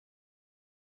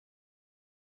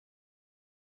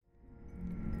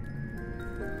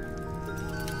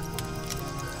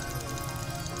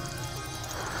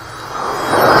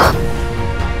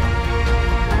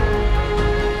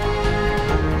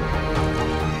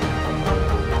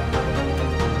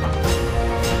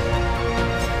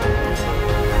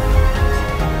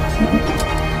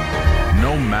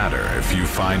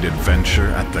find adventure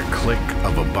at the click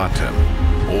of a button,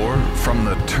 or from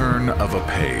the turn of a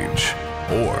page,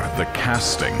 or the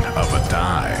casting of a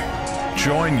die.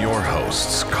 Join your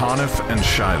hosts, Coniff and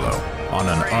Shiloh, on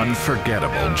an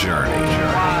unforgettable journey.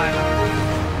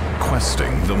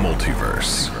 Questing the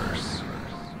Multiverse.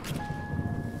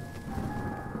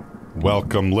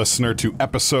 Welcome, listener, to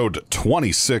episode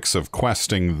 26 of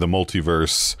Questing the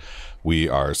Multiverse. We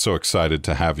are so excited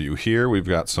to have you here. We've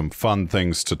got some fun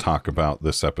things to talk about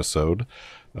this episode,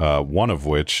 one of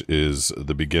which is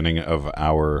the beginning of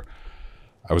our,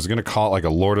 I was going to call it like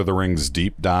a Lord of the Rings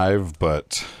deep dive,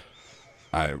 but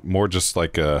more just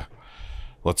like a,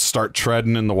 let's start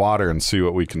treading in the water and see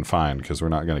what we can find, because we're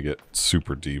not going to get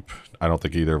super deep. I don't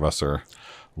think either of us are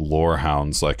lore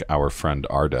hounds like our friend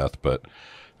Ardeth, but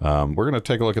we're going to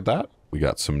take a look at that. We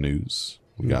got some news.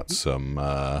 We got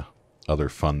some other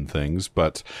fun things.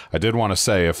 But I did want to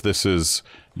say, if this is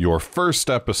your first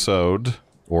episode,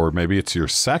 or maybe it's your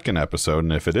second episode,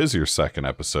 and if it is your second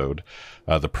episode,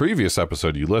 the previous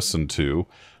episode you listened to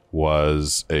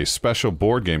was a special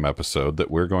board game episode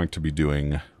that we're going to be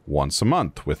doing once a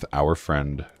month with our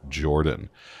friend Jordan.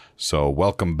 So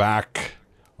welcome back,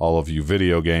 all of you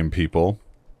video game people,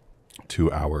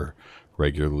 to our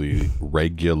regularly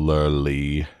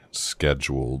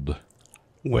scheduled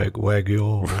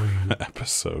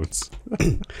episodes.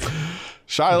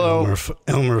 Shiloh,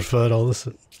 Elmer Fudd, all this.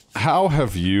 How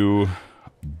have you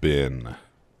been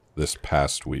this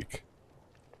past week?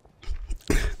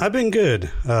 I've been good.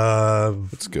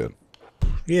 That's good.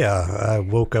 Yeah, I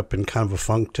woke up in kind of a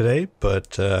funk today,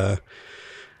 but took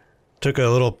a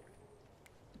little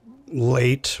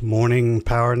late morning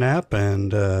power nap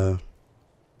and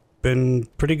been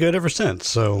pretty good ever since.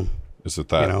 So is it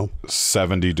that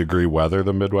 70-degree weather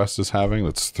the Midwest is having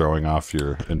that's throwing off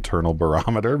your internal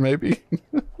barometer, maybe?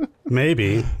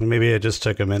 Maybe I just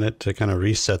took a minute to kind of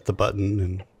reset the button,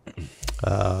 and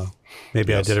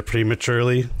maybe I did it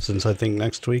prematurely, since I think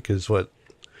next week is what,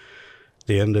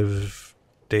 the end of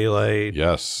daylight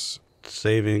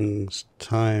savings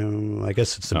time. I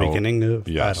guess it's the beginning of,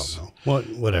 I don't know,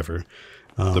 whatever.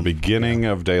 The beginning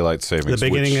of daylight savings. The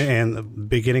beginning and the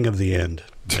beginning of the end.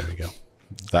 There we go.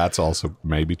 That's also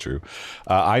maybe true.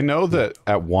 I know that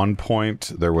at one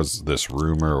point there was this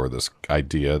rumor or this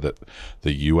idea that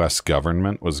the U.S.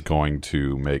 government was going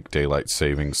to make daylight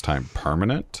savings time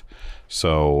permanent.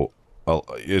 So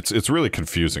it's really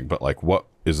confusing. But like, what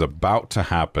is about to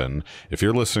happen? If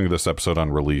you're listening to this episode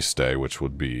on release day, which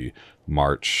would be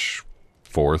March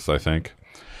 4th, I think.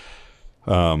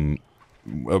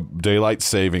 Daylight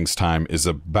savings time is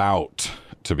about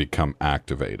to become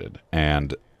activated,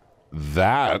 and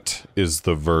that is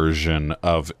the version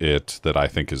of it that I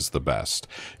think is the best.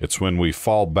 It's when we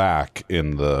fall back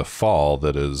in the fall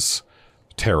that is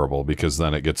terrible, because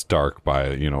then it gets dark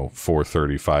by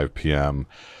 4:35 p.m.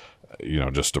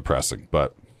 Just depressing.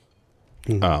 But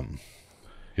yeah,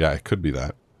 it could be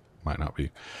that, might not be.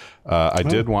 I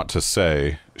did want to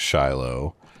say,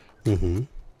 Shiloh,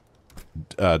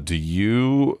 do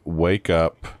you wake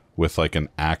up with like an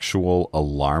actual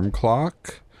alarm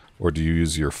clock, or do you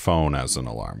use your phone as an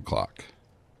alarm clock?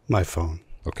 My phone.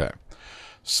 Okay.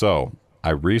 So I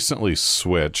recently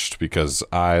switched, because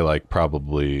I, like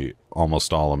probably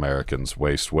almost all Americans,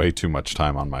 waste way too much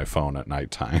time on my phone at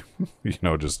nighttime.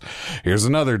 Just here's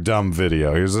another dumb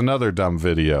video.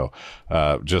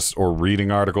 Or reading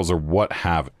articles or what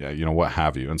have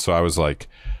you. And so I was like,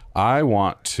 I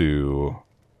want to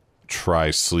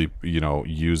try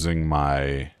using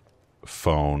my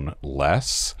phone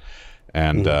less.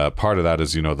 And part of that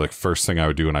is, the first thing I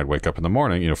would do when I'd wake up in the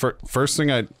morning,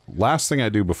 last thing I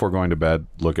do before going to bed,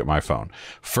 look at my phone.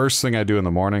 First thing I do in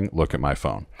the morning, look at my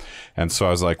phone. And so I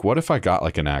was like, what if I got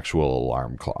like an actual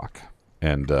alarm clock?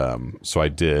 And so I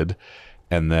did.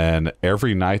 And then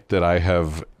every night that I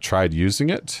have tried using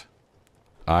it,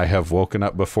 I have woken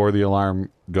up before the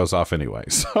alarm goes off anyway.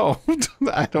 So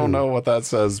I don't know what that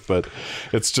says, but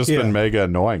it's just been mega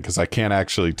annoying, because I can't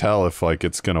actually tell if like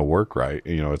it's going to work right.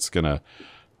 It's going to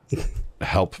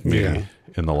help me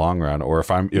in the long run, or if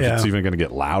it's even going to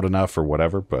get loud enough or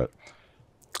whatever. But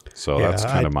so that's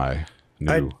kind of my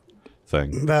new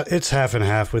thing. It's half and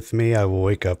half with me. I will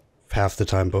wake up half the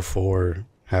time before,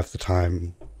 half the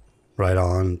time right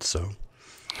on. So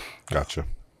gotcha.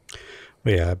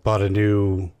 But yeah, I bought a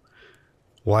new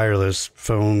wireless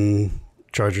phone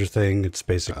charger thing. It's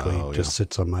basically just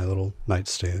sits on my little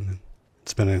nightstand.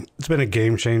 It's been a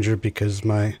game changer, because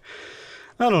I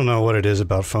don't know what it is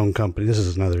about phone company. This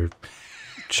is another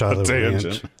Shiloh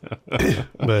rant.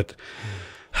 But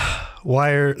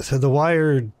the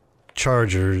wired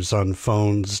chargers on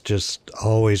phones just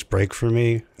always break for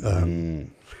me.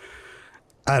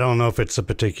 I don't know if it's a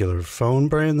particular phone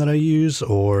brand that I use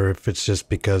or if it's just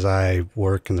because I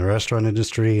work in the restaurant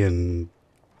industry and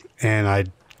I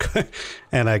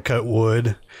and I cut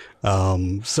wood.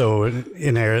 So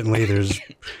inherently there's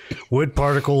wood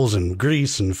particles and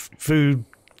grease and food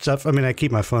stuff. I mean, I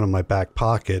keep my phone in my back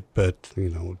pocket, but you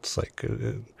know, it's like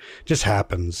it just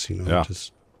happens, you know. Yeah.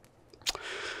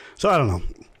 So I don't know.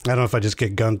 I don't know if I just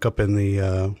get gunk up in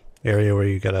the area where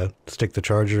you gotta stick the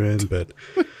charger in, but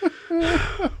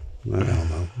I don't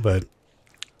know. But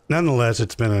nonetheless,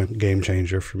 it's been a game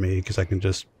changer for me because I can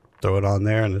just throw it on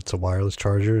there and it's a wireless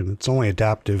charger and it's only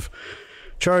adaptive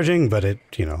charging, but it,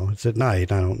 you know, it's at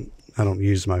night. I don't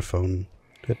use my phone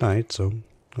at night, so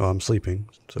I'm sleeping.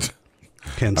 So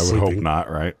I would hope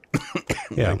not, right?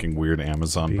 Yeah. Making weird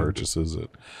Amazon purchases at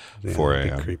 4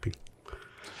 a.m. Creepy.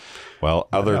 Well,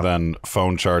 other than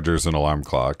phone chargers and alarm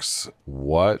clocks,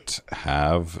 what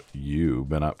have you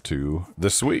been up to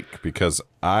this week? Because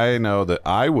I know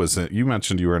that you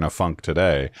mentioned you were in a funk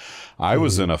today. I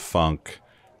was in a funk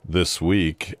this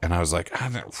week, and I was like,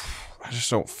 I just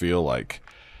don't feel like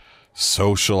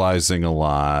socializing a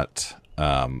lot.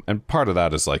 And part of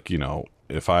that is like, you know,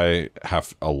 if I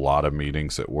have a lot of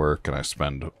meetings at work and I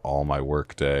spend all my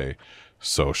work day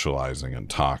socializing and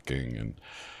talking and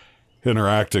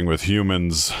interacting with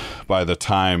humans, by the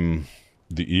time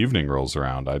the evening rolls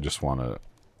around, I just want to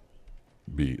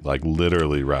be like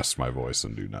literally rest my voice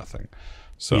and do nothing.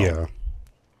 So yeah.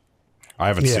 I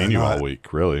haven't seen you all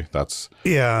week, really.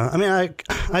 I mean,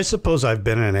 I suppose I've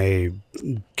been in a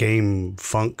game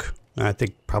funk. I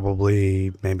think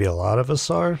probably maybe a lot of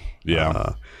us are.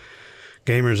 Yeah.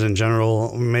 Gamers in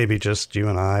general, maybe just you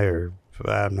and I, or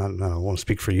I don't want to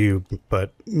speak for you,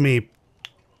 but me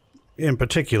in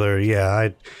particular,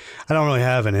 I don't really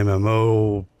have an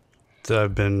MMO that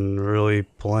I've been really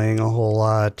playing a whole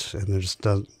lot, and there's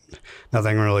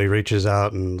nothing really reaches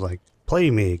out and like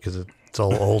play me because it's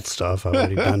all old stuff. I've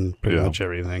already done pretty much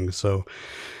everything. So,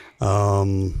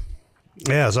 so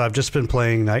I've just been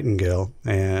playing Nightingale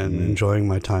and enjoying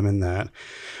my time in that.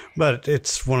 But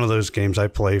it's one of those games I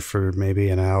play for maybe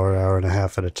an hour and a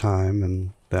half at a time,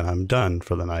 and then I'm done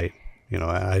for the night. You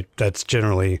know, that's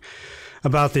generally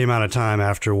about the amount of time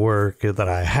after work that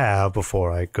I have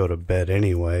before I go to bed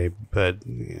anyway. But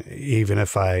even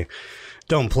if I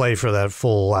don't play for that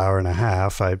full hour and a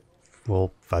half, I've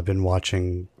been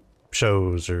watching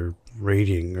shows or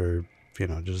reading or, you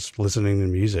know, just listening to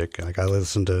music. Like I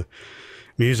listen to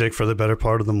music for the better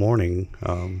part of the morning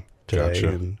today. Gotcha.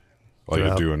 And while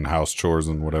you're doing house chores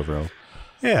and whatever else.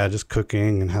 Yeah, just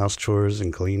cooking and house chores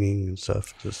and cleaning and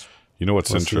stuff. Just you know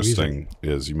what's interesting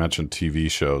is you mentioned TV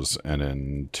shows, and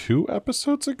in 3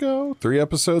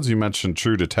 episodes, you mentioned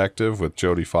True Detective with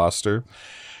Jodie Foster.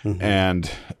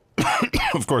 And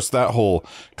of course, that whole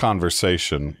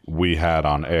conversation we had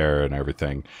on air and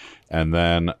everything. And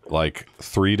then like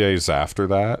 3 days after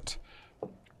that,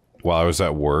 while I was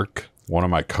at work, one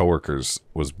of my coworkers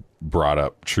was brought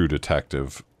up True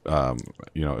Detective,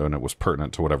 you know, and it was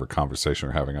pertinent to whatever conversation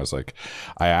we're having. I was like,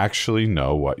 I actually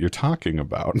know what you're talking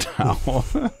about now.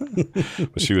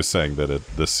 But she was saying that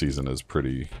this season is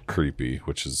pretty creepy,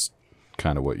 which is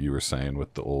kind of what you were saying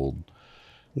with the old,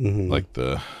 like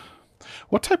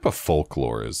what type of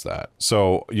folklore is that?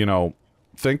 So, you know,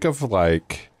 think of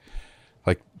like,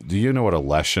 do you know what a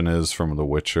leshen is from The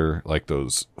Witcher? Like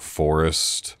those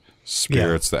forest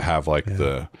spirits that have like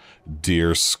the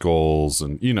deer skulls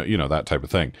and you know that type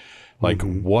of thing. Like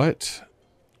what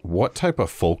type of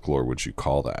folklore would you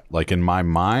call that? Like in my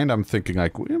mind, I'm thinking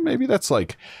like maybe that's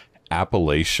like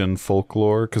Appalachian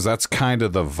folklore, because that's kind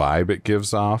of the vibe it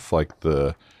gives off, like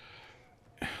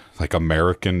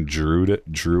American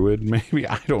druid maybe.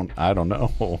 I don't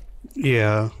know.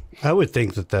 Yeah, I would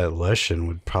think that leshen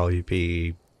would probably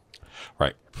be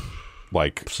right,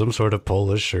 like some sort of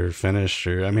Polish or Finnish,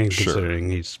 or I mean, considering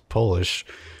he's Polish.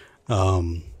 But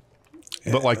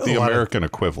like the American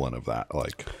equivalent of that,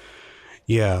 like,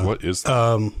 what is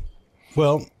that?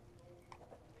 Well,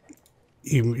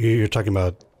 you're talking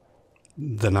about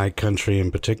the Night Country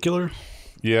in particular.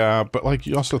 Yeah, but like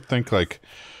you also think like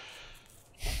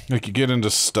you get into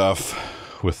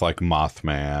stuff with like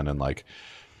Mothman and like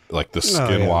the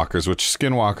Skinwalkers, which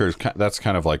Skinwalkers, that's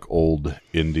kind of like old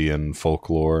Indian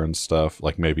folklore and stuff.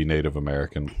 Like maybe Native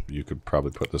American, you could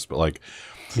probably put this, but like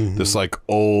this like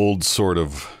old sort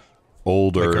of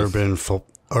old like earth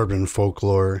urban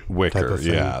folklore, Wicker, type of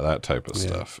thing. that type of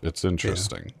stuff. It's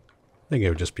interesting. Yeah. I think it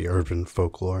would just be urban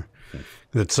folklore.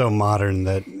 It's so modern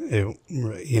that it,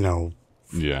 you know,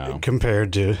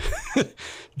 compared to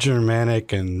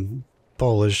Germanic and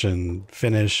Polish and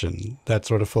Finnish and that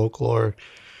sort of folklore,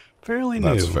 fairly new.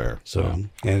 That's fair. So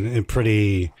and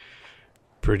pretty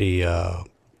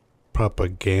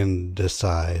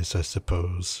propagandized, I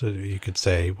suppose you could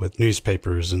say, with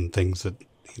newspapers and things that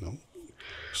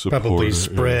probably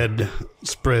spread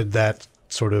that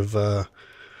sort of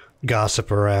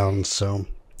gossip around. So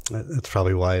that's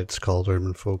probably why it's called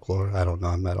urban folklore. I don't know.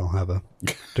 I don't have a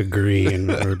degree in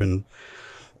urban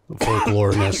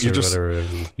folklore-ness or whatever.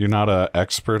 You're not an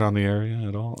expert on the area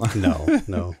at all?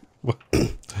 No.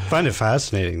 Find it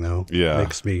fascinating, though. Yeah.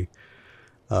 Makes me,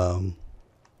 I don't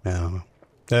know.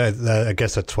 I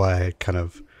guess that's why I kind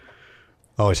of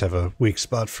always have a weak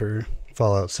spot for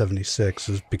Fallout 76,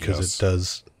 is because it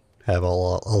does have a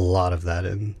lot of that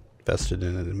invested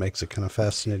in it. It makes it kind of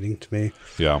fascinating to me.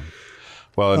 Yeah.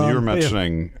 Well, and you were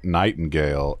mentioning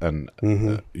Nightingale, and,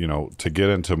 to get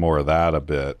into more of that a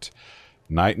bit,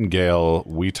 Nightingale,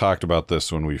 we talked about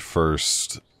this when we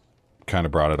first kind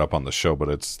of brought it up on the show, but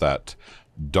it's that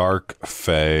dark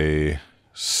fae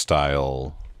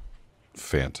style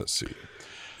fantasy.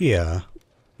 Yeah.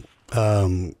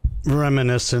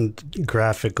 Reminiscent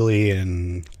graphically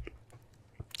and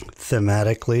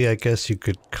thematically, I guess you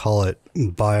could call it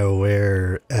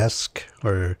BioWare-esque,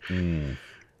 or,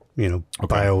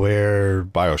 BioWare.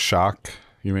 Bioshock,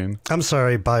 you mean? I'm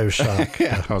sorry, Bioshock.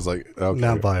 Yeah, I was like, okay.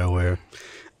 Not BioWare.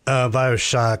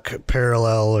 Bioshock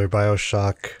parallel or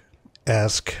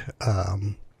Bioshock-esque.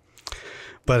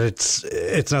 But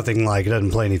it's nothing like, it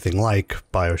doesn't play anything like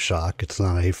Bioshock. It's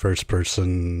not a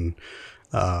first-person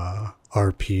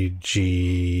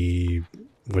RPG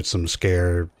with some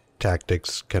scare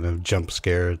tactics, kind of jump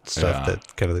scare stuff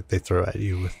that kind of they throw at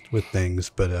you with things.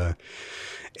 But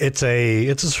it's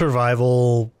a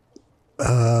survival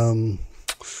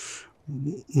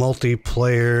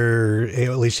multiplayer.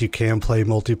 At least you can play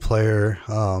multiplayer.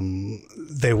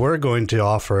 They were going to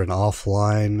offer an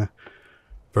offline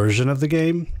version of the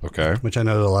game, which I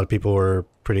know a lot of people were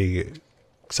pretty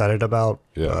excited about,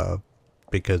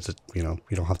 because you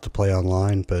don't have to play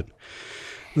online, but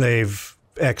they've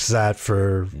X'd that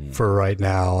for right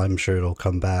now. I'm sure it'll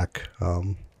come back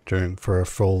for a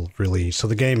full release. So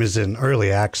the game is in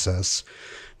early access.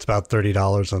 It's about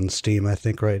 $30 on Steam, I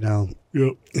think, right now.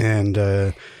 Yep. And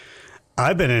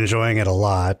I've been enjoying it a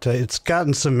lot. It's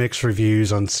gotten some mixed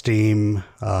reviews on Steam.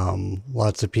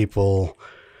 Lots of people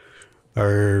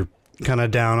are kind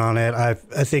of down on it. I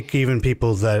think even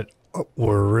people that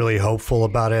were really hopeful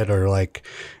about it are like,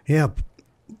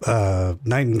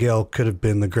 Nightingale could have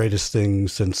been the greatest thing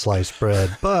since sliced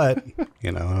bread, but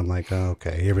and I'm like, oh,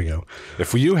 okay, here we go.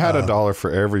 If you had $1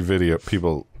 for every video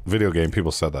game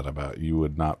people said that about, you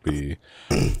would not be.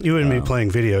 You wouldn't be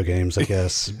playing video games, I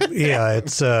guess. Yeah,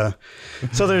 it's so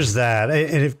there's that,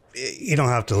 and if you don't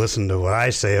have to listen to what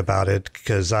I say about it,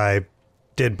 because I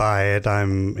did buy it.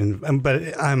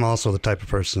 But I'm also the type of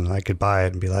person I could buy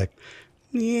it and be like,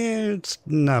 yeah, it's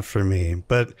not for me,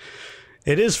 but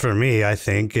it is for me. I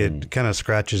think it kind of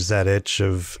scratches that itch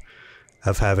of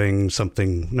having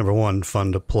something, number one,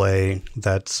 fun to play,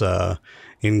 that's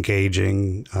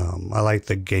engaging. I like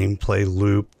the gameplay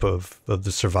loop of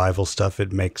the survival stuff.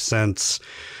 It makes sense.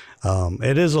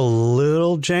 It is a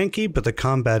little janky, but the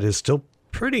combat is still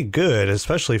pretty good,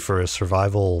 especially for a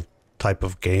survival type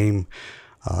of game.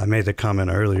 I made the comment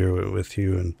earlier with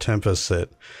you and Tempest that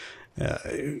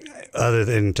other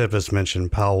than Tempest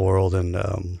mentioned Pal World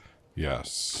and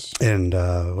yes, and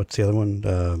what's the other one?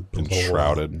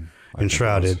 Enshrouded.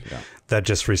 Enshrouded. That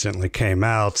just recently came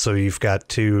out. So you've got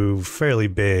two fairly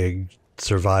big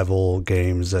survival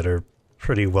games that are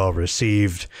pretty well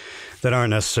received, that aren't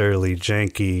necessarily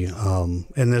janky.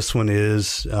 And this one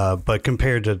is, but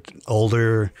compared to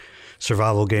older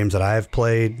survival games that I've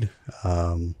played,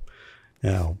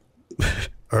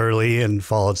 early in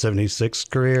Fallout 76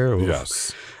 career.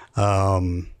 Yes.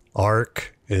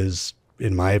 Ark is,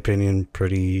 in my opinion,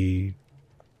 pretty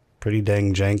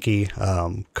dang janky.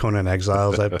 Conan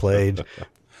Exiles I played,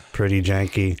 pretty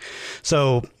janky.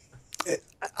 So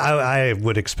I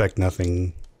would expect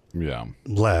nothing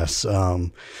less.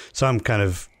 So I'm kind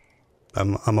of,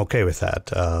 I'm okay with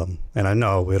that. And I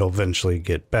know it'll eventually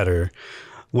get better.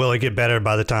 Will it get better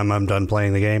by the time I'm done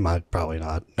playing the game? Probably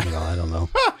not. I don't know.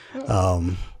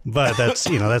 But that's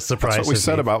that's the price. That's what we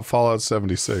said about Fallout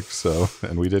 76. So,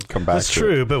 and we did come back. That's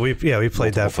true, but we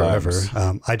played that forever.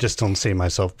 I just don't see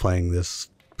myself playing this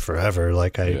forever.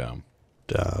 Like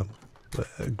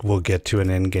we'll get to an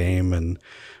end game, and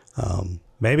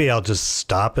maybe I'll just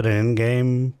stop at an end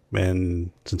game.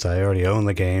 And since I already own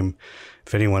the game,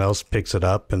 if anyone else picks it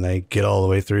up and they get all the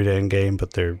way through to end game,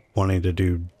 but they're wanting to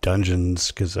do dungeons,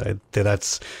 because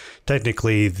that's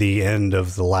technically the end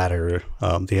of the ladder.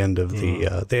 The end of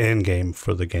the end game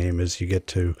for the game is you get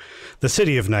to the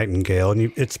city of Nightingale,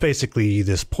 and it's basically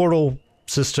this portal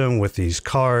system with these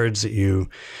cards that you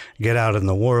get out in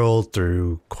the world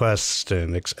through quest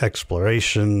and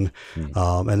exploration,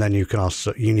 and then you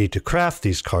need to craft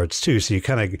these cards too. So you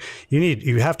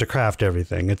have to craft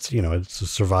everything. It's it's a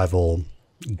survival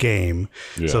game,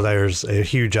 so there's a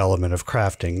huge element of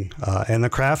crafting, and the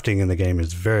crafting in the game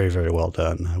is very, very well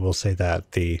done. I will say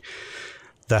that the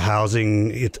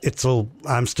housing,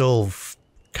 I'm still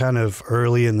kind of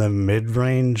early in the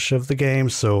mid-range of the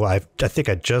game, so I think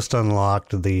I just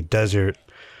unlocked the desert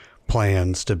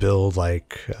plans to build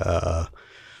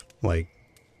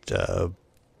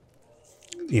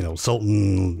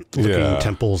Sultan looking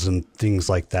temples and things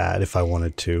like that if I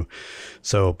wanted to.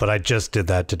 So, but I just did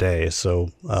that today.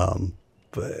 So, and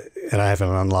I haven't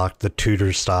unlocked the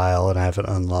Tudor style, and I haven't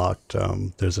unlocked,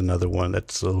 there's another one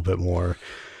that's a little bit more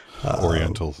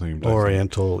Oriental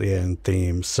themed. In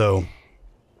theme. So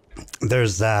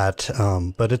there's that.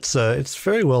 But it's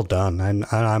very well done, and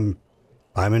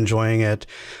I'm enjoying it.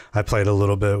 I played a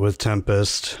little bit with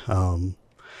Tempest. So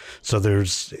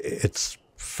it's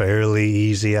fairly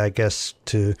easy, I guess.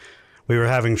 We were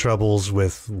having troubles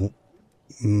with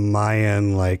my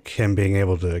end, like him being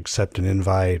able to accept an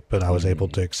invite, but I was able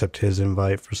to accept his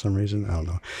invite for some reason. I don't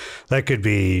know. That could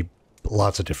be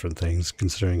lots of different things,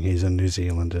 considering he's in New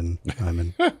Zealand and I'm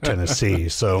in Tennessee.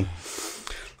 So,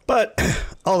 but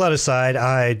all that aside,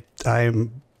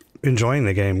 I'm enjoying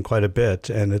the game quite a bit,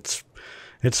 and it's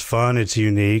fun, it's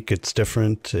unique, it's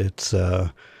different, it's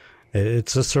a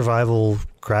survival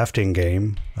crafting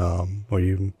game, where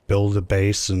you build a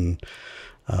base and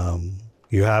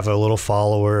you have a little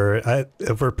follower.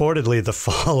 Reportedly, the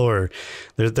follower,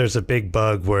 there's a big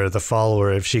bug where the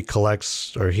follower, if she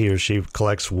collects, or he or she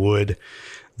collects wood,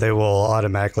 they will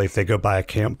automatically, if they go by a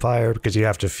campfire, because you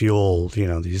have to fuel,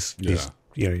 these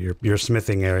your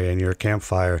smithing area and your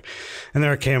campfire, and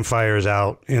there are campfires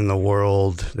out in the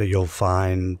world that you'll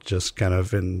find just kind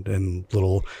of in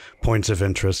little points of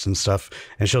interest and stuff,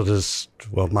 and she'll just,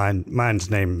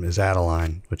 mine's name is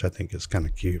Adeline, which I think is kind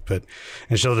of cute,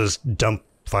 and she'll just dump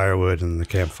firewood in the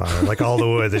campfire, like all the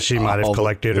wood that she might have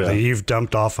collected or that you've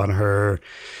dumped off on her.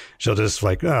 She'll just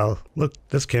oh, look,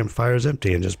 this campfire is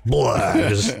empty, and just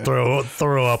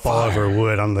throw up all of her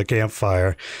wood on the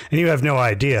campfire, and you have no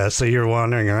idea. So you're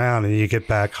wandering around, and you get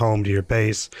back home to your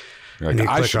base. You're like,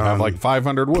 I should have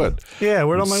 500 wood. Yeah,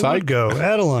 where'd all my wood go?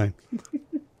 Adeline.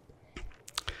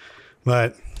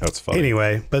 But that's funny.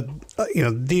 Anyway, but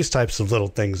these types of little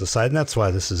things aside, and that's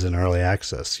why this is in early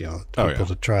access. People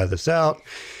to try this out,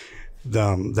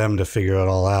 them to figure it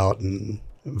all out, and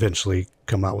eventually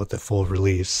come out with the full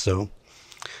release. So,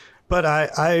 but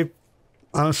I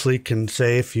honestly can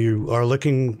say, if you are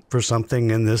looking for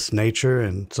something in this nature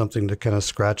and something to kind of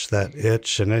scratch that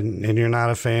itch, and you're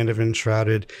not a fan of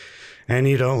Enshrouded, and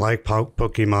you don't like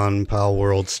Pokemon Pal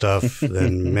World stuff,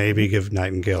 then maybe give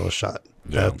Nightingale a shot.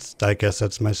 Yeah. I guess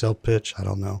that's my sales pitch. I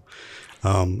don't know.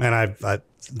 And I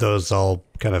those all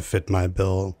kind of fit my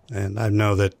bill, and I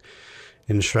know that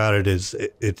Enshrouded is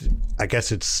I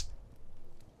guess it's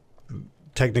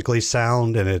technically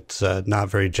sound, and it's not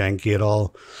very janky at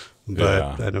all,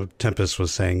 but I know Tempest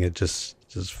was saying it just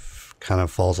kind of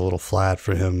falls a little flat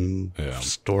for him,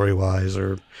 story wise,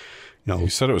 or he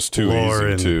said it was too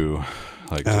easy to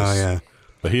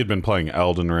but he had been playing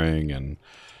Elden Ring, and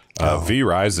V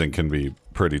Rising can be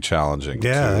pretty challenging too.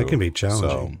 That can be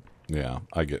challenging. So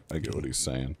I get what he's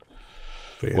saying.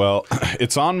 Well,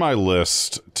 it's on my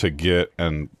list to get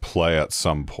and play at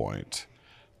some point.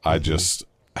 I just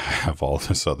have all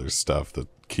this other stuff that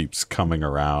keeps coming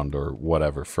around or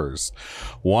whatever first.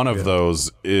 One of those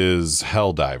is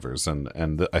Helldivers,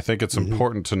 and I think it's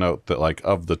important to note that, like,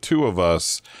 of the two of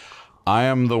us, I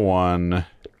am the one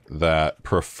that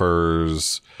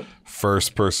prefers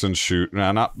first person shoot.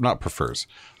 No, not prefers.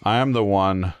 I am the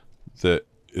one that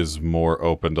is more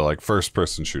open to like first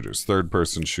person shooters, third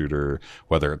person shooter,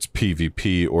 whether it's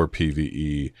PvP or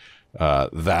PvE.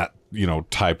 That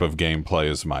type of gameplay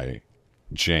is my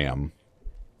jam,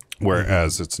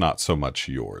 whereas it's not so much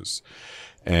yours.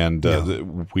 And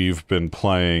we've been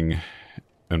playing,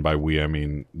 and by we I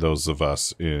mean those of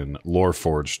us in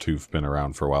Loreforged who've been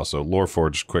around for a while. So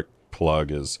Loreforged, quick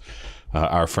plug, is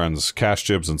our friends Cash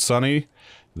Jibs and Sunny,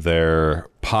 their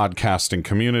podcasting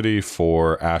community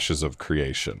for Ashes of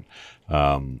Creation.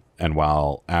 And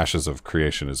while Ashes of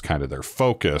Creation is kind of their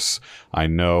focus, I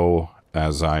know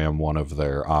as I am one of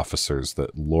their officers,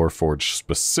 that Loreforge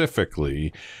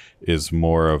specifically is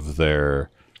more of their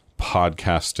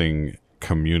podcasting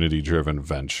community-driven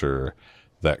venture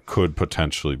that could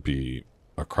potentially be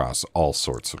across all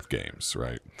sorts of games,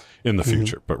 right, in the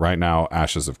future. But right now,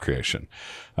 Ashes of Creation.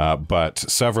 But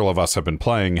several of us have been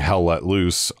playing Hell Let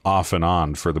Loose off and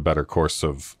on for the better course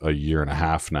of a year and a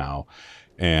half now.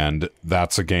 And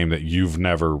that's a game that you've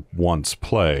never once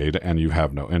played and you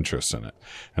have no interest in it.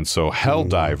 And so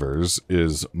Helldivers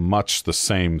is much the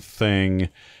same thing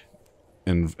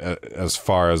in as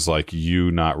far as like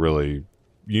you not really,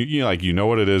 you know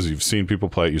what it is. You've seen people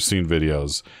play it. You've seen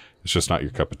videos. It's just not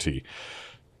your cup of tea.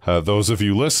 Those of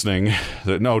you listening,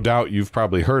 that no doubt you've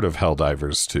probably heard of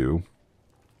Helldivers 2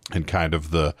 and kind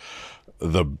of the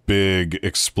big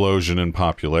explosion in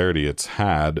popularity it's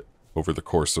had over the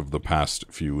course of the past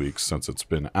few weeks since it's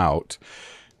been out.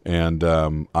 And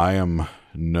I am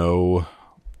no,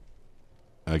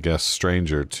 I guess,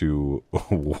 stranger to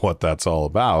what that's all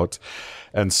about.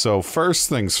 And so first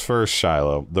things first,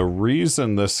 Shiloh, the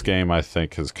reason this game I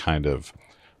think has kind of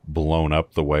blown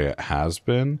up the way it has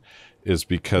been is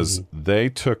because they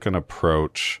took an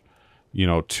approach,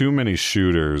 too many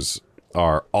shooters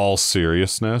are all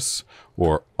seriousness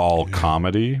or all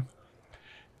comedy,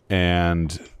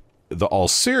 and the all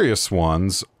serious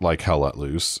ones like Hell Let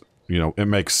Loose, it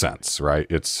makes sense, right?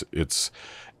 It's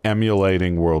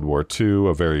emulating World War II,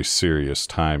 a very serious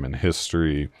time in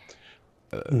history,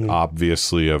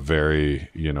 obviously a very,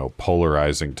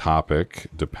 polarizing topic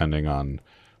depending on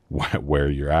where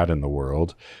you're at in the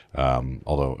world.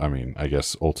 Although, I mean, I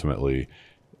guess ultimately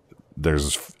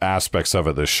there's aspects of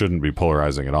it that shouldn't be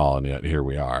polarizing at all, and yet here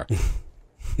we are.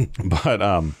 But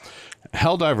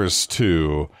Helldivers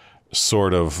 2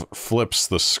 sort of flips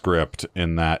the script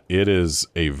in that it is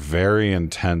a very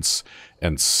intense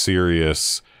and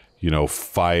serious,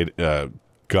 fight,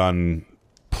 gun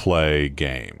play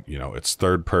game. It's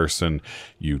third person.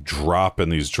 You drop in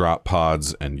these drop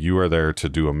pods and you are there to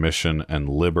do a mission and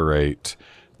liberate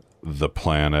the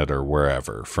planet or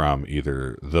wherever from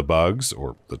either the bugs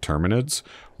or the Terminids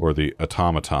or the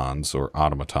automatons,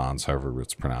 however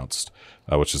it's pronounced,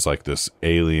 which is like this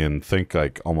alien, think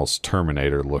like almost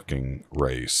Terminator looking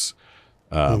race,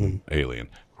 alien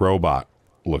robot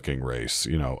looking race,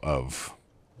 of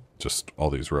just all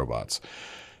these robots.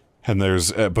 And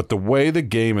there's, but the way the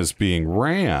game is being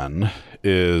ran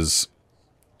is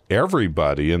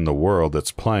everybody in the world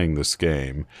that's playing this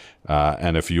game.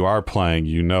 And if you are playing,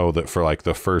 that for like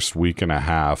the first week and a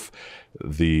half,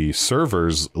 the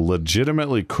servers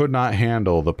legitimately could not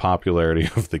handle the popularity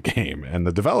of the game. And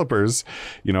the developers,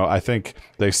 I think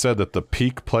they said that the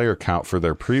peak player count for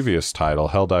their previous title,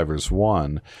 Helldivers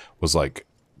 1, was like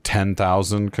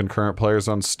 10,000 concurrent players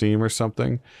on Steam or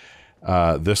something.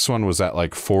 This one was at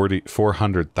like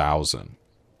 400,000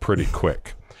 pretty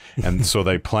quick. And so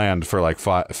they planned for like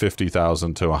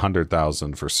 50,000 to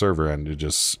 100,000 for server, and it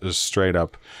just straight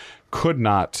up could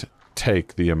not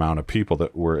take the amount of people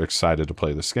that were excited to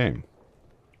play this game.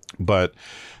 But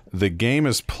the game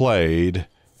is played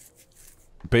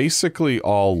basically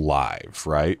all live,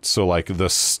 right? So like the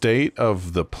state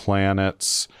of the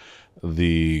planets,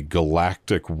 the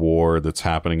galactic war that's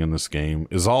happening in this game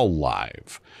is all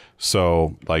live.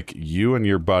 So like you and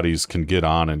your buddies can get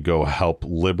on and go help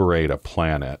liberate a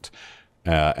planet.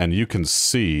 And you can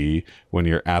see when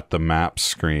you're at the map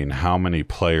screen how many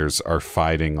players are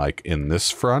fighting like in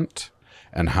this front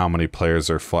and how many players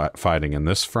are fighting in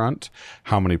this front,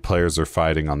 how many players are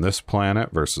fighting on this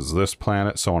planet versus this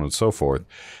planet, so on and so forth.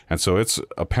 And so it's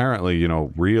apparently,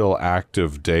 real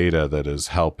active data that is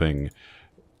helping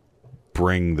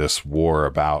bring this war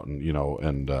about,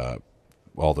 and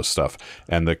all this stuff.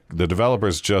 And the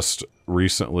developers just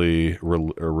recently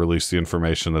released the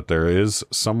information that there is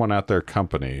someone at their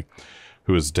company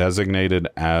who is designated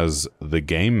as the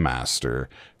game master,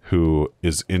 who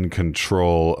is in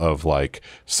control of like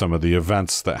some of the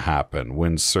events that happen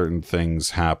when certain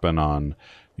things happen on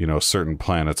certain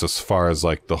planets, as far as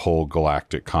like the whole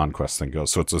galactic conquest thing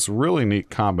goes. So it's this really neat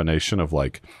combination of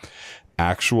like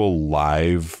actual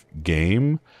live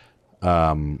game,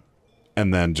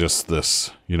 and then just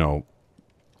this,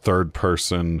 third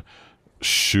person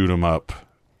shoot 'em up,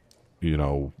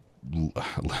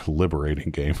 liberating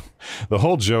game. The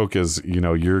whole joke is,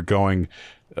 you're going,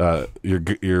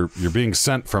 you're being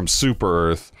sent from Super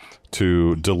Earth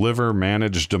to deliver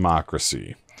managed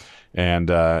democracy. And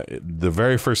the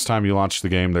very first time you launch the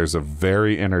game, there's a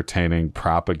very entertaining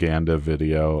propaganda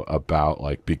video about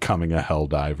like becoming a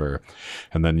Helldiver.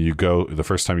 And then the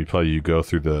first time you play, you go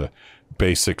through the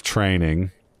basic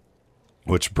training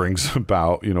which brings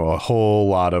about, a whole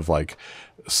lot of like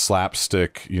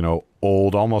slapstick,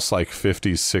 old, almost like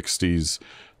 50s,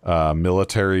 60s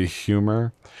military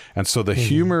humor. And so the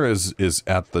humor is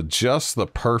at just the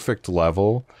perfect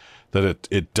level that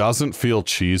it doesn't feel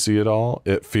cheesy at all.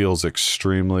 It feels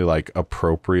extremely like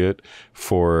appropriate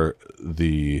for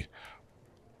the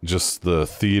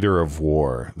theater of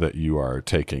war that you are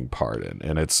taking part in.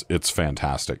 And it's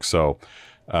fantastic. So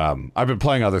I've been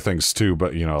playing other things too,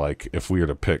 but like if we were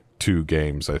to pick two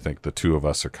games, I think the two of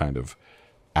us are kind of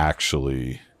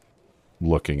actually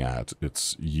looking at,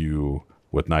 it's you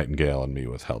with Nightingale and me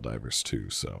with Helldivers 2.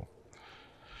 So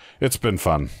it's been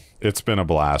fun. It's been a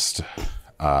blast.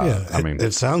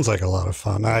 It sounds like a lot of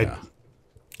fun.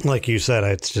 Like you said,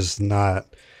 it's just not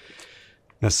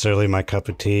necessarily my cup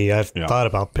of tea. I've thought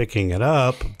about picking it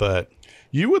up, but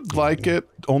you would like it.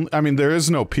 There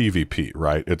is no PvP,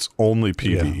 right? It's only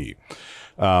PvE.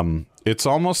 Yeah. It's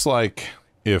almost like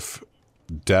if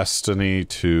Destiny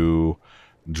 2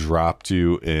 dropped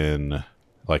you in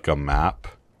like a map,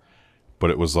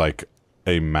 but it was like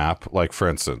a map, like for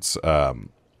instance, I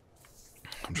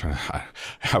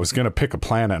was going to pick a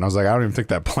planet and I was like, I don't even think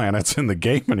that planet's in the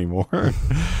game anymore.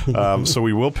 So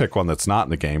we will pick one that's not in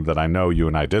the game that I know you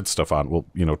and I did stuff on. Well,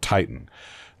 Titan.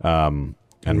 And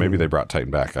maybe they brought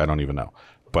Titan back. I don't even know.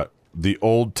 But the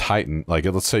old Titan, like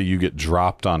let's say you get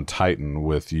dropped on Titan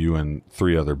with you and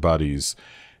 3 other buddies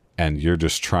and you're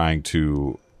just trying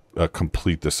to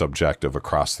complete this objective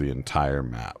across the entire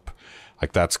map.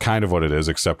 Like that's kind of what it is,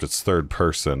 except it's third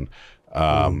person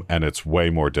and it's way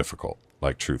more difficult.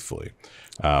 Like truthfully,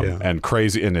 and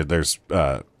crazy. And there's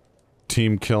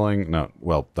team killing. No,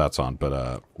 well, that's on.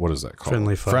 But what is that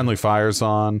called? Friendly Fire's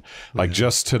on. Like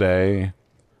just today,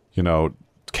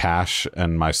 Cash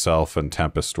and myself and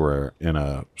Tempest were in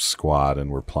a squad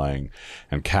and we're playing.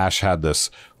 And Cash had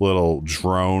this little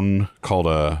drone called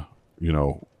a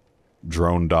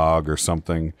drone dog or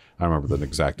something. I don't remember the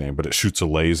exact name, but it shoots a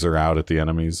laser out at the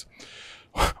enemies.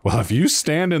 Well, if you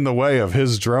stand in the way of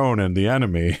his drone and the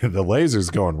enemy, the laser's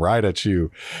going right at you.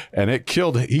 And he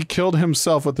killed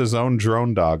himself with his own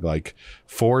drone dog like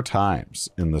 4 times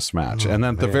in this match. And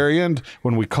then at the very end,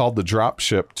 when we called the drop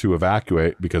ship to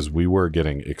evacuate, because we were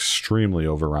getting extremely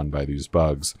overrun by these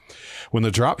bugs, when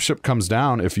the drop ship comes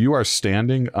down, if you are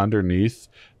standing underneath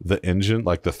the engine,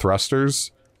 like the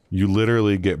thrusters, you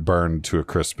literally get burned to a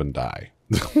crisp and die.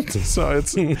 So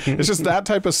it's just that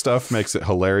type of stuff makes it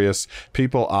hilarious.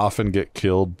 People often get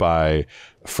killed by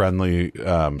friendly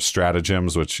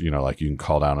stratagems, which like you can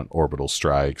call down on orbital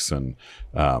strikes and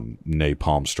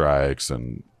napalm strikes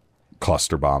and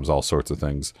cluster bombs, all sorts of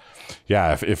things.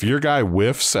 Yeah, if your guy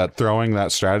whiffs at throwing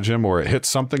that stratagem or it hits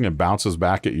something and bounces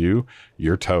back at you,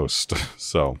 you're toast.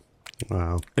 So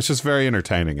it's just very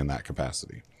entertaining in that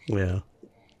capacity. Yeah.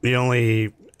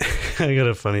 I got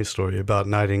a funny story about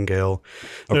Nightingale.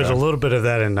 There's a little bit of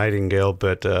that in Nightingale,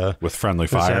 but with Friendly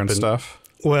Fire and stuff.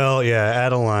 Well, yeah,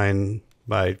 Adeline,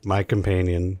 my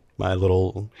companion, my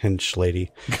little hench lady.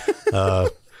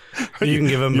 You can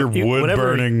give him your wood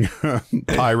burning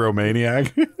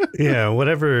pyromaniac. Yeah,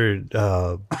 whatever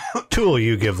tool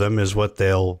you give them is what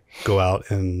they'll go out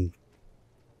and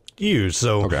use.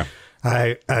 So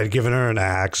I'd given her an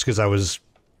axe because I was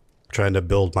trying to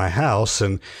build my house,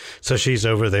 and so she's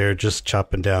over there just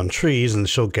chopping down trees and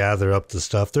she'll gather up the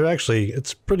stuff.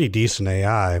 It's pretty decent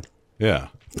AI. Yeah.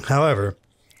 However,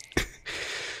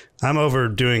 I'm over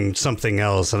doing something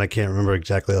else and I can't remember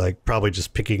exactly, like probably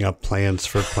just picking up plants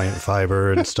for plant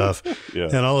fiber and stuff. Yeah.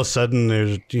 And all of a sudden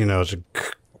there's it's a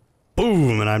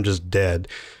boom and I'm just dead.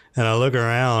 And I look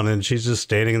around and she's just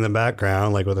standing in the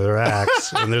background like with her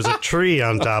axe and there's a tree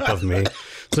on top of me.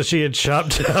 So she had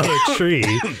chopped down a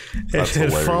tree and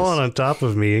had fallen on top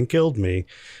of me and killed me.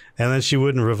 And then she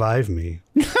wouldn't revive me.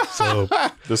 So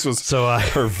this was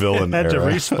her villain had era. To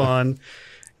respawn,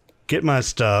 get my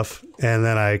stuff, and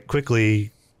then I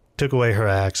quickly took away her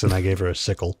axe and I gave her a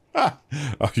sickle. Oh,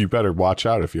 you better watch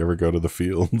out if you ever go to the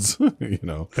fields.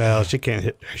 Well, she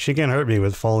can't hurt me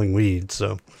with falling weeds,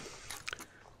 so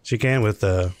she can with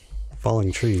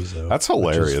falling trees though. That's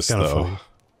hilarious though. Funny.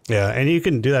 Yeah, and you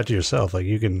can do that to yourself. Like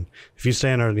you can, if you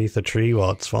stand underneath a tree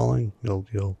while it's falling,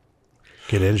 you'll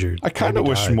get injured. I kind of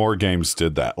wish more games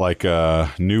did that. Like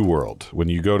New World, when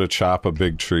you go to chop a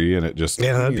big tree and it just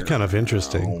that'd be kind of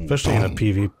interesting, especially in a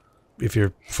PvP. If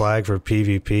you're flagged for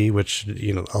PvP, which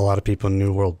a lot of people in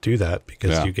New World do that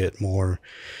because you get more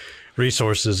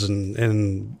resources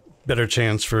and better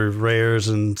chance for rares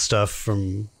and stuff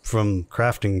from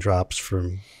crafting drops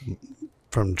from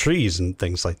trees and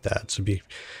things like that. So it'd be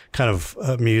kind of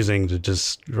amusing to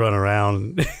just run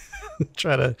around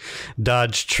try to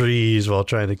dodge trees while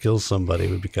trying to kill somebody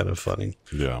would be kind of funny.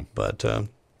 Yeah. But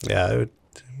yeah, it would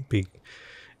be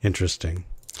interesting.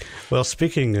 Well,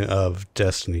 speaking of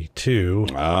Destiny 2,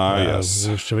 yes.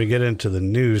 Should we get into the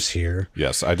news here?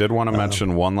 Yes, I did want to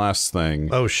mention one last thing.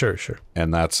 Oh, sure.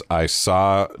 And that's I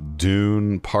saw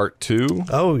Dune Part 2.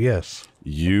 Oh, yes.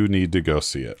 You need to go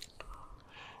see it.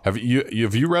 Have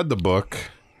you read the book?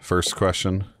 First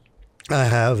question. I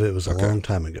have. It was a long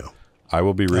time ago. I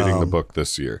will be reading the book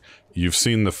this year. You've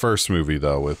seen the first movie,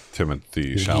 though, with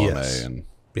Timothée Chalamet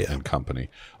and company.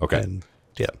 Okay.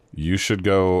 Yeah. You should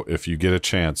go, if you get a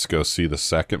chance, go see the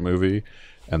second movie,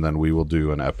 and then we will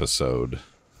do an episode.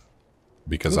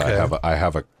 Because I have a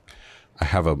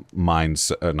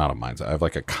mindset, not a mindset, I have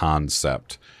like a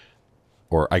concept,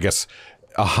 or I guess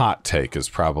a hot take is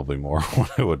probably more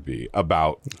what it would be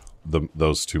about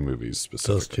those two movies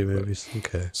specifically. Those two movies,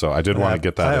 okay. So I did want to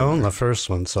get that I own the first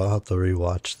one, so I'll have to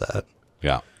rewatch that.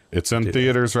 Yeah. It's in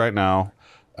theaters right now.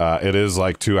 It is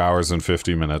like 2 hours and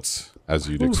 50 minutes, as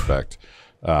you'd expect.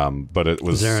 But it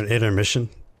was... Is there an intermission?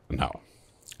 No.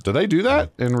 Do they do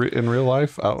that in real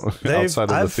life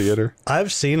outside of the theater?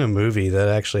 I've seen a movie that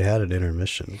actually had an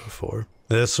intermission before.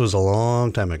 This was a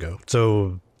long time ago.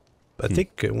 So I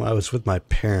think when I was with my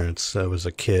parents, I was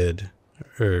a kid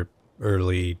or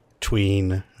early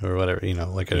tween or whatever,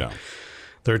 like a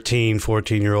 13,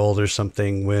 14-year-old or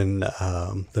something when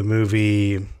the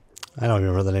movie, I don't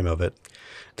remember the name of it.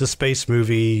 It's a space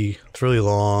movie. It's really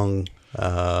long.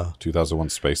 2001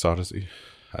 Space Odyssey?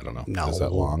 I don't know. No. Is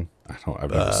that long?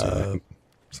 I've never seen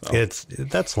it. So.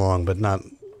 That's long, but not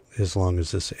as long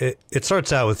as this. It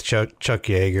starts out with Chuck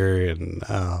Yeager and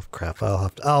crap.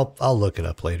 I'll look it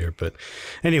up later. But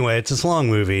anyway, it's this long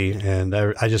movie, and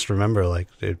I just remember like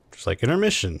it's like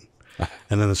intermission,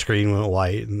 and then the screen went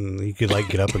white, and you could like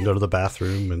get up and go to the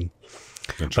bathroom. And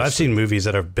but I've seen movies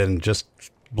that have been just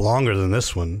longer than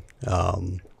this one,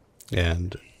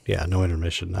 and yeah, no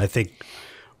intermission. I think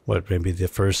maybe the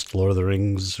first Lord of the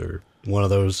Rings or one of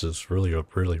those is really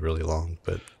long,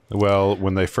 but. Well,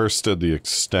 when they first did the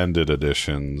extended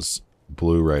editions,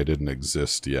 Blu-ray didn't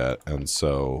exist yet, and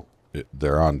so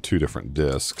they're on two different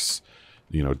discs,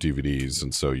 DVDs,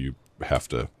 and so you have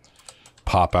to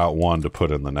pop out one to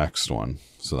put in the next one,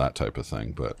 so that type of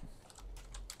thing. But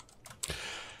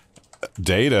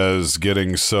data is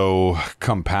getting so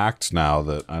compact now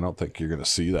that I don't think you're going to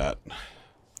see that.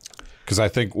 Because I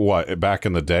think back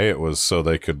in the day it was so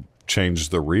they could change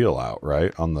the reel out,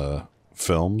 right, on the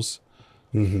films.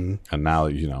 Mm-hmm. And now,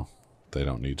 they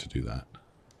don't need to do that.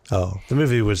 Oh, the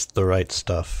movie was The Right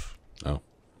Stuff. Oh,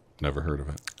 never heard of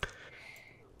it.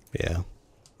 Yeah.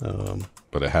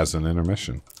 But it has an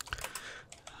intermission.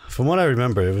 From what I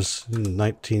remember, it was in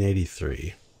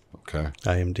 1983. Okay.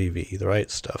 IMDb, The Right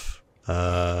Stuff.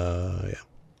 Yeah.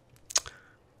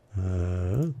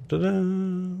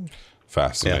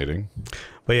 Fascinating. Yeah.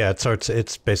 But yeah,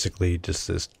 it's basically just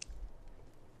this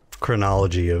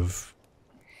chronology of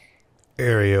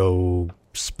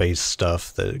aerospace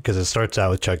stuff because it starts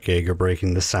out with Chuck Yeager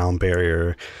breaking the sound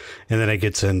barrier, and then it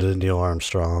gets into Neil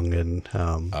Armstrong and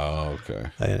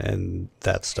and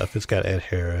that stuff. It's got Ed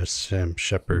Harris, Sam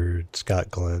Shepard,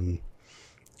 Scott Glenn.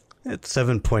 It's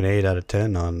 7.8 out of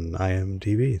 10 on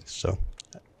IMDb, so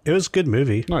it was a good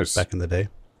movie. Nice back in the day.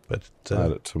 But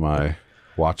add it to my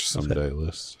watch someday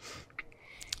list.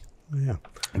 Yeah,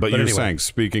 but you're saying,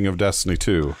 speaking of Destiny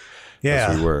 2.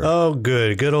 Yeah. We were. Oh,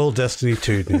 good old Destiny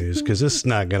 2 news, because this is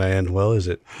not going to end well, is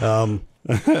it? And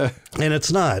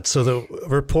it's not. So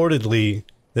reportedly,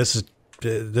 this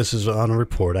is on a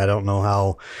report. I don't know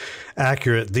how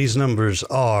accurate these numbers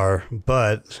are,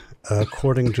 but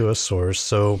according to a source,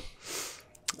 so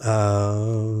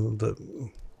let's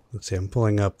see. I'm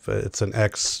pulling up. It's an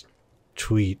X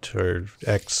tweet or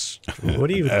X.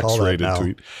 What do you even call that now?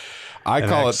 Tweet. I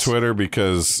call it Twitter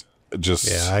because.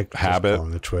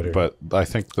 Habit, Twitter. But I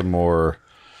think the more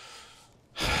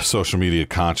social media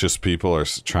conscious people are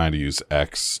trying to use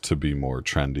X to be more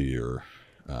trendy or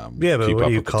but what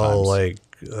do you call like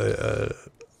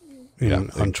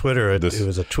on Twitter it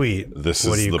was a tweet. This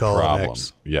what is do you the call problem.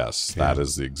 X? Yes, that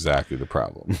is exactly the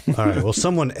problem. All right, well,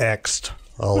 someone X'd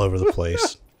all over the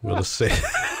place. We'll just say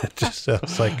it just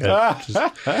sounds like I'm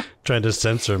just trying to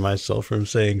censor myself from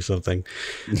saying something.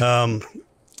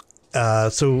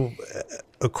 So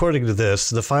according to this,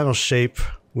 the final shape,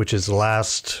 which is the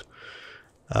last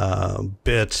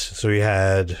bit, so we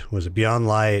had, was it Beyond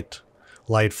Light,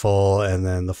 Lightfall, and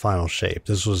then the final shape.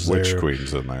 This was Witch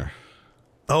Queen's in there.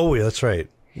 Oh, yeah, that's right.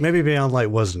 Maybe Beyond Light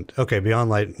wasn't. Okay, Beyond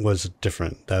Light was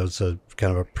different. That was a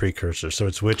kind of a precursor. So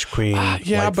it's Witch Queen,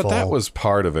 yeah, Lightfall. but that was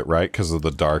part of it, right? Because of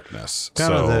the darkness.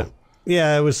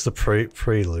 Yeah, it was the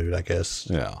prelude, I guess.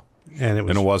 Yeah. And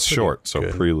it was short, so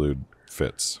good. prelude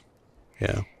fits.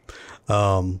 Yeah.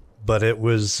 But it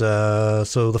was,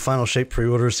 so the final shape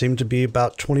pre-order seemed to be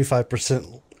about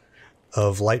 25%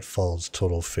 of Lightfall's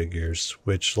total figures,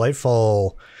 which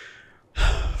Lightfall,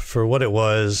 for what it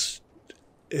was,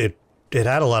 it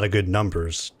had a lot of good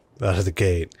numbers out of the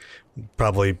gate,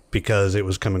 probably because it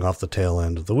was coming off the tail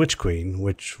end of the Witch Queen,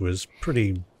 which was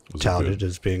pretty touted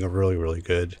as being a really, really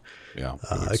good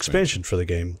expansion for the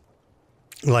game.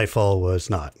 Lightfall was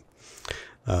not.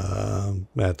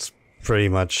 That's pretty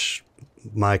much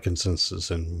my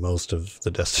consensus and most of the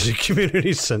Destiny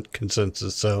community's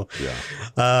consensus. So,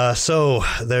 so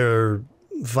their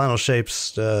Final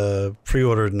Shapes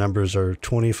pre-ordered numbers are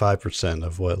 25%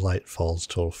 of what Lightfall's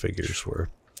total figures were,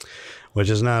 which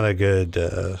is not a good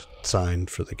sign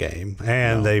for the game.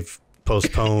 And they've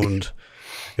postponed.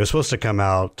 It was supposed to come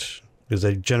out, because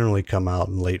they generally come out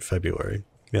in late February,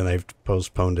 and they've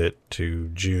postponed it to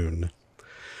June.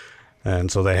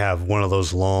 And so they have one of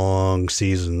those long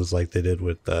seasons like they did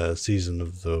with Season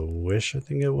of the Wish, I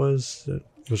think it was. It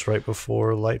was right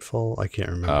before Lightfall. I can't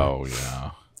remember. Oh,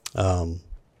 yeah.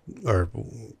 Or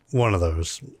one of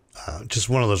those. Just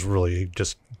one of those really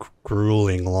just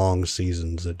grueling long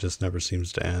seasons that just never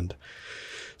seems to end.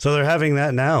 So they're having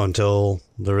that now until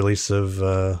the release of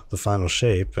the Final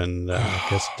Shape. And I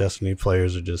guess Destiny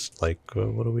players are just like,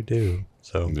 well, what do we do?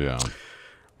 So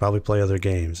probably play other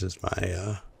games is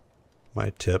my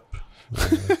tip.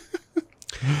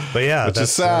 But yeah, which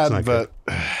is sad, but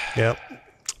yep.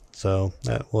 So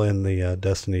that will end the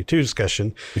Destiny 2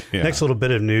 discussion. Next little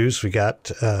bit of news we got.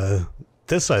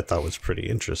 This I thought was pretty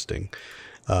interesting.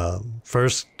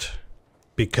 First,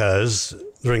 because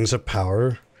Rings of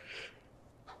Power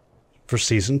for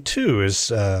Season 2 is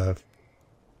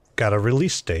got a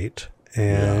release date,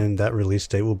 and that release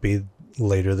date will be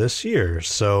later this year.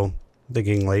 So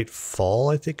thinking late fall,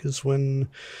 I think, is when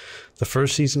the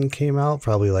first season came out.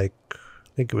 Probably like, I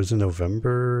think it was in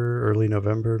November, early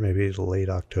November, maybe late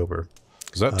October.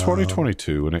 Is that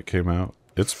 2022 when it came out?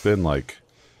 It's been like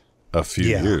a few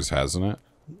years, hasn't it?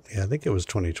 Yeah, I think it was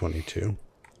 2022.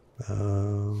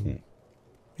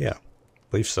 Yeah, I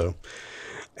believe so.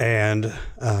 And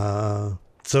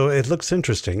so it looks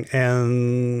interesting.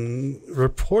 And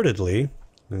reportedly,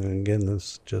 and again, this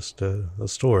is just a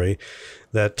story,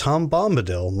 that Tom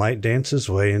Bombadil might dance his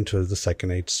way into the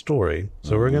Second Age story.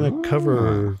 So we're going to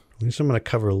cover, at least I'm going to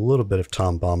cover a little bit of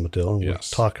Tom Bombadil. And we'll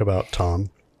talk about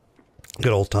Tom.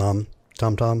 Good old Tom.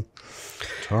 Tom Bombadil.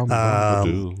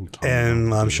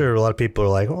 And I'm sure a lot of people are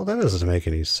like, well, that doesn't make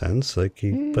any sense. Like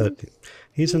but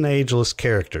he's an ageless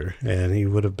character, and he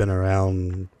would have been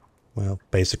around, well,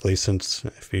 basically since,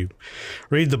 if you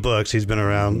read the books, he's been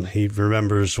around. He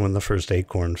remembers when the first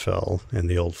acorn fell in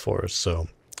the old forest. So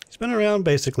he's been around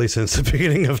basically since the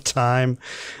beginning of time.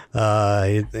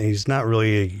 He's not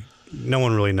really, no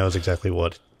one really knows exactly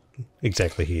what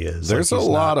exactly he is. There's a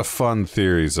lot of fun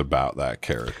theories about that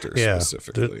character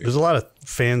specifically. There's a lot of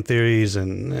fan theories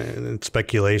and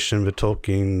speculation, but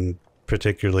Tolkien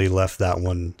particularly left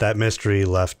that mystery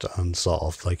left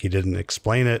unsolved. Like, he didn't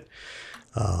explain it.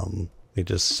 He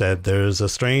just said there's a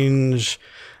strange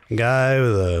guy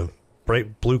with a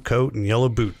bright blue coat and yellow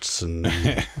boots and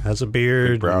has a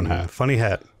beard, brown hat, funny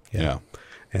hat,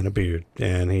 and a beard,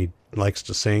 and he likes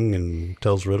to sing and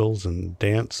tells riddles and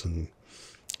dance, and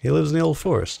he lives in the old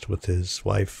forest with his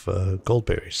wife,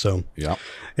 Goldberry. So, yeah,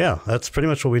 that's pretty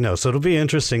much what we know. So it'll be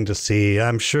interesting to see.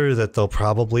 I'm sure that they'll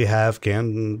probably have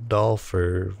Gandalf,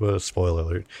 or, well, spoiler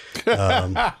alert.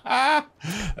 That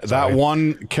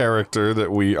one character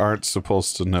that we aren't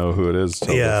supposed to know who it is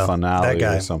till the finale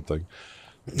or something.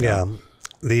 Yeah.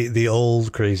 The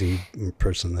old crazy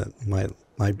person that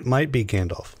might be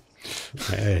Gandalf.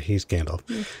 He's Gandalf.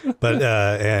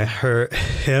 But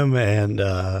him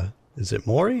and... is it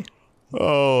Maury?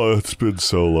 Oh, it's been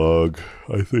so long.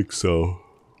 I think so.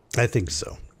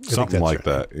 Something like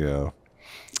that, yeah.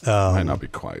 Might not be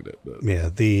quite it. But. Yeah,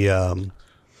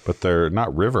 but they're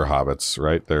not river hobbits,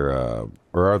 right? They're, or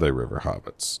are they river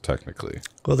hobbits, technically?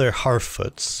 Well, they're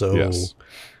Harfoots, so... Yes.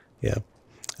 Yeah.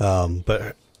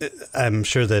 But I'm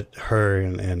sure that her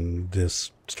and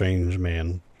this strange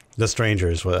man, the stranger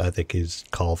is what I think he's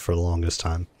called for the longest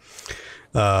time,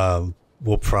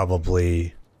 will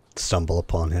probably stumble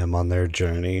upon him on their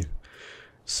journey.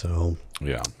 So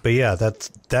but yeah,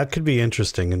 that could be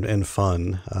interesting and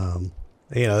fun.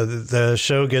 The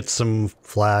show gets some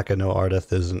flack. I know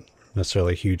Ardeth isn't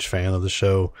necessarily a huge fan of the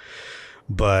show,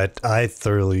 but I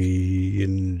thoroughly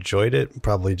enjoyed it,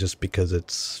 probably just because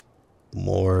it's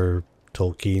more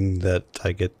Tolkien that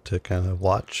I get to kind of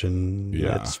watch, and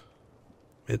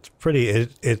it's pretty.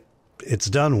 It's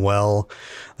done well.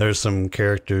 There's some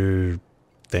character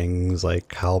things like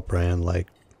Halbrand, like,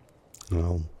 you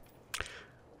know,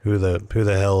 who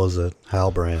the hell is a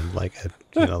Halbrand, like,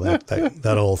 you know,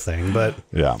 that whole thing. But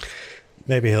yeah,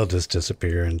 maybe he'll just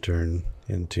disappear and turn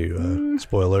into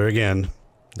spoiler again,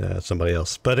 somebody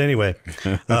else. But anyway,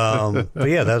 but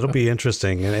yeah, that'll be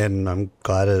interesting, and I'm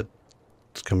glad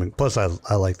it's coming. Plus,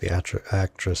 I like the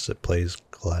actress that plays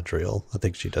Galadriel. I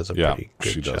think she does a pretty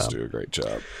good job. She does do a great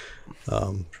job.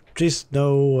 She's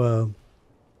no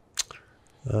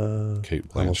Kate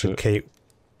Blanchett. I almost said Kate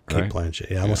Blanchett.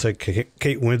 Yeah, I almost said Kate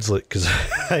Winslet because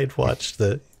I had watched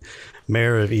the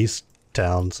Mayor of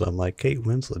Easttown, so I'm like, Kate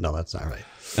Winslet. No, that's not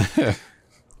right.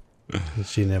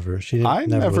 She never was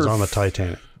on the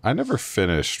Titanic. I never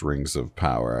finished Rings of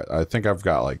Power. I think I've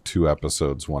got like 2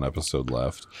 episodes, 1 episode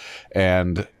left.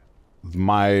 And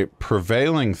my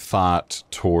prevailing thought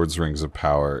towards Rings of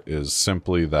Power is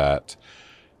simply that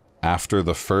after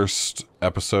the first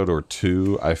episode or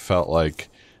 2, I felt like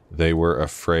they were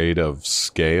afraid of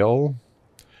scale,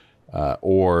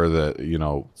 or that, you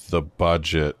know, the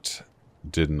budget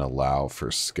didn't allow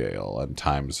for scale and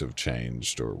times have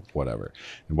changed or whatever.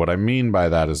 And what I mean by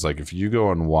that is, like, if you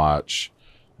go and watch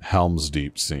Helm's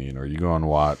Deep Scene or you go and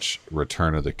watch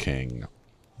Return of the King,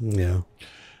 yeah,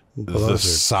 the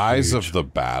size of the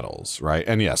battles, right?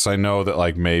 And yes, I know that,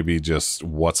 like, maybe just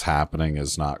what's happening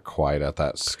is not quite at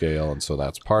that scale, and so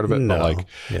that's part of it. No, but like,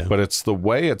 but it's the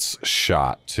way it's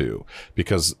shot too,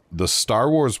 because the Star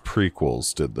Wars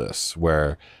prequels did this,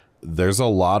 where there's a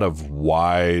lot of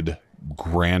wide,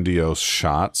 grandiose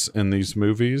shots in these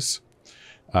movies.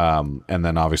 And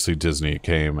then obviously Disney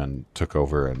came and took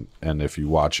over, and if you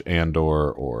watch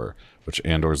Andor, which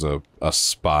Andor's a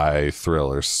spy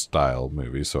thriller style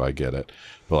movie, so I get it,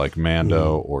 but like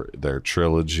Mando or their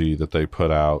trilogy that they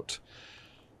put out,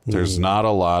 there's not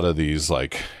a lot of these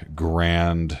like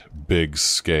grand big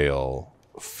scale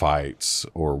fights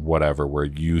or whatever where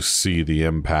you see the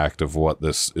impact of what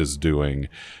this is doing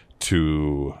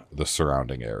to the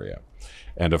surrounding area.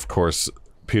 And of course,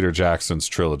 Peter Jackson's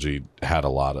trilogy had a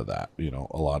lot of that, you know,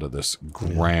 a lot of this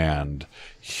grand,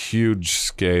 huge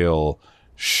scale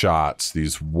shots,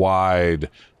 these wide,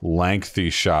 lengthy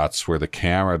shots where the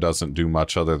camera doesn't do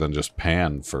much other than just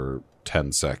pan for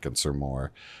 10 seconds or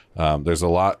more. There's a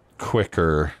lot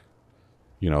quicker,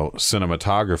 you know,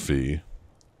 cinematography,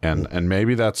 and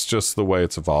maybe that's just the way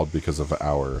it's evolved because of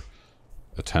our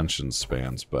attention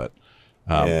spans, but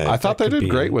I thought they did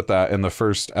great with that in the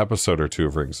first episode or 2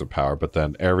 of Rings of Power, but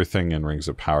then everything in Rings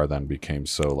of Power then became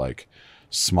so like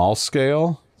small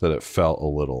scale that it felt a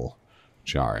little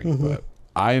jarring. But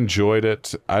I enjoyed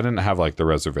it. I didn't have like the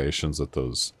reservations that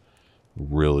those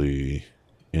really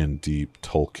in deep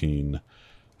Tolkien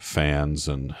fans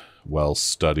and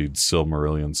well-studied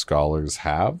Silmarillion scholars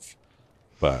have,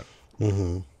 but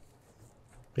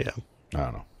yeah, I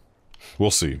don't know.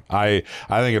 We'll see. I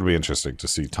think it'll be interesting to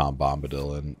see Tom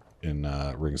Bombadil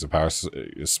in Rings of Power,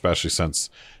 especially since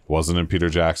it wasn't in Peter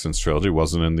Jackson's trilogy,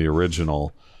 wasn't in the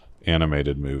original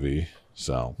animated movie.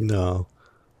 So no,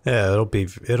 yeah, it'll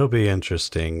be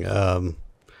interesting. I don't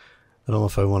know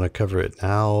if I want to cover it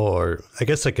now, or I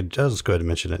guess I'll just go ahead and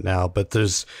mention it now. But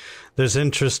there's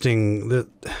interesting that,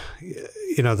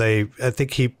 you know, I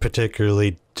think he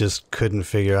particularly just couldn't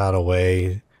figure out a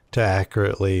way to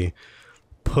accurately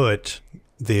put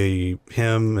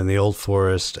him and the Old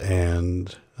Forest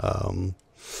and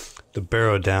the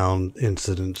Barrow Down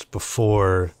incidents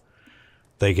before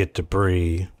they get to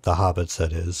Bree, the hobbits,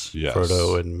 that is, yes.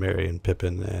 Frodo and Merry and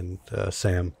Pippin and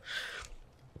Sam.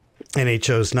 And he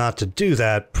chose not to do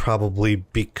that, probably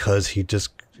because he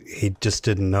just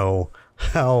didn't know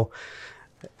how.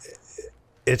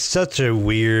 It's such a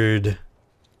weird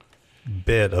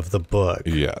bit of the book.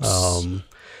 Yes.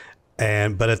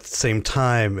 But at the same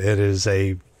time, it is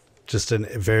just a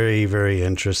very, very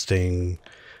interesting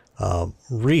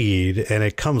read, and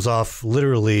it comes off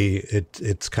literally.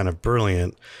 It's kind of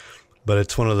brilliant, but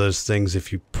it's one of those things.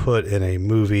 If you put in a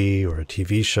movie or a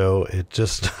TV show, it's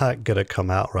just not gonna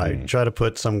come out right. Try to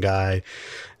put some guy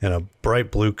in a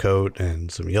bright blue coat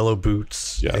and some yellow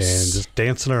boots and just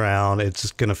dancing around. It's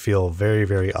just gonna feel very,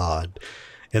 very odd.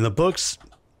 In the books,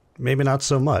 maybe not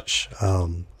so much.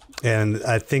 And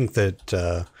I think that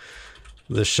the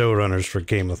showrunners for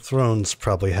Game of Thrones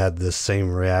probably had this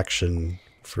same reaction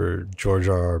for George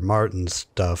R.R. Martin's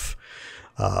stuff,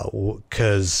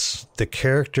 because the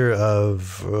character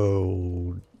of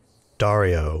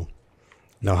Dario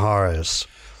Naharis,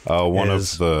 one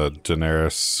of the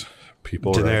Daenerys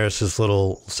people. Daenerys'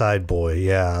 little side boy,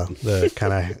 yeah, the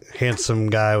kind of handsome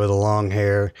guy with the long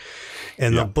hair.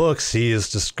 In the books, he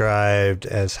is described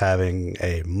as having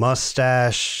a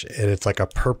mustache, and it's like a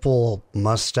purple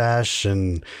mustache.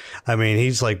 And I mean,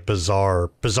 he's like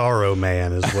Bizarro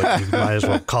Man is what you might as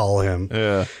well call him.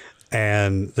 Yeah.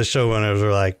 And the showrunners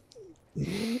were like,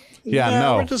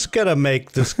 no, we're just gonna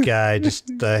make this guy just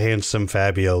a handsome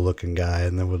Fabio looking guy,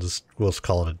 and then we'll just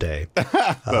call it a day.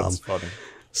 That's funny.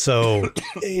 So,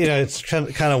 it's kind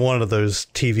of one of those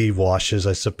TV washes,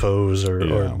 I suppose,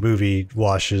 or movie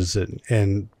washes.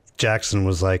 And Jackson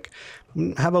was like,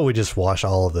 how about we just wash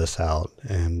all of this out?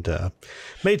 And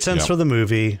made sense for the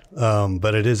movie,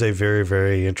 but it is a very,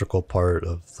 very integral part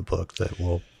of the book that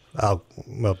you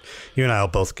and I will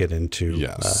both get into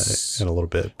in a little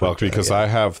bit. But, because I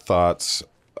have thoughts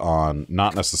on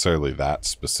not necessarily that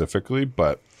specifically,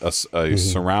 but a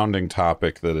surrounding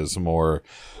topic that is more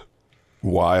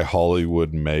why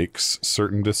Hollywood makes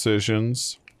certain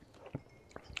decisions,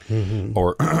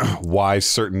 or why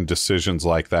certain decisions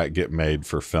like that get made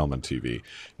for film and TV.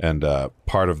 And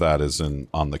part of that is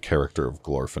on the character of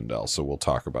Glorfindel. So we'll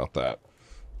talk about that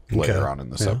later on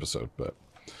in this episode. But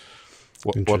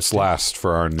what's last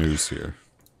for our news here?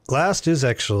 Last is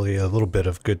actually a little bit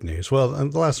of good news. Well,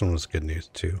 the last one was good news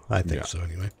too. I think so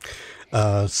anyway.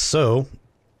 So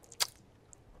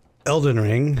Elden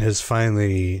Ring has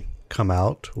finally come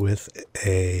out with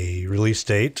a release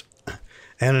date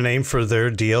and a name for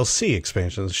their DLC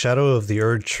expansion, Shadow of the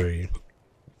Erdtree.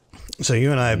 So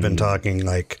you and I have been talking,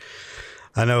 like,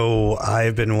 I know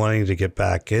I've been wanting to get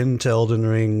back into Elden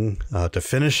Ring to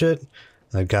finish it.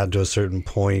 I've gotten to a certain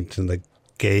point in the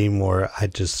game where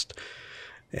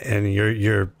and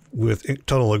you're with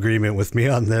total agreement with me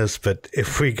on this, but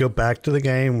if we go back to the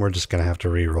game, we're just going to have to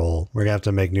re-roll. We're going to have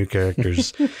to make new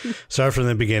characters, start from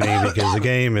the beginning, because the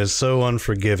game is so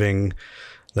unforgiving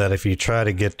that if you try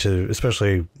to get to,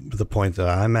 especially the point that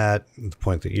I'm at, the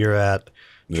point that you're at,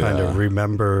 trying to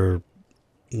remember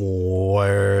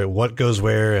what goes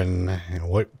where and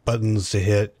what buttons to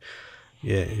hit,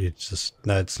 it's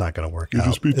not going to work out.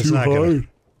 Just be too hard.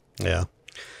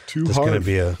 It's going to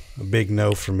be a big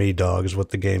no for me, dog, is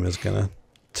what the game is going to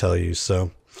tell you.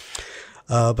 So,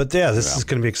 but this is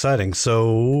going to be exciting.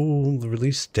 So the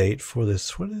release date for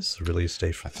this, what is the release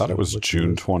date for this? I thought it was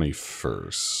June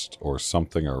 21st or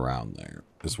something around there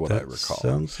is what I recall.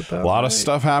 Sounds about a lot of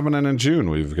stuff happening in June.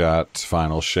 We've got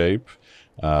Final Shape.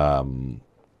 ESO's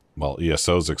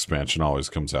expansion always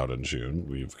comes out in June.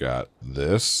 We've got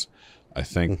this. I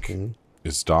think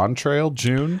is Dawn Trail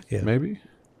June, maybe?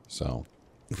 So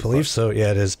I believe so.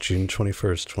 Yeah, it is June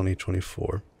 21st,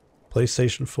 2024.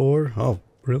 PlayStation 4. Oh,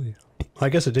 really? I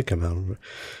guess it did come out.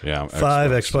 Yeah.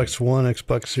 5, Xbox One,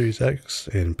 Xbox Series X,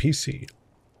 and PC.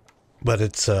 But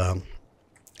it's,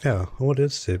 what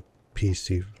is the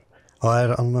PC? Oh, I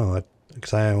don't know.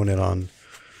 Because I own it on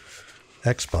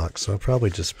Xbox, so I'll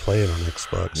probably just play it on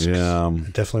Xbox. Yeah. I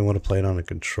definitely want to play it on a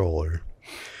controller.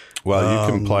 Well,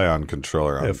 you can play on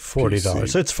controller on $40.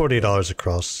 PC. It's $40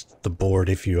 across the board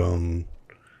if you own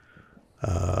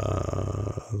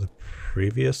the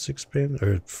previous expansion,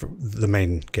 or the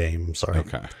main game, sorry.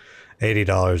 Okay.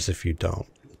 $80 if you don't,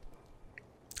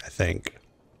 I think.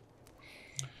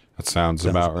 That sounds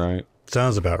about right.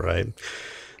 Sounds about right.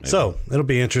 Maybe. So it'll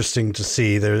be interesting to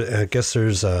see. I guess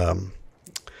there's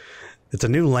it's a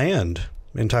new land,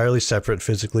 entirely separate,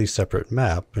 physically separate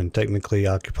map, and technically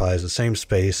occupies the same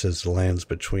space as the lands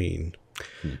between.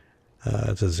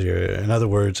 It says here, in other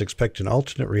words, expect an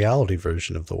alternate reality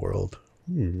version of the world.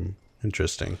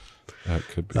 Interesting. That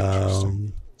could be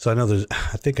interesting. So I know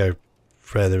I think I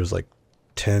read there was like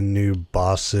 10 new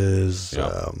bosses,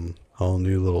 whole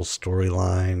new little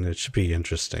storyline. It should be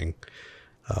interesting.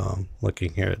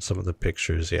 Looking here at some of the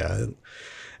pictures,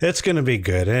 it's going to be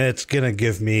good, and it's going to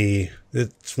give me.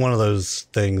 It's one of those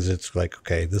things. It's like,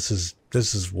 okay, this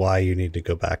is why you need to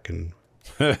go back and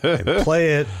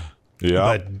play it.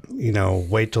 Yeah. But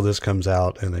wait till this comes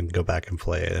out and then go back and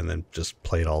play it, and then just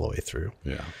play it all the way through.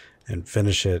 Yeah. And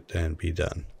finish it and be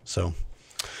done. So,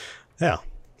 yeah.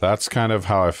 That's kind of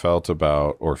how I felt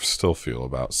about, or still feel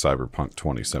about, Cyberpunk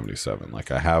 2077.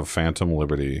 Like, I have Phantom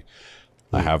Liberty.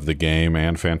 I have the game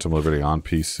and Phantom Liberty on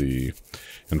PC.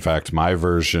 In fact, my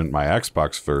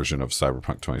Xbox version of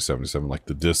Cyberpunk 2077, like,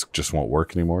 the disc just won't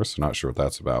work anymore, so not sure what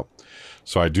that's about.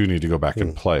 So I do need to go back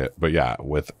and play it. But yeah,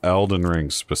 with Elden Ring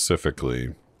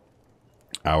specifically,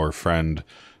 our friend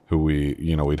who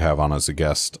we'd have on as a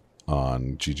guest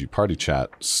on GG Party Chat,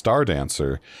 Star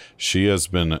Dancer, she has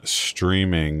been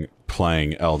streaming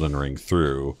playing Elden Ring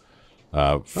through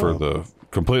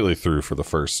completely through for the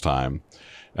first time.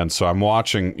 And so I'm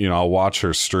watching, I'll watch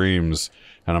her streams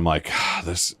and I'm like,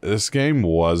 this game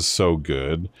was so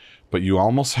good, but you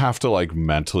almost have to like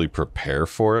mentally prepare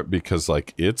for it because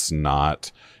like it's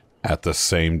not at the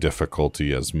same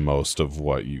difficulty as most of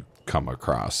what you come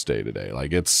across day to day.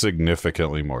 Like it's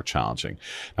significantly more challenging.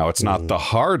 Now it's not the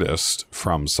hardest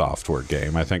From Software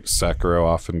game. I think Sekiro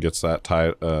often gets that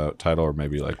title, or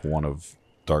maybe like one of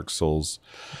Dark Souls.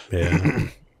 Yeah.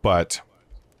 But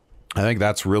I think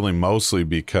that's really mostly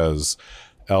because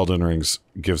Elden Rings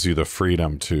gives you the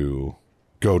freedom to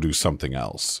go do something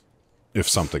else if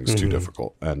something's too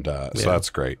difficult. And so that's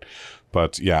great.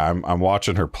 But yeah, I'm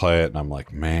watching her play it and I'm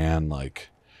like, man, like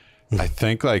I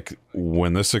think like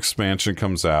when this expansion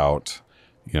comes out,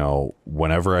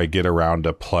 whenever I get around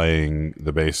to playing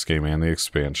the base game and the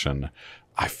expansion,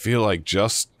 I feel like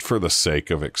just for the sake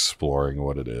of exploring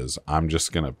what it is, I'm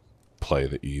just going to play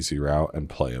the easy route and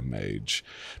play a mage,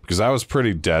 because I was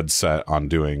pretty dead set on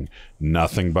doing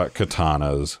nothing but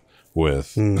katanas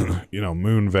with,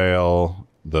 Moonveil,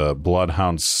 the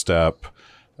Bloodhound Step,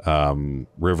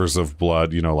 Rivers of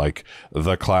Blood, like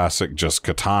the classic, just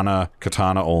katana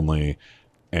only.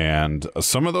 And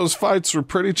some of those fights were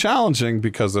pretty challenging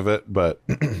because of it, but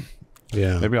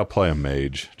yeah, maybe I'll play a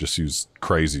mage, just use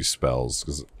crazy spells,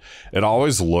 because it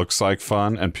always looks like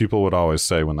fun. And people would always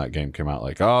say when that game came out,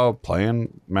 like, oh,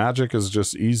 playing magic is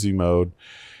just easy mode.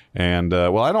 And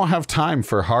well, I don't have time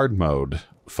for hard mode,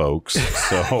 folks.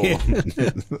 So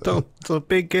it's a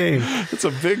big game. It's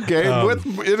a big game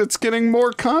it's getting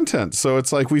more content. So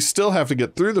it's like we still have to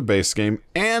get through the base game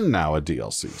and now a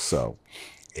DLC. So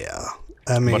yeah,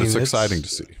 I mean, but it's exciting to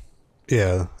see.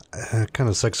 Yeah, it kind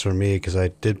of sucks for me because I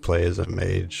did play as a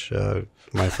mage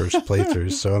my first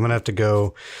playthrough. So I'm gonna have to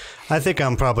go. I think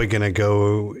I'm probably gonna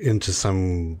go into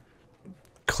some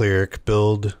cleric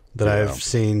build that I've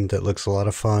seen that looks a lot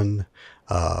of fun,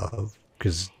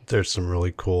 because there's some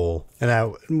really cool, and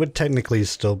I would technically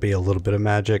still be a little bit of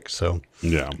magic. So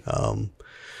yeah,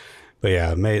 but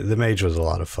yeah, the mage was a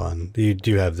lot of fun. You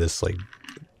do have this like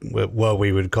what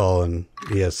we would call in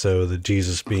ESO the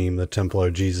Jesus beam, the Templar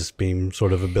Jesus beam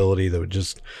sort of ability that would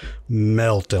just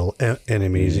melt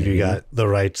enemies if you got the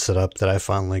right setup that I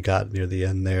finally got near the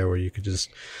end there, where you could just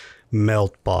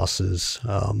melt bosses.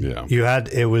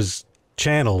 It was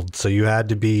channeled, so you had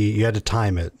to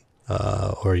time it,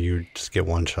 or you just get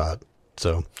one shot.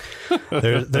 So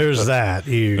there's that.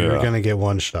 You're gonna get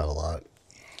one shot a lot,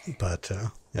 but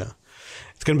yeah.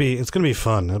 It's gonna be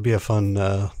fun. It'll be a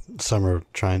fun summer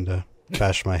trying to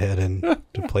bash my head in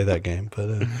to play that game.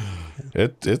 But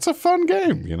it's a fun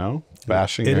game,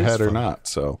 bashing your head or not.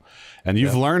 So, and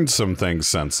you've learned some things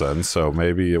since then. So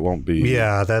maybe it won't be.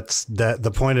 Yeah, that's that. The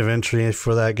point of entry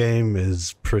for that game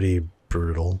is pretty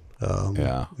brutal.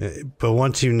 But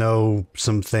once you know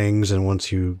some things and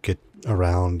once you get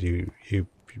around, you'll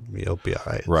be all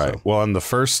right. Right. So. Well, and the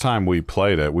first time we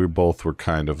played it, we both were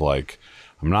kind of like,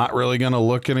 I'm not really going to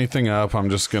look anything up.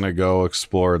 I'm just going to go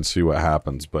explore and see what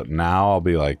happens. But now I'll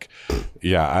be like,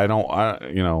 yeah,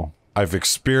 I've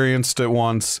experienced it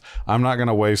once. I'm not going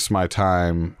to waste my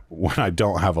time when I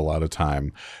don't have a lot of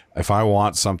time. If I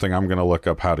want something, I'm going to look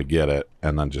up how to get it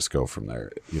and then just go from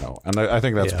there, And I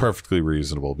think that's perfectly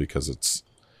reasonable because it's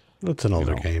an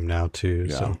older game now too.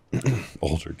 Yeah. So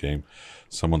older game.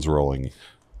 Someone's rolling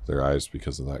their eyes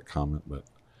because of that comment, but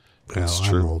it's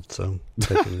true. I'm old, so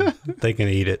they can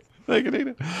eat it. They can eat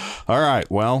it. All right.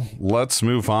 Well, let's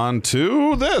move on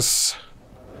to this.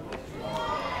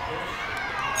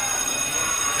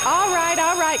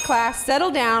 All right, class.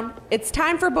 Settle down. It's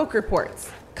time for book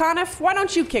reports. Coniff, why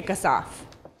don't you kick us off?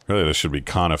 Really, this should be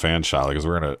Coniff and Shiloh because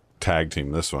we're going to tag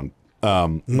team this one.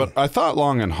 But I thought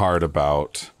long and hard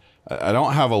about... I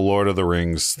don't have a Lord of the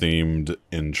Rings themed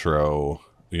intro,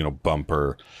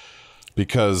 bumper,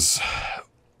 because...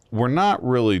 we're not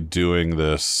really doing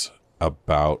this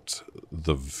about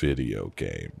the video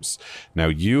games. Now,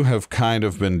 you have kind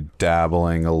of been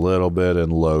dabbling a little bit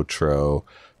in Lotro.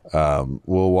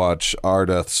 We'll watch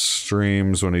Ardeth's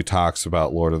streams when he talks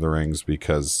about Lord of the Rings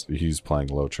because he's playing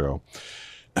Lotro.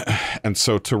 And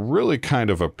so to really kind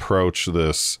of approach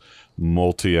this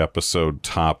multi-episode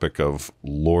topic of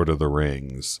Lord of the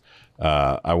Rings,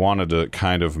 I wanted to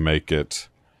kind of make it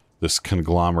this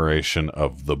conglomeration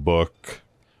of the book,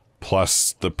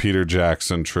 plus the Peter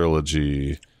Jackson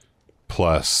trilogy,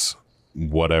 plus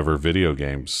whatever video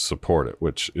games support it,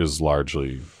 which is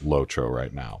largely Lotro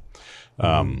right now.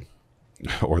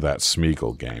 Or that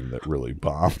Smeagol game that really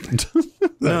bombed.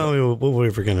 No, we're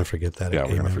going to forget that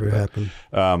game ever happened.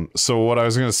 So what I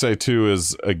was going to say too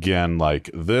is, again,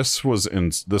 like this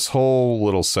whole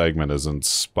little segment is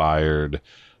inspired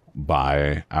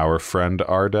by our friend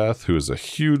Ardeth, who is a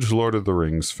huge Lord of the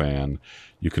Rings fan.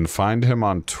 You can find him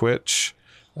on Twitch,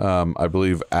 I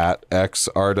believe at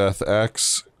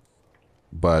xardethx.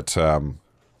 But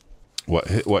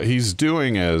what he's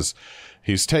doing is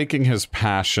he's taking his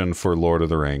passion for Lord of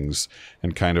the Rings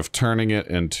and kind of turning it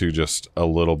into just a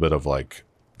little bit of like,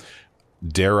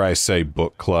 dare I say,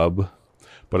 book club,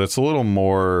 but it's a little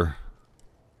more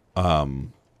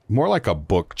like a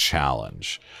book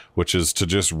challenge, which is to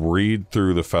just read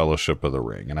through the Fellowship of the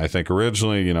Ring. And I think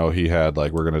originally, you know, he had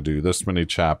like, we're going to do this many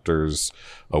chapters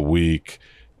a week.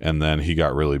 And then he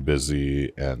got really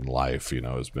busy, and life, you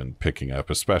know, has been picking up,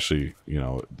 especially, you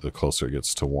know, the closer it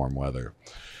gets to warm weather,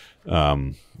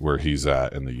 where he's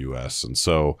at in the US. And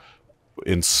so,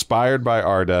 inspired by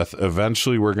Ardeth,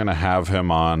 eventually we're going to have him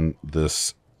on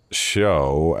this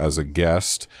show as a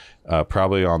guest,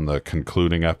 probably on the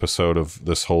concluding episode of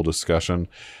this whole discussion.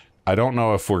 I don't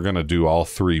know if we're going to do all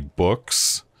 3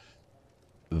 books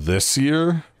this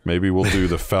year. Maybe we'll do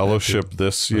the Fellowship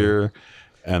this year,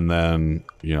 and then,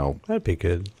 you know, that'd be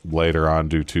good. Later on,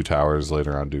 do Two Towers.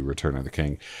 Later on, do Return of the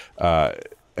King.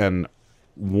 And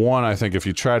one, I think if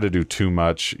you try to do too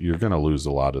much, you're going to lose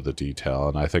a lot of the detail.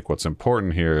 And I think what's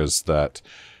important here is that,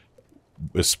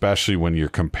 especially when you're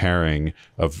comparing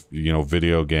of, you know,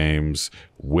 video games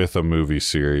with a movie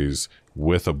series,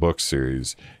 with a book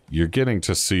series, you're getting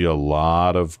to see a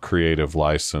lot of creative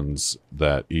license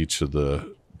that each of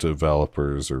the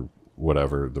developers or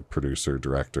whatever, the producer,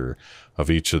 director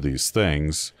of each of these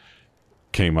things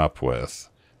came up with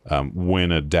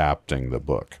when adapting the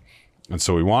book. And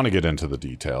so we want to get into the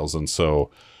details. And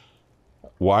so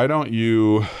why don't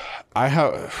you,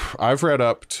 I've read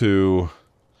up to,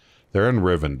 they're in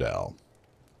Rivendell.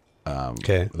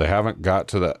 Okay. They haven't got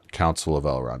to the Council of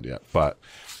Elrond yet, but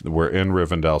we're in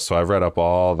Rivendell. So I've read up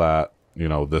all that, you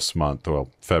know, this month, well,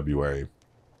 February.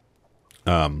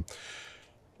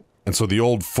 And so the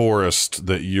old forest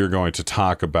that you're going to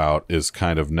talk about is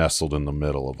kind of nestled in the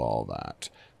middle of all that.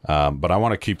 But I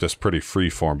want to keep this pretty free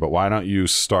form, but why don't you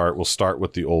start, we'll start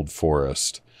with the old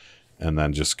forest and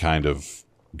then just kind of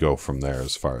go from there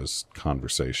as far as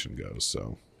conversation goes.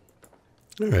 So,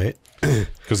 all right.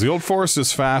 Because the old forest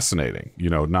is fascinating,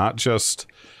 you know, not just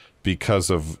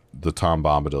because of the Tom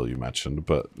Bombadil you mentioned,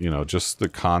 but, you know, just the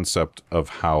concept of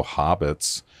how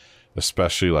hobbits,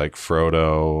 especially like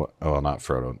Frodo, well, not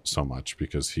Frodo so much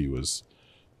because he was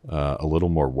a little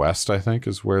more west, I think,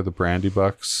 is where the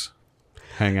Brandybucks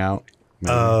hang out.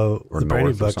 Or the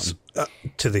Brandybucks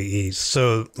to the east.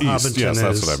 So east, Hobbiton yes,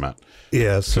 that's what I meant.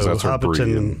 Yeah, so that's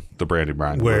Hobbiton, the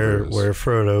Brandybuck, where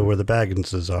Frodo, where the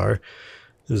Bagginses are,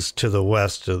 is to the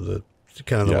west of the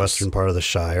kind of the western part of the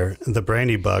Shire. And the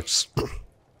Brandybucks,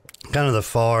 kind of the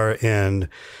far end,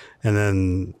 and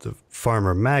then the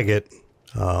Farmer Maggot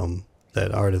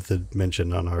that Ardeth had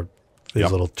mentioned on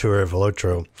his little tour of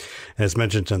Elotro, and it's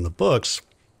mentioned in the books.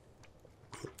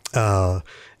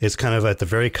 It's kind of at the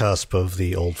very cusp of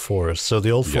the Old Forest. So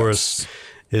the Old Forest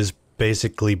is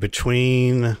basically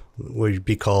between what would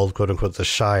be called, quote unquote, the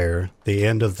Shire, the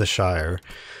end of the Shire,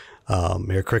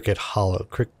 near Cricket Hollow,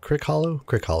 Crick Hollow,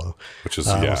 which is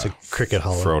Cricket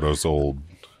Hollow, Frodo's old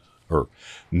or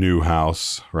new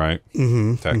house, right?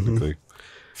 Mm-hmm, technically,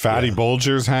 Fatty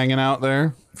Bulger's hanging out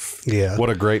there. Yeah,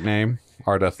 what a great name.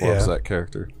 Ardeth loves that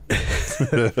character,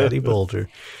 Fatty Bulger,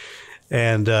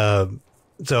 and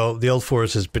so the Old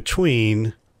Forest is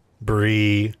between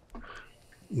Bree,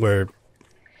 where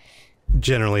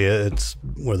generally it's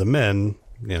where the men,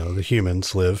 you know, the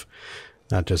humans live,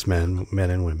 not just men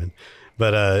and women.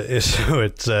 But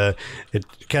it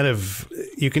kind of,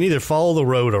 you can either follow the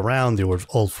road around the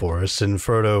Old Forest, and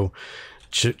Frodo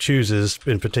chooses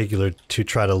in particular to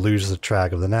try to lose the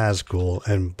track of the Nazgul,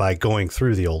 and by going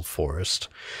through the Old Forest.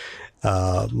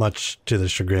 Much to the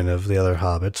chagrin of the other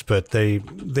hobbits, but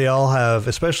they all have,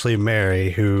 especially Merry,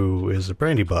 who is a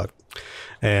Brandybuck,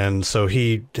 and so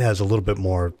he has a little bit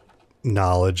more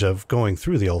knowledge of going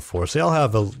through the Old Forest. They all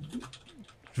have a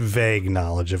vague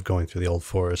knowledge of going through the Old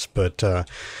Forest, but so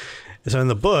in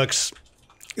the books,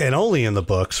 and only in the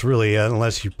books, really,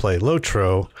 unless you play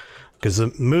Lotro, because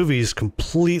the movies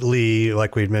completely,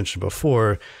 like we mentioned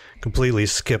before, completely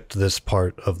skipped this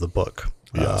part of the book.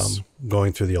 Yes.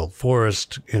 Going through the Old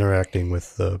Forest, interacting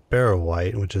with the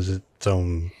Barrow-wight, which is its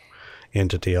own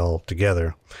entity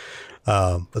altogether.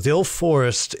 But the Old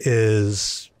Forest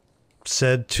is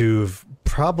said to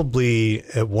probably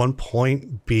at one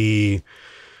point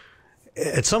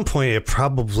at some point it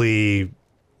probably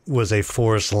was a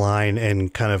forest line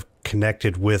and kind of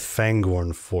connected with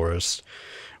Fangorn Forest,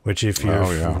 which if you're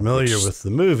familiar with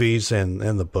the movies and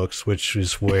the books, which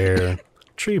is where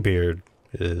Treebeard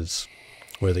is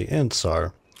where the Ents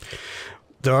are.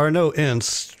 There are no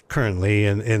Ents currently,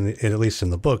 in at least in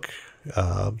the book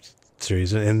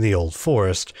series, in the Old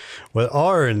Forest. What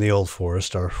are in the Old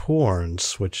Forest are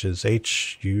horns, which is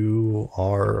Huro,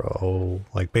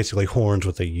 like basically horns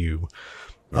with a U,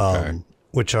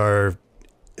 which are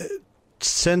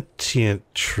sentient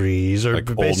trees, or like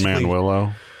Old Man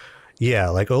Willow. Yeah,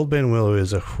 like Old Man Willow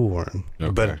is a horn,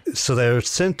 but so they're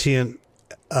sentient,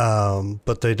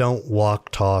 but they don't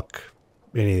walk, talk,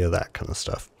 any of that kind of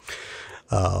stuff.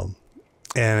 And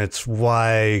it's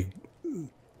why,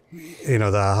 you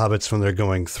know, the hobbits, when they're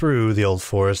going through the Old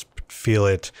Forest, feel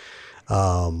like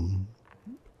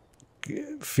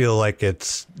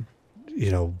it's,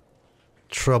 you know,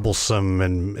 troublesome,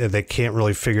 and they can't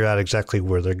really figure out exactly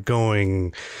where they're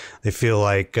going. They feel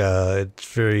like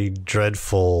it's very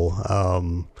dreadful,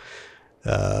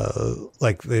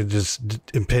 like they just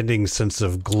impending sense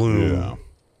of gloom,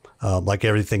 like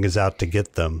everything is out to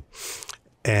get them.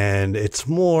 And it's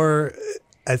more,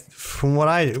 from when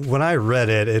I read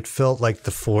it, it felt like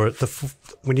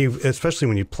especially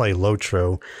when you play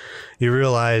Lotro, you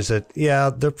realize that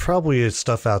there probably is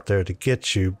stuff out there to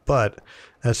get you, but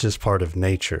that's just part of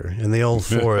nature. And the Old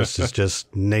Forest is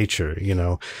just nature. You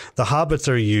know, the hobbits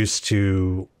are used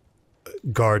to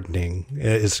gardening.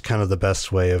 Is kind of the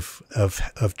best way of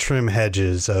trim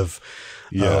hedges, of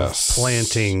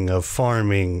planting, of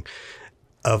farming,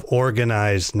 of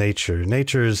organized nature.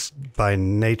 Nature's by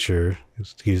nature,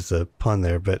 excuse the pun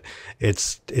there, but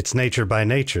it's nature by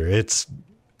nature. It's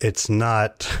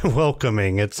not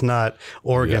welcoming. It's not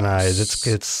organized.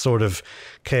 It's sort of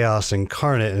chaos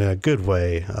incarnate in a good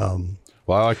way.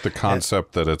 Well, I like the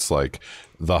concept that it's like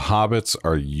the hobbits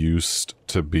are used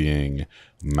to being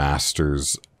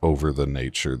masters over the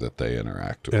nature that they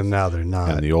interact with. And now they're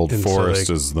not. And the Old Forest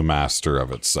is the master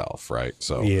of itself, right?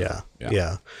 So yeah.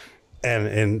 And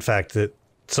in fact,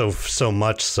 so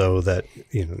much so that,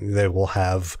 you know, they will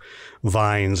have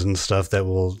vines and stuff that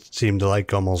will seem to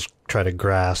like almost try to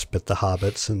grasp at the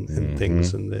hobbits and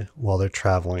things while they're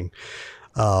traveling.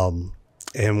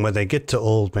 And when they get to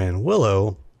Old Man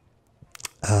Willow,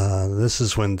 this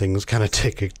is when things kind of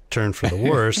take a turn for the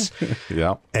worse.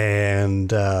 Yeah. And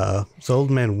so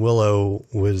Old Man Willow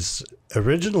was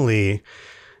originally,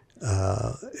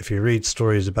 if you read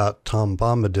stories about Tom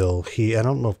Bombadil, I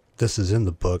don't know if this is in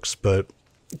the books, but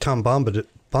Tom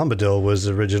Bombadil was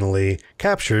originally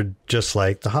captured just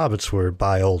like the hobbits were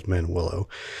by Old Man Willow.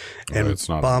 And it's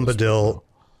not Bombadil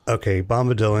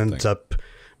ends up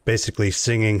basically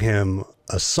singing him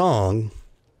a song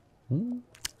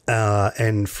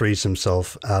and frees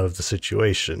himself out of the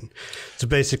situation. So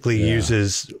basically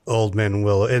uses Old Man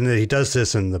Willow, and he does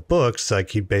this in the books.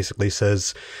 Like, he basically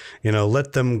says, you know,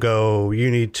 let them go. You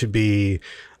need to be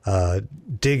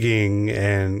digging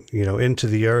and, you know, into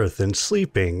the earth and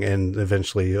sleeping. And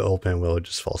eventually Old Man Willow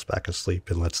just falls back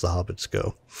asleep and lets the hobbits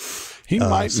go. He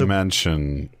might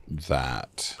mention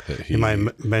that. He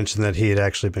might mention that he had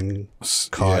actually been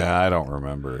caught. Yeah, I don't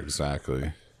remember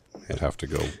exactly. I'd have to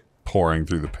go pouring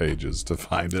through the pages to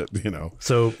find it, you know.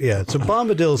 So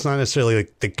Bombadil is not necessarily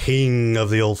like the king of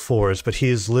the Old Forest, but he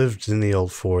has lived in the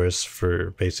Old Forest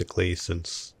for basically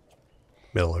since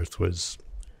Middle-earth was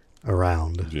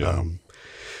around.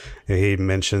 He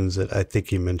mentions it, I think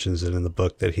he mentions it in the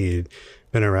book, that he had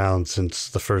been around since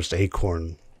the first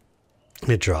acorn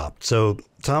had dropped. So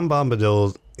Tom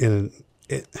Bombadil,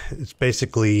 it's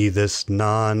basically this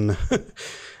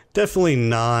definitely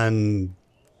non-mortal.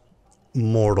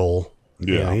 Yeah.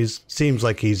 You know, he seems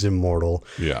like he's immortal.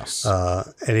 Yes.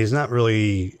 And he's not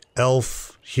really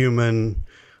elf, human,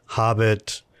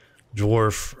 hobbit,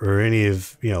 dwarf, or any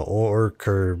of, you know, orc,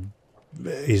 or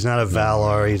he's not a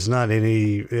Valar. He's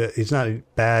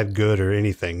not bad, good, or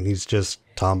anything. He's just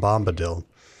Tom Bombadil.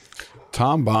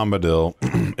 Tom Bombadil,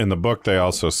 in the book, they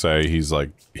also say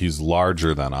he's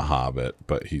larger than a hobbit,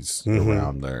 but he's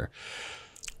around there,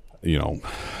 you know,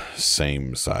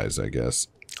 same size, I guess.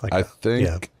 I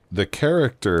think the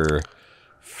character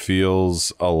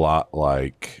feels a lot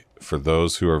like, for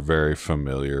those who are very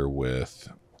familiar with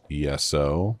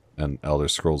ESO and Elder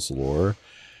Scrolls lore,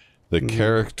 the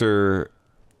character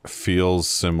feels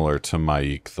similar to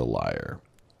Maik the Liar,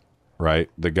 right?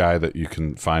 The guy that you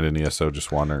can find in ESO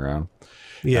just wandering around.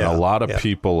 Yeah. And a lot of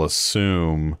people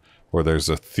assume, or there's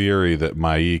a theory, that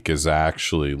Maik is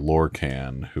actually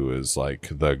Lorcan, who is like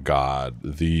the god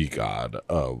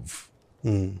of...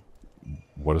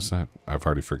 What is that? I've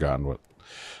already forgotten what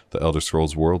the Elder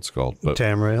Scrolls world's called. But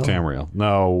Tamriel.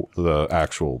 No, the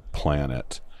actual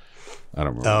planet. I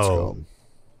don't remember what it's called.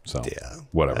 So,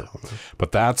 whatever.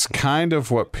 But that's kind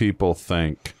of what people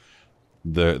think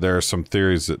there are some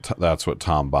theories that that's what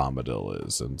Tom Bombadil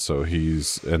is, and so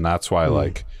and that's why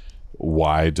like,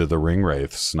 why do the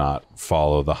Ringwraiths not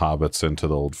follow the hobbits into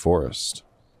the Old Forest?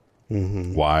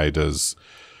 Why does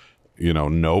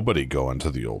nobody go into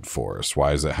the Old Forest?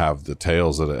 Why does it have the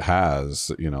tales that it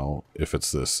has? If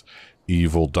it's this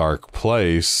evil, dark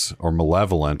place, or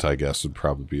malevolent, I guess would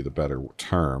probably be the better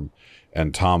term.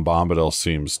 And Tom Bombadil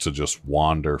seems to just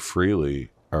wander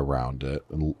freely around it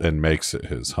and makes it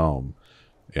his home.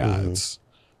 Yeah,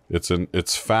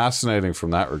 it's fascinating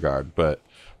from that regard. But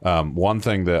one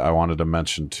thing that I wanted to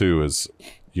mention too is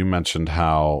you mentioned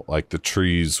how like the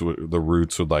trees, the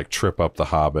roots would like trip up the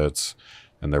hobbits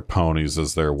and their ponies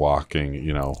as they're walking,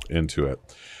 into it.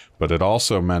 But it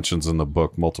also mentions in the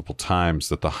book multiple times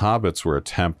that the hobbits were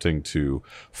attempting to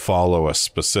follow a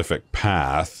specific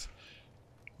path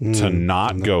to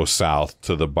not go south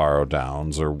to the Barrow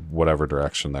Downs or whatever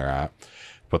direction they're at.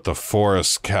 But the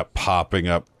forest kept popping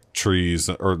up trees,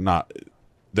 or not,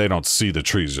 they don't see the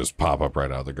trees just pop up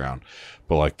right out of the ground.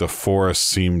 But like the forest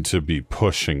seemed to be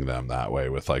pushing them that way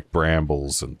with like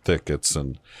brambles and thickets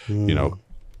and,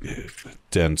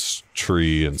 dense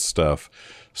tree and stuff.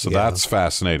 So that's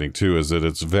fascinating too, is that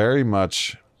it's very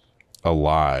much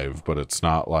alive, but it's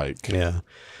not like... Yeah.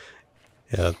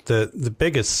 The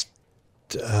biggest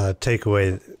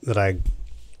takeaway that I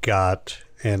got,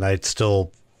 and I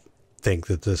still think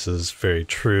that this is very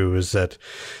true, is that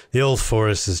the Old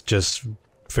Forest is just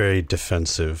very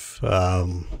defensive.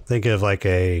 Think of like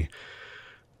a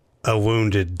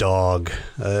wounded dog.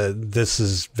 This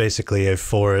is basically a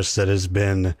forest that has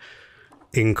been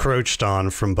encroached on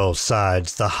from both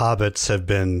sides. The hobbits have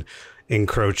been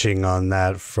encroaching on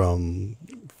that from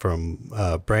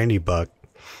Brandybuck,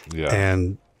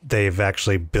 and they've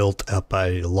actually built up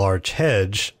a large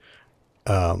hedge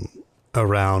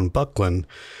around Buckland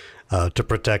to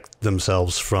protect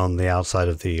themselves from the outside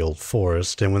of the Old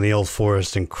Forest. And when the Old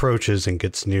Forest encroaches and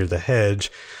gets near the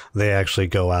hedge, they actually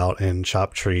go out and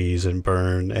chop trees and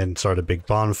burn and start a big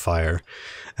bonfire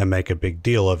and make a big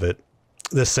deal of it.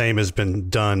 The same has been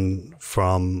done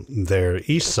from their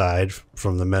east side,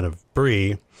 from the men of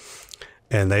Bree,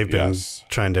 and they've been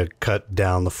trying to cut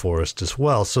down the forest as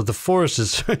well. So the forest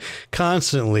is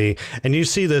constantly, and you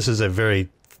see this as a very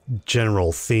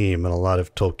general theme in a lot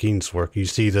of Tolkien's work. You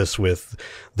see this with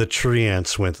the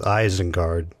treants with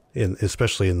Isengard,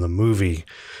 especially in the movie.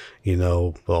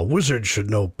 Well, wizards should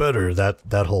know better,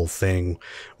 that whole thing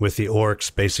with the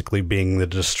orcs basically being the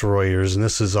destroyers. And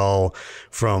this is all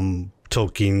from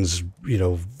Tolkien's,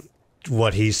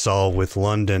 what he saw with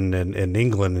London and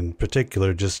England in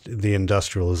particular, just the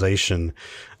industrialization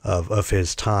of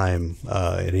his time.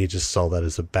 And he just saw that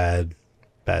as a bad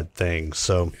thing.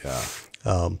 So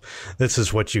this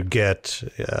is what you get.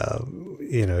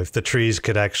 If the trees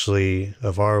could actually,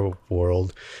 of our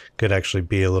world, could actually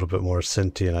be a little bit more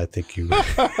sentient, I think you'd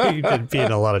be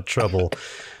in a lot of trouble,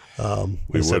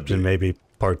 except in maybe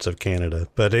parts of Canada.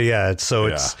 But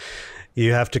it's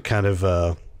you have to kind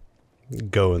of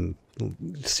go and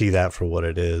see that for what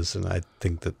it is, and I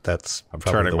think that's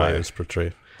probably the way it's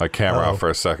portrayed. My camera off for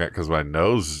a second because my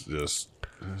nose just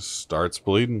starts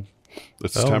bleeding.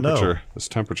 It's temperature. No. It's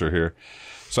temperature here.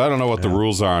 So I don't know what the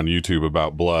rules are on YouTube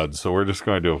about blood, so we're just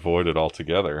going to avoid it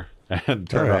altogether and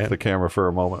turn off the camera for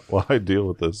a moment while I deal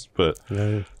with this. But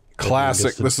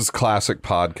classic. This is classic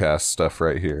podcast stuff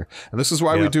right here, and this is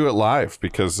why we do it live,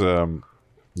 because it's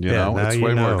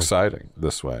way more exciting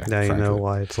this way. Now frankly. You know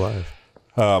why it's live.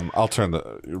 I'll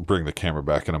bring the camera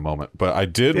back in a moment, but I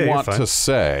did want to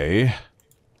say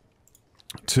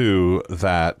too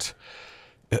that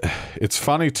it's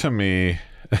funny to me.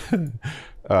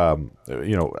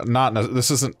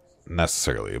 This isn't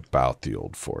necessarily about the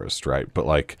Old Forest, right? But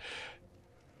like,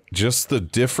 just the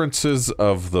differences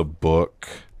of the book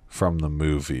from the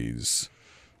movies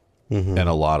in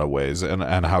a lot of ways,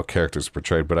 and how characters are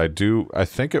portrayed. But I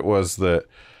think it was that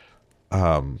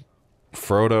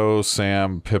Frodo,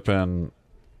 Sam, Pippin,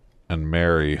 and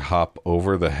Merry hop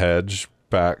over the hedge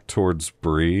back towards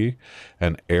Bree,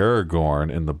 and Aragorn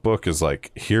in the book is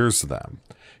like, here's them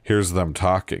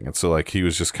talking. And so like he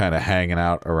was just kind of hanging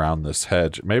out around this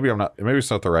hedge. Maybe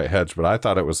it's not the right hedge, but I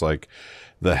thought it was like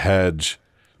the hedge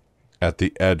at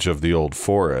the edge of the Old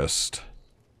Forest,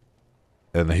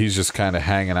 and he's just kind of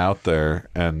hanging out there,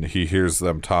 and he hears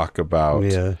them talk about...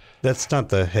 Yeah, that's not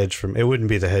the hedge from... It wouldn't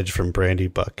be the hedge from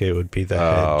Brandybuck. It would be the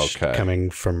hedge coming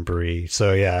from Bree.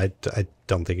 So, yeah, I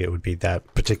don't think it would be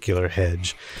that particular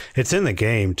hedge. It's in the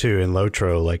game, too, in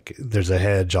Lotro. Like, there's a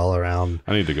hedge all around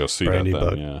I need to go see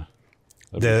Brandybuck.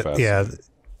 that then, yeah.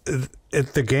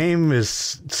 The game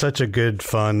is such a good,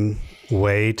 fun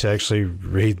way to actually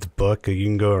read the book. You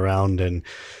can go around and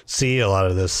see a lot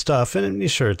of this stuff,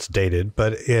 and sure, it's dated,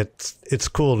 but it's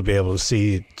cool to be able to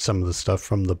see some of the stuff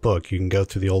from the book. You can go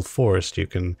through the old forest. You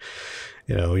can,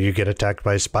 you get attacked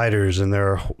by spiders, and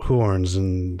there are horns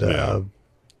and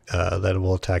that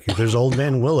will attack you. There's Old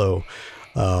Man Willow,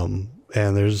 and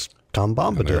there's Tom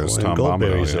Bombadil and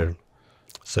Goldberry's there.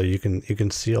 So you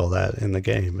can see all that in the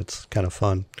game. It's kind of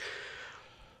fun.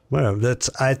 Well,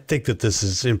 I think that this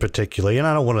is in particular, and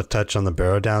I don't want to touch on the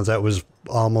Barrow Downs. That was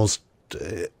almost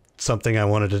something I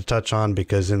wanted to touch on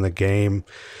because in the game,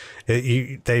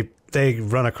 they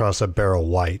run across a barrow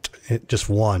white, just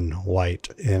one white,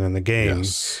 and in the game,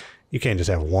 you can't just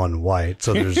have one white.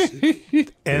 So there's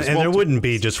and there wouldn't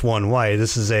be just one white.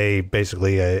 This is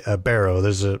basically a barrow.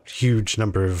 There's a huge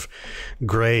number of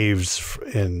graves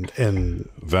and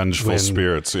vengeful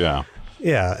spirits. Yeah.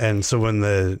 And so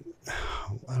when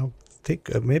I don't think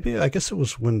I guess it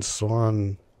was when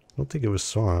Sauron. I don't think it was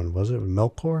Sauron. Was it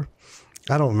Melkor?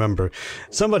 I don't remember.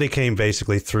 Somebody came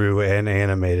basically through and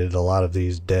animated a lot of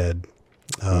these dead,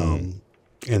 and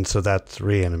so that's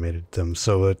reanimated them.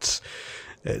 So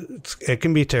it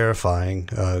can be terrifying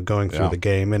going through the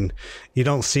game, and you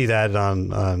don't see that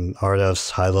on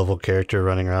RF's high level character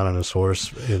running around on his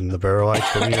horse in the Barrow Heights.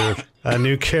 But when you're a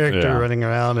new character running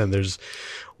around and there's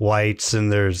whites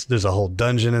and there's a whole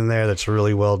dungeon in there that's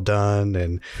really well done,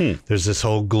 and there's this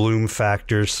whole gloom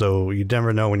factor, so you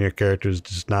never know when your character is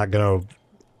just not going to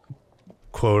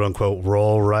quote unquote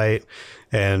roll right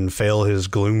and fail his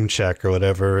gloom check or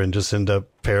whatever and just end up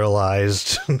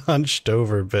paralyzed and hunched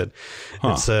over. But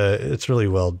it's really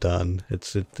well done.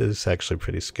 It's actually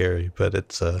pretty scary, but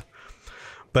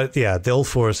but yeah, the Old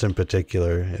Forest in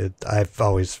particular, I've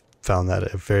always found that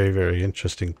a very, very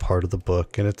interesting part of the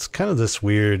book. And it's kind of this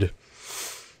weird,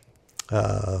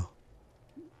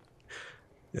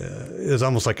 it's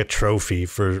almost like a trophy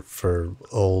for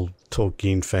old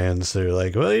Tolkien fans. They're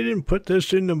like, well, they didn't put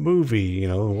this in the movie,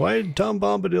 why did Tom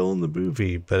Bombadil in the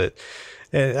movie? But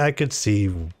I could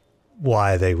see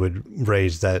why they would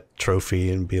raise that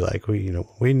trophy and be like,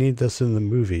 we need this in the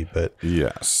movie. But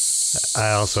yes,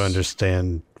 I also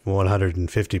understand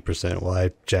 150% why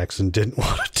Jackson didn't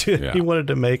want to do it. He wanted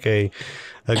to make a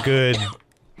good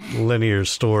linear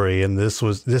story, and this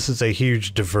is a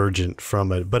huge divergent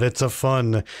from it, but it's a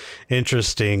fun,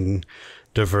 interesting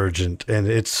divergent, and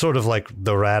it's sort of like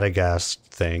the Radagast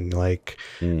thing, like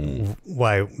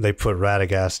why they put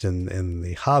Radagast in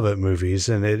the Hobbit movies,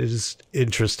 and it is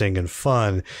interesting and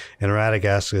fun, and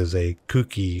Radagast is a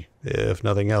kooky, if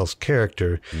nothing else,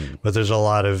 character, but there's a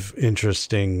lot of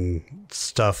interesting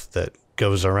stuff that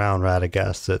goes around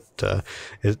Radagast that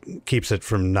it keeps it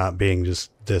from not being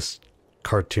just this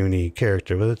cartoony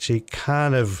character, but she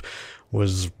kind of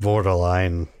was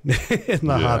borderline in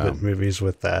the Hobbit movies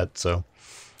with that, so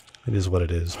it is what it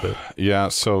is.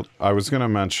 But so I was going to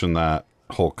mention that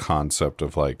whole concept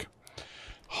of like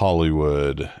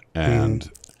Hollywood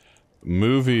and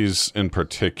movies in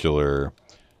particular.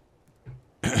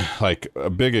 Like a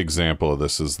big example of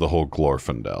this is the whole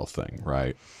Glorfindel thing,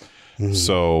 right?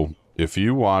 So if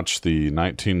you watch the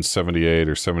 1978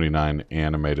 or 79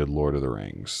 animated Lord of the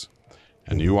Rings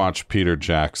and you watch Peter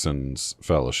Jackson's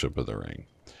Fellowship of the Ring,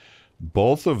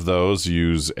 both of those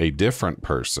use a different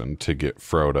person to get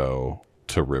Frodo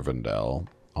to Rivendell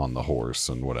on the horse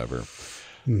and whatever.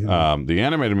 The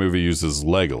animated movie uses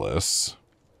Legolas,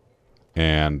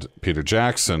 and Peter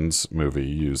Jackson's movie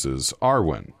uses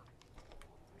Arwen.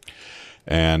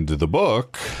 And the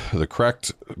book, the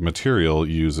correct material,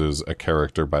 uses a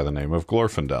character by the name of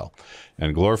Glorfindel.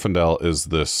 And Glorfindel is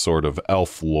this sort of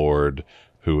elf lord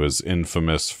who is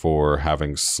infamous for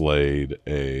having slayed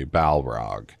a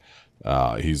Balrog.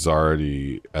 He's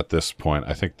already, at this point,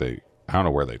 I don't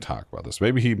know where they talk about this.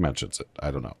 Maybe he mentions it.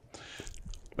 I don't know.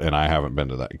 And I haven't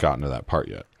gotten to that part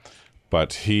yet.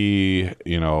 But he,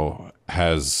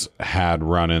 has had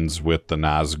run-ins with the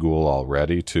Nazgul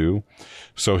already, too.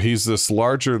 So he's this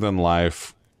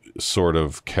larger-than-life sort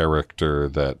of character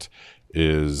that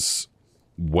is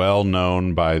well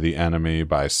known by the enemy,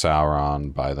 by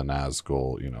Sauron, by the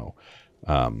Nazgul,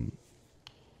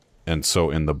 And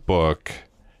so in the book,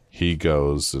 he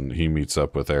goes and he meets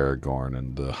up with Aragorn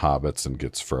and the hobbits and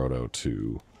gets Frodo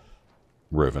to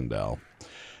Rivendell.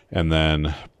 And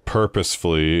then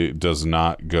purposefully does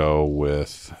not go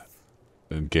with...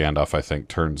 And Gandalf, I think,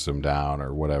 turns him down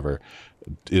or whatever,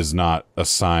 is not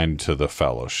assigned to the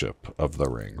Fellowship of the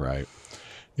Ring, right?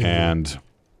 And,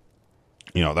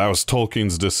 that was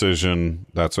Tolkien's decision.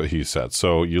 That's what he said.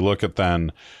 So you look at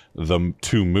then the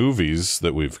two movies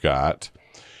that we've got.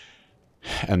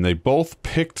 And they both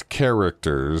picked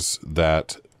characters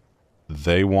that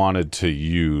they wanted to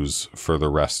use for the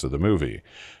rest of the movie.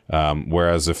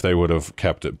 Whereas if they would have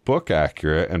kept it book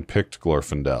accurate and picked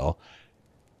Glorfindel,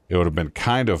 it would have been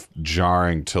kind of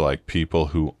jarring to like people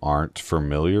who aren't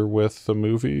familiar with the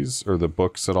movies or the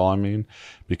books at all. I mean,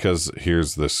 because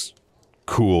here's this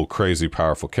cool, crazy,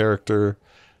 powerful character.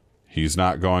 He's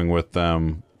not going with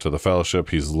them to the Fellowship.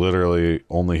 He's literally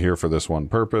only here for this one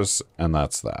purpose, and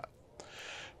that's that.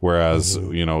 Whereas,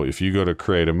 you know, if you go to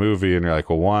create a movie and you're like,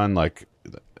 well, one, like,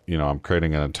 you know, I'm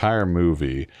creating an entire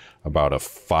movie about a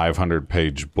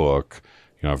 500-page book.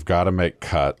 You know, I've got to make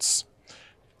cuts.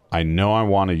 I know I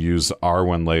want to use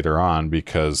Arwen later on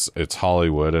because it's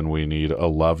Hollywood and we need a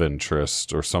love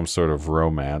interest or some sort of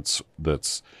romance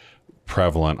that's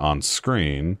prevalent on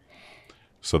screen.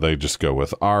 So they just go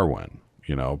with Arwen,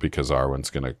 you know, because Arwen's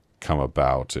going to come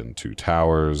about in Two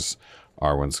Towers.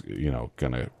 Arwen's, you know,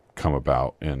 going to come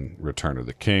about in Return of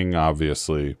the King,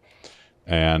 obviously.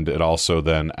 And it also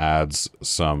then adds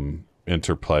some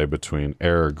interplay between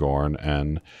Aragorn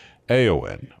and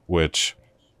Éowyn, which,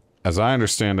 as I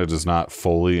understand it, is not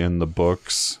fully in the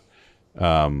books.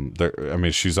 I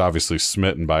mean, she's obviously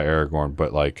smitten by Aragorn,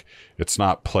 but like it's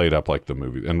not played up like the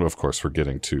movie. And of course, we're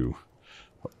getting to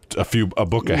a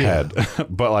book ahead.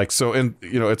 But like, so, and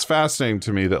you know, it's fascinating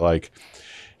to me that like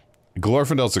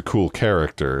Glorfindel's a cool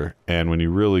character, and when you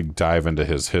really dive into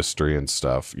his history and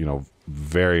stuff, you know,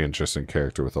 very interesting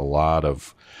character with a lot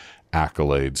of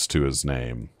accolades to his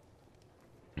name.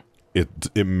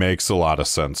 It makes a lot of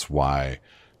sense why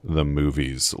the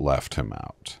movies left him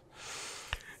out.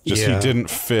 Just he didn't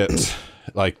fit,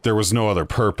 like there was no other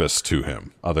purpose to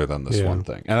him other than this one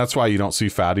thing. And that's why you don't see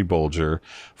Fatty Bulger.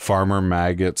 Farmer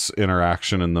Maggot's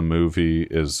interaction in the movie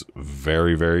is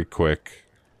very, very quick.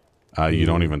 You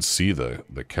don't even see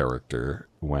the character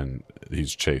when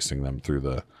he's chasing them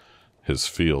through his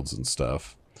fields and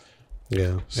stuff.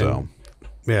 Yeah. So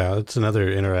it's another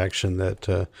interaction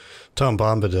that Tom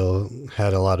Bombadil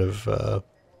had a lot of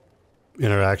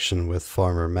interaction with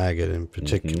Farmer Maggot in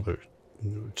particular,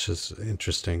 which is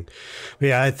interesting. But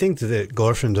yeah, I think that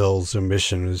Glorfindel's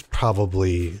omission was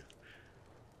probably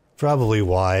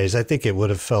wise. I think it would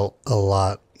have felt a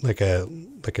lot like a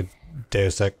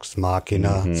Deus Ex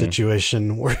Machina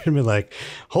situation where it'd be like,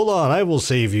 hold on, I will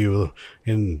save you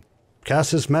and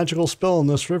cast this magical spell in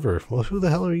this river. Well, who the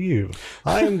hell are you?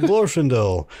 I am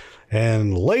Glorfindel.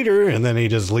 And later, and then he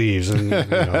just leaves, and you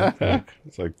know,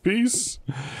 it's like peace.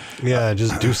 Yeah,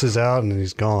 just deuces out, and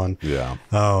he's gone. Yeah.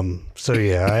 So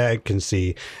yeah, I can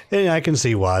see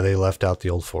why they left out the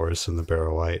Old Forest and the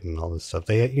Barrow White and all this stuff.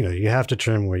 They, you know, you have to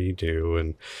trim where you do,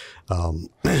 and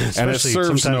especially and it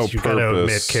serves sometimes no you got to omit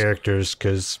purpose. characters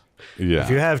because if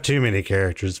you have too many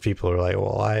characters, people are like,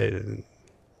 well,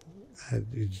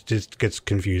 it just gets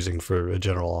confusing for a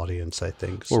general audience, I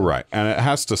think. So. Well, right, and it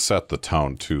has to set the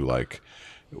tone too.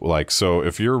 Like so,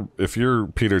 if you're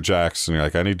Peter Jackson, you're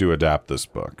like, I need to adapt this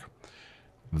book.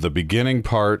 The beginning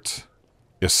part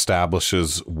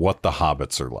establishes what the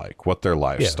hobbits are like, what their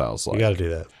lifestyle's like. You got to do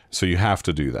that. So you have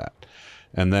to do that,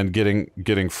 and then getting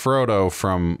Frodo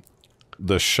from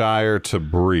the Shire to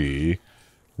Bree.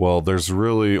 Well, there's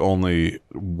really only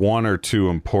one or two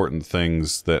important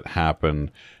things that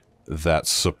happen that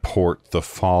support the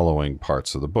following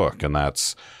parts of the book, and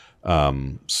that's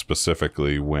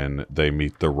specifically when they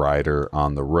meet the rider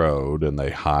on the road and they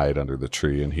hide under the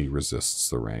tree and he resists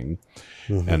the ring,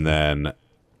 and then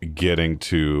getting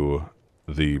to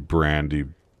the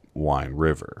Brandywine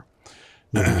River.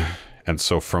 And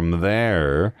so from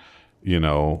there, you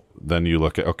know, then you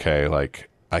look at, okay, like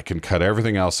I can cut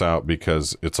everything else out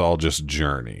because it's all just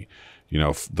journey. You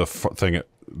know,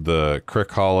 the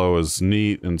Crick Hollow is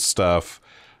neat and stuff,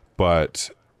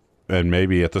 and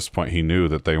maybe at this point he knew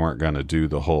that they weren't going to do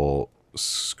the whole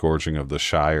scourging of the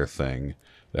Shire thing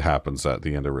that happens at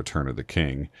the end of Return of the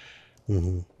King.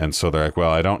 And so they're like,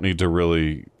 well, I don't need to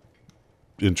really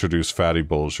introduce Fatty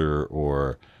Bulger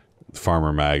or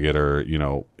Farmer Maggot or, you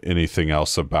know, anything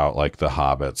else about like the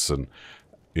hobbits and,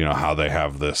 you know, how they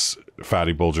have this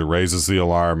Fatty Bulger raises the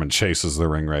alarm and chases the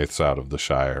ringwraiths out of the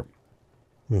Shire.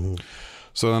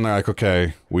 So then they're like,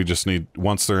 okay, we just need,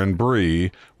 once they're in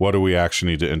Bree, what do we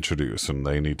actually need to introduce? And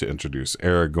they need to introduce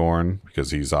Aragorn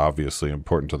because he's obviously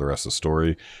important to the rest of the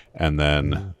story. And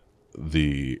then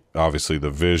obviously the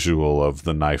visual of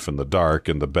the knife in the dark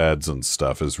and the beds and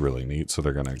stuff is really neat. So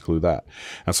they're going to include that.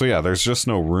 And so, yeah, there's just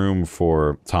no room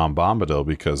for Tom Bombadil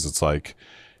because it's like,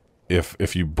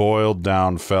 if you boiled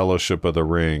down Fellowship of the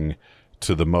Ring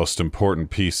to the most important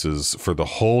pieces for the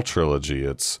whole trilogy,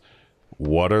 it's,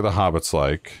 what are the hobbits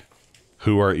like?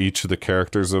 who are each of the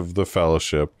characters of the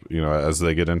Fellowship, as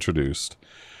they get introduced.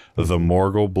 The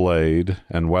Morgul Blade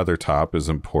and Weathertop is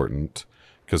important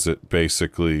because it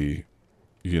basically,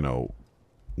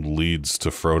 leads to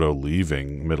Frodo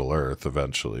leaving Middle-earth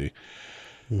eventually.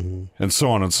 And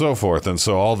so on and so forth. And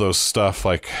so all those stuff,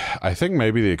 like, I think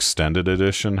maybe the extended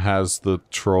edition has the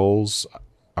trolls.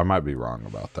 I might be wrong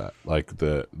about that. Like,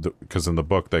 because in the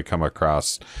book they come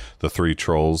across the 3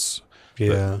 trolls.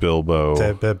 Yeah.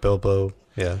 Bilbo. Bilbo.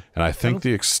 Yeah. And I think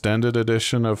the extended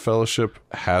edition of Fellowship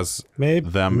has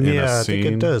them in a scene. I think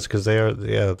it does, because they are,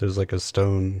 there's like a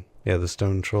stone, the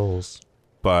stone trolls.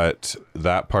 But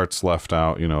that part's left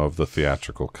out, of the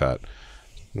theatrical cut.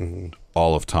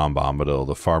 All of Tom Bombadil,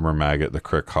 the Farmer Maggot, the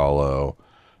Crick Hollow,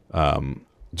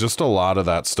 just a lot of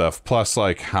that stuff. Plus,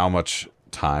 like, how much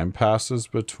time passes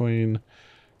between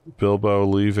Bilbo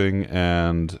leaving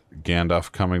and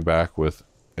Gandalf coming back with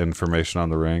information on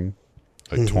the ring,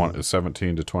 like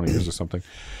 17 to 20 years or something.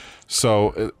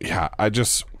 So, yeah, I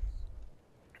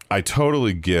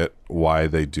totally get why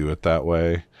they do it that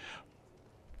way.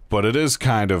 But it is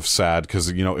kind of sad because,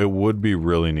 it would be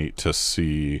really neat to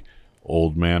see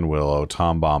Old Man Willow,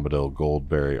 Tom Bombadil,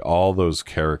 Goldberry, all those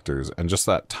characters, and just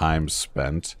that time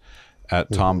spent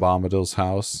at Tom Bombadil's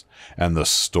house and the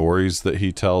stories that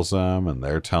he tells them and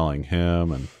they're telling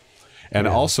him. And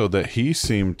also that he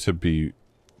seemed to be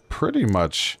pretty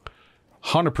much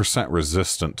 100%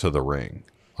 resistant to the ring.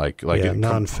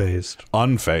 Non-phased.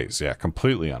 Unfazed,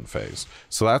 completely unfazed.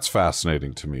 So that's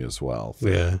fascinating to me as well.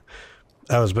 Yeah.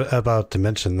 I was about to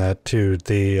mention that too.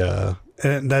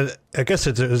 And that, I guess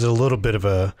it was a little bit of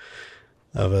a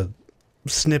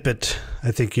snippet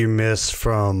I think you miss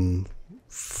from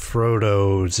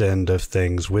Frodo's end of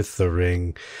things with the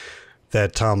ring,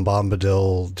 that Tom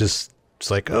Bombadil just,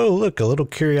 it's like, oh, look, a little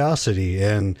curiosity,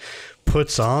 and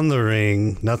puts on the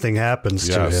ring. Nothing happens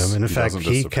to him. And in fact,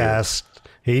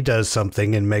 he does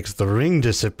something and makes the ring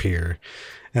disappear.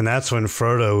 And that's when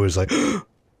Frodo is like,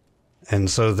 and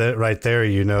so that right there,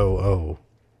 you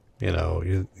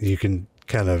can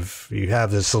kind of, you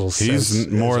have this little sense. He's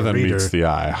more than meets the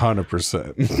eye,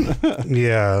 100%.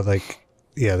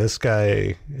 This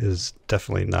guy is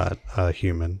definitely not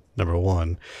human, number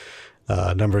one.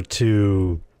 Number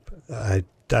two, I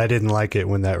didn't like it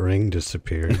when that ring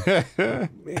disappeared.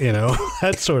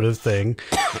 That sort of thing.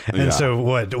 And so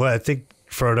what I think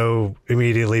Frodo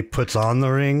immediately puts on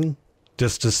the ring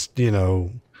just to,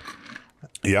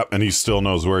 Yep, and he still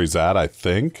knows where he's at, I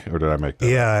think. Or did I make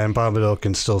that up? And Bombadil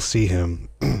can still see him.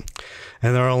 And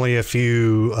there are only a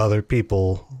few other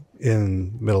people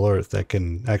in Middle-earth that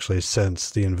can actually sense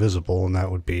the invisible, and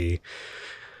that would be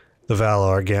the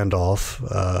Valar, Gandalf,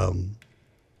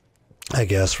 I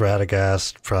guess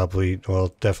Radagast, probably,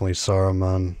 definitely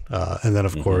Saruman, and then,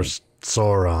 of course,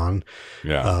 Sauron.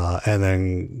 And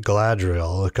then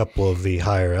Galadriel, a couple of the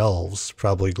higher elves,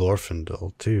 probably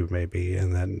Glorfindel, too, maybe,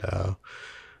 and then...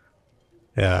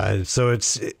 so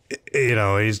it's,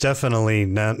 he's definitely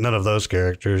none of those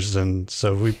characters, and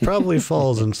so he probably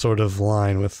falls in sort of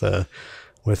line with a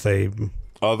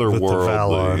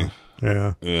otherworldly.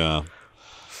 Yeah.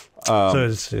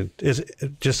 So it's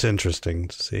just interesting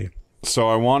to see. So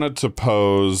I wanted to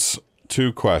pose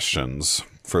 2 questions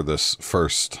for this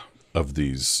first of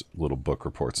these little book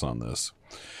reports on this.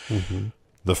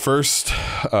 The first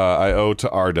I owe to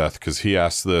Ardeth, because he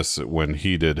asked this when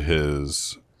he did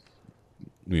his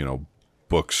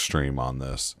book stream on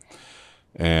this.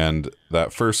 And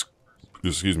that first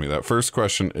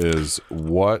question is,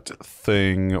 what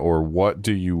thing or what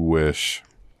do you wish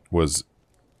was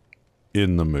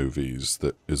in the movies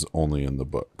that is only in the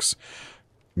books?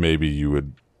 Maybe you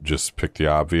would just pick the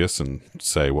obvious and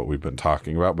say what we've been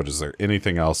talking about, but is there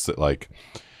anything else that, like,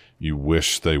 you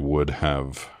wish they would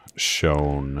have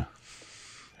shown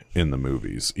in the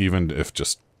movies, even if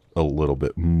just a little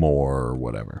bit more or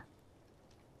whatever?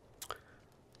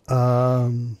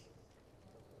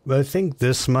 But I think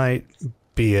this might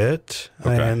be it.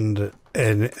 Okay. And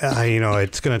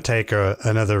it's going to take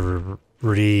another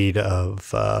read of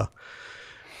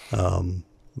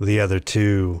the other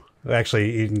 2.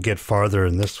 Actually, you can get farther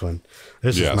in this one.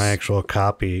 This is my actual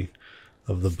copy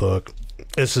of the book.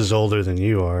 This is older than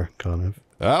you are, Coniff.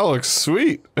 That looks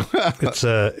sweet.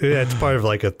 It's part of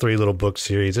like a 3 little book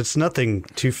series. It's nothing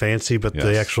too fancy, but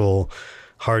the actual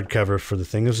hardcover for the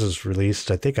thing, this was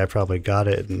released, I think I probably got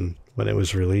it when it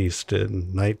was released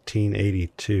in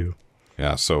 1982.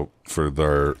 Yeah, so for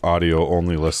their audio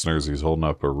only listeners, he's holding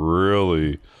up a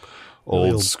really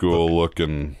old school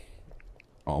looking,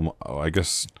 I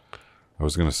guess I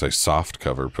was going to say soft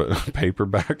cover, but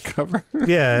paperback cover.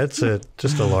 Yeah, it's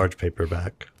just a large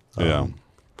paperback. But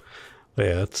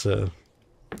yeah, it's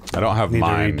I don't have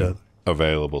mine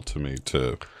available to me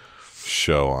to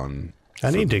show on.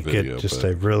 I need to get just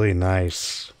a really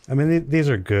nice. I mean, these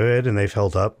are good and they've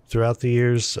held up throughout the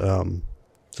years, so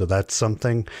that's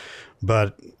something.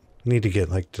 But I need to get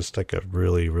just a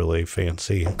really, really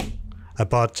fancy. I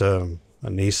bought a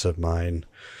niece of mine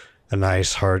a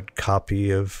nice hard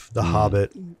copy of The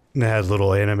Hobbit, and it had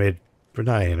little animated, or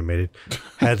not animated,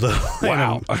 had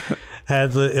little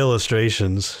had the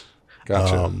illustrations.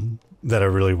 Gotcha. That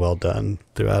are really well done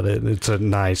throughout it. It's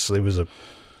it was a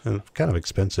kind of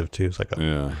expensive too. It's like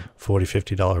a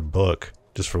 $40-$50 book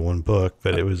just for one book,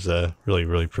 but it was really,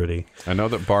 really pretty. I know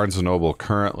that Barnes & Noble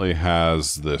currently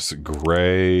has this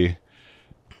gray,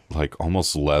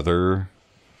 almost leather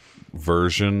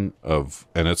version of,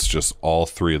 and it's just all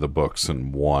three of the books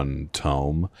in one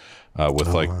tome,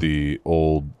 with the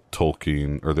old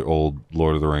Tolkien or the old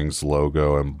Lord of the Rings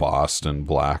logo embossed in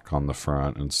black on the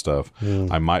front and stuff.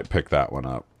 I might pick that one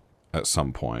up at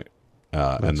some point,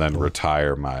 and then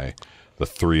retire the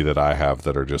three that I have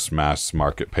that are just mass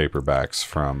market paperbacks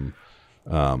from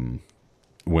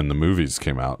when the movies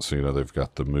came out. So they've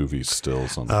got the movie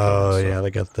stills on the cover, yeah,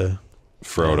 they got the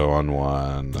Frodo on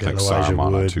one, I think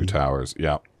Saruman on Two Towers,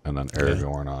 and then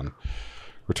Aragorn on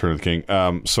Return of the King.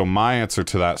 So my answer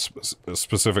to that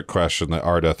specific question that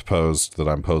Ardeth posed, that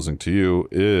I'm posing to you,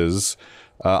 is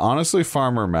honestly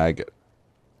Farmer Maggot.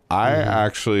 I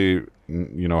actually,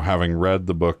 having read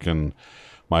the book in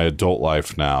my adult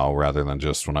life now, rather than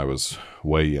just when I was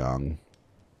way young,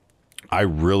 I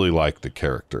really like the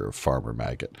character of Farmer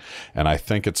Maggot. And I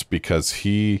think it's because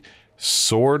he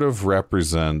sort of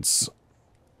represents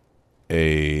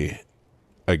bridging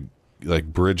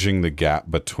the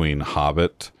gap between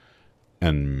Hobbit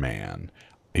and man.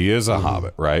 He is a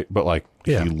Hobbit, right? But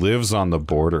he lives on the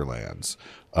borderlands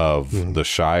of the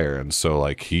Shire, and so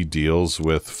he deals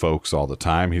with folks all the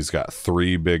time. He's got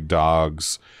 3 big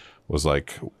dogs. Was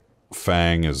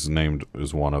Fang is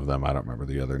one of them. I don't remember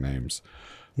the other names.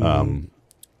 And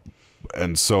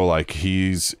so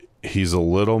he's a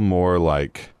little more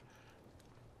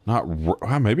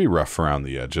not maybe rough around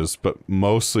the edges, but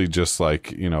mostly just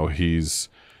he's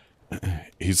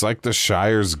like the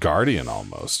Shire's guardian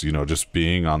almost, just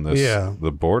being on this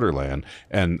the borderland,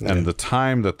 and the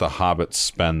time that the hobbits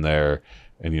spend there,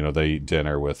 and they eat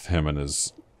dinner with him and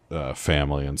his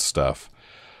family and stuff.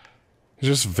 It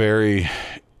just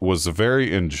was a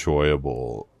very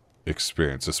enjoyable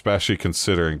experience, especially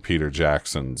considering Peter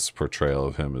Jackson's portrayal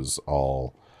of him is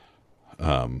all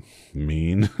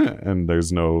mean and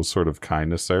there's no sort of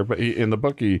kindness there. But in the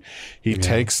book, he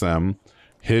takes them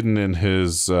hidden in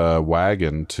his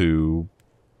wagon to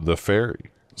the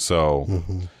ferry. So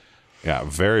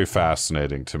very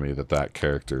fascinating to me that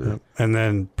character. And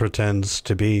then pretends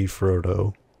to be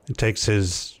Frodo. It takes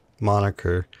his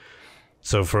moniker,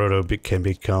 so Frodo can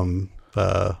become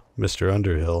Mr.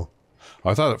 Underhill.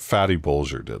 I thought Fatty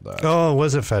Bulger did that. Oh,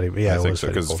 was it Fatty? Yeah, I think so,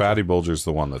 because Fatty Bulger's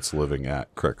the one that's living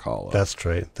at Crick Hollow. That's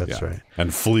right. That's right.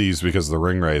 And flees because the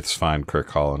Ringwraiths find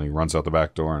Crick Hollow, and he runs out the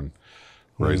back door and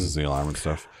raises the alarm and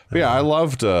stuff. But I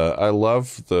loved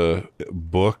the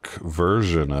book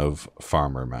version of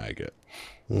Farmer Maggot.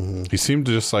 He seemed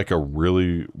just like a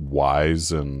really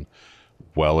wise and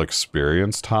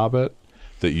well-experienced hobbit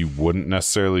that you wouldn't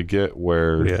necessarily get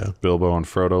where Bilbo and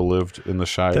Frodo lived in the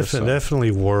Shire. Definitely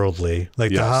worldly. The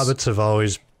hobbits have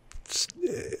always,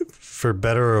 for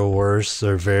better or worse,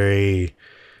 they're very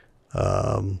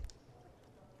not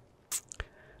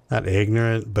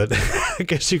ignorant, but I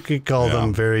guess you could call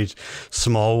them very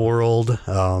small world.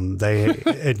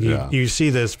 You see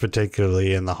this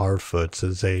particularly in the Harfoots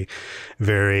as a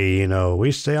very,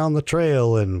 we stay on the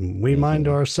trail and we mind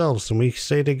to ourselves and we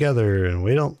stay together and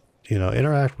we don't,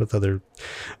 interact with other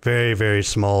very, very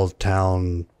small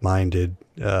town minded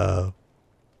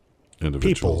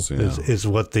individuals. People is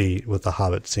what the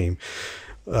hobbits seem.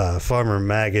 Farmer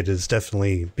Maggot is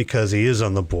definitely, because he is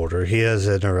on the border, he has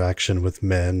interaction with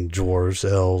men, dwarves,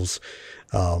 elves,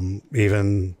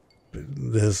 even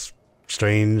this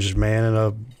strange man in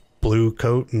a blue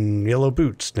coat and yellow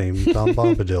boots named Tom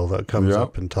Bombadil that comes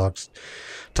up and talks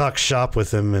shop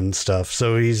with him and stuff.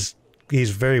 So he's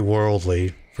very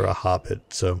worldly for a hobbit.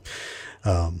 So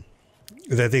I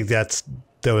think that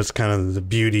was kind of the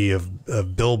beauty of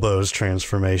Bilbo's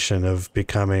transformation of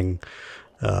becoming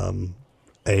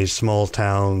a small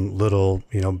town little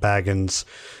Baggins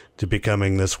to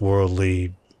becoming this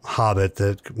worldly hobbit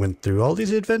that went through all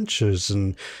these adventures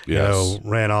and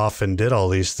ran off and did all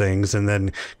these things and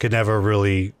then could never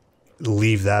really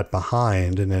leave that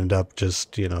behind and end up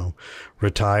just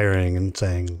retiring and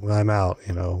saying, well, I'm out.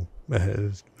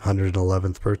 His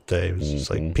 111th birthday. It was just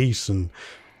like peace and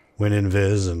went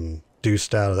invis and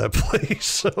deuced out of that place.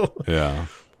 So yeah,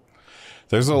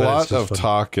 there's a lot of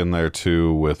talk in there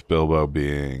too with Bilbo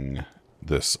being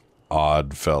this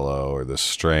odd fellow or this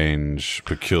strange,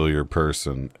 peculiar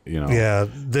person. Yeah,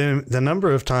 the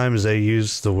number of times they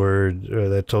use the word, or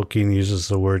that Tolkien uses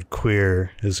the word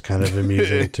queer, is kind of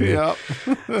amusing to me. Yep.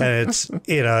 And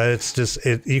it's just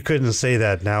you couldn't say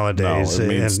that nowadays. No, it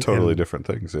means totally different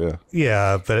things.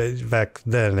 Yeah, but back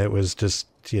then it was just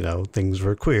things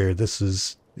were queer.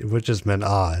 Which just meant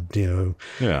odd.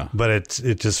 Yeah. But it's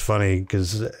just funny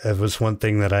because it was one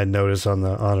thing that I noticed on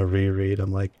a reread.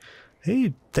 I'm like,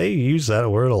 hey, they use that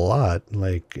word a lot.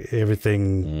 Like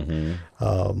everything.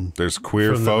 There's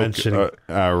queer folk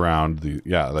around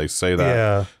they say that.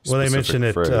 Yeah. Well, they mention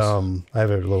it. Phrase. I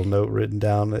have a little note written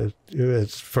down.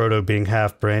 It's Frodo being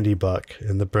half Brandybuck,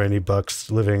 and the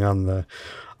Brandybucks living on the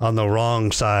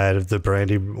wrong side of the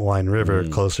Brandywine River,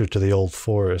 closer to the old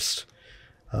forest.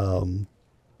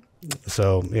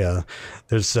 So yeah,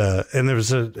 there's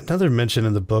another mention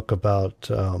in the book about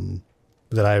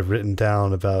that I've written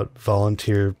down about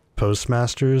volunteer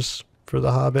postmasters for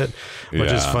the Hobbit,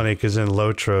 which is funny because in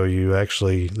Lotro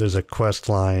there's a quest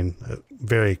line, a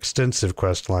very extensive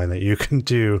quest line that you can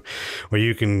do where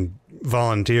you can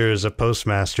volunteer as a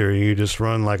postmaster, and you just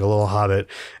run like a little hobbit,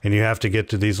 and you have to get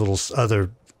to these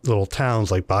other little towns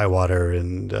like Bywater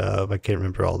and I can't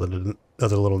remember all the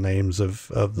other little names of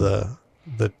the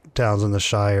towns in the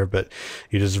Shire, but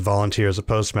you just volunteer as a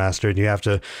postmaster, and you have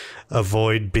to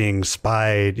avoid being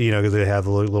spied, because they have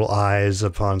little eyes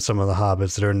upon some of the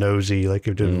hobbits that are nosy. Like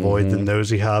you have to avoid the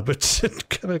nosy hobbits and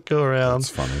kind of go around.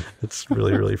 That's funny. It's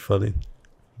really, really funny.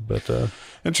 But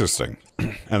interesting.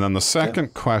 And then the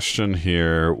second question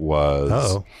here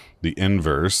was the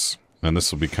inverse, and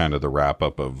this will be kind of the wrap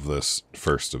up of this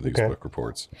first of these book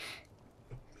reports.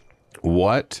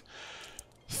 What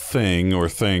thing or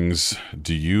things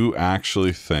do you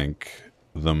actually think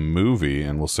the movie,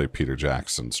 and we'll say Peter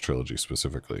Jackson's trilogy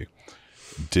specifically,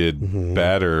 did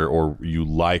better or you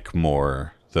like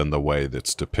more than the way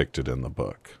that's depicted in the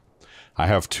book? I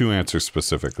have two answers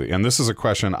specifically, and this is a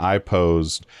question I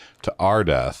posed to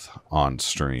Ardeth on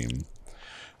stream,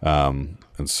 and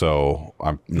so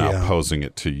I'm now posing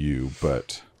it to you,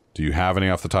 but do you have any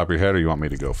off the top of your head, or you want me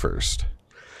to go first?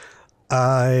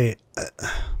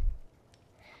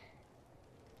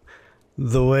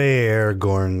 The way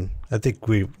Aragorn, I think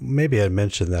maybe I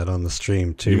mentioned that on the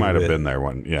stream too. You might have been there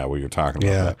when you're talking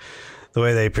about that. The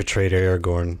way they portrayed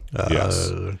Aragorn,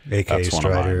 aka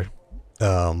Strider,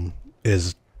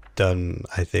 is done,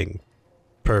 I think,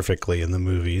 perfectly in the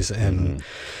movies, and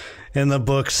in the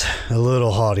books, a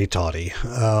little haughty-taughty.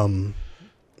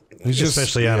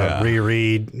 Especially on a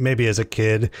reread, maybe as a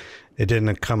kid, it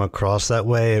didn't come across that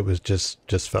way. It was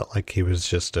just felt like he was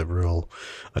just a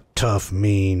tough,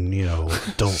 mean,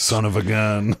 don't son of a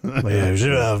gun.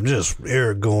 I'm just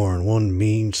Aragorn, one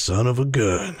mean son of a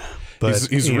gun. But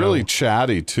he's really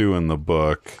chatty too in the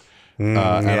book, and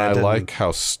I like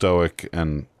how stoic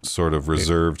and sort of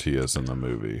reserved he is in the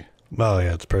movie. Oh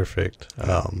yeah, it's perfect,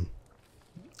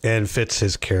 and fits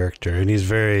his character, and he's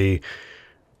very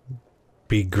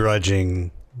begrudgingly.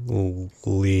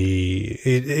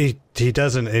 He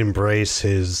doesn't embrace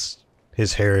his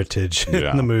heritage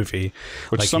in the movie,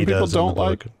 which like some people don't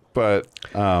like. But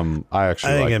I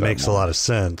think it makes a lot of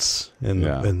sense in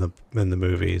the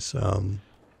movies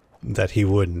that he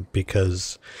wouldn't,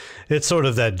 because it's sort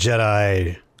of that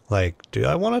Jedi, like, do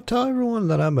I want to tell everyone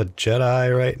that I'm a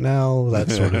Jedi right now?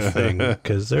 That sort of thing,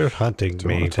 because they're hunting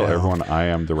me. Want to tell everyone I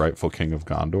am the rightful king of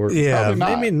Gondor? Yeah,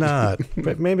 maybe not.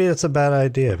 But maybe it's a bad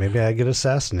idea. Maybe I get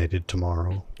assassinated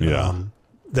tomorrow. Yeah.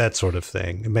 That sort of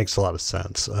thing. It makes a lot of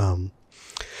sense. So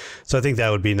I think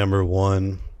that would be number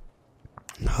one.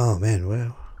 Oh, man.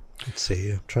 Well, let's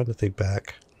see. I'm trying to think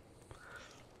back.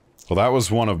 Well, that was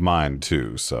one of mine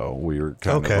too, so we were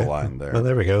kind of aligned there. Well,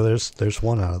 there we go. There's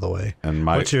one out of the way. And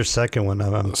what's your second one?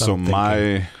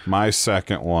 My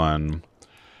second one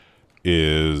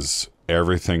is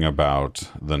everything about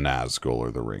the Nazgul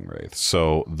or the Ringwraith.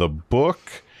 So the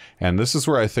book, and this is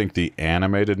where I think the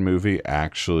animated movie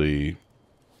actually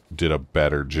did a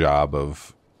better job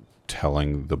of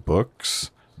telling the books,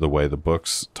 the way the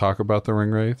books talk about the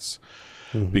Ringwraiths.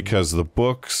 Because the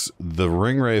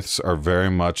Ringwraiths are very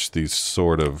much these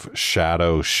sort of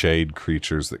shadow shade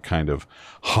creatures that kind of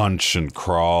hunch and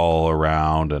crawl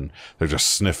around, and they're just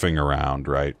sniffing around,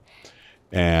 right?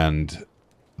 And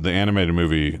the animated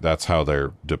movie, that's how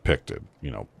they're depicted.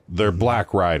 They're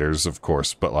black riders, of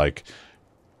course, but like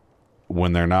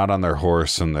when they're not on their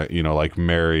horse and that, you know, like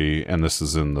Mary, and this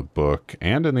is in the book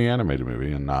and in the animated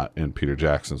movie and not in Peter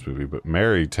Jackson's movie, but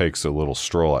Mary takes a little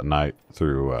stroll at night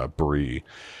through Bree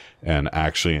and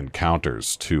actually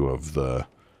encounters 2 of the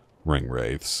ring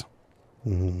wraiths.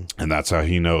 And that's how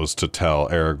he knows to tell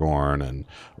Aragorn and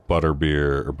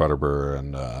Butterbur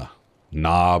and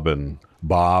Knob and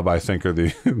Bob, I think, are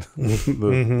the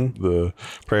the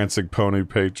prancing pony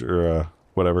page or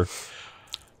whatever.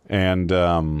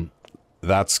 And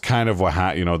that's kind of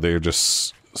what you know, they're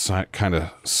just kind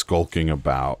of skulking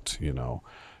about, you know,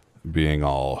 being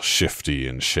all shifty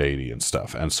and shady and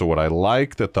stuff. And so what I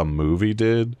like that the movie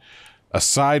did,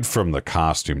 aside from the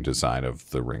costume design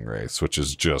of the ring wraiths, which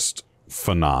is just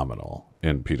phenomenal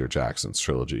in Peter Jackson's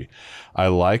trilogy, I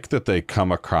like that they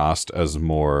come across as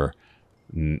more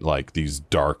like these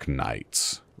dark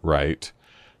knights, right?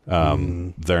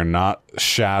 They're not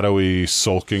shadowy,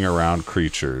 sulking around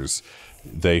creatures.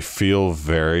 They feel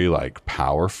very like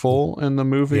powerful in the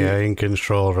movie. Yeah, in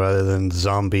control rather than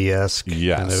zombie-esque.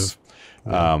 Yes.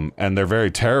 Kind of, and they're very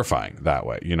terrifying that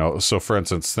way. You know, so for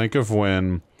instance, think of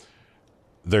when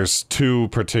there's 2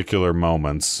 particular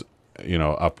moments, you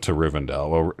know, up to Rivendell.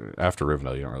 Well, after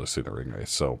Rivendell, you don't really see the ring wraith,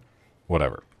 so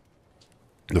whatever.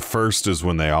 The first is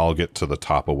when they all get to the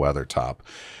top of Weathertop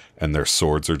and their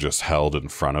swords are just held in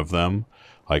front of them.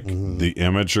 Like the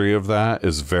imagery of that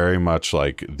is very much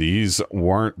like these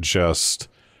weren't just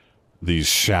these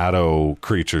shadow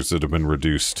creatures that have been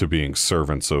reduced to being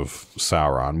servants of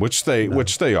Sauron, which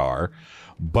they are,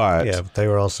 but yeah, they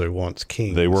were also once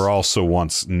kings. They were also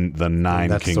once the 9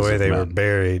 that's kings. The way of they men. were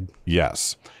buried.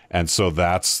 Yes. And so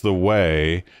that's the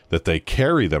way that they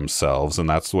carry themselves, and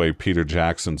that's the way Peter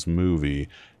Jackson's movie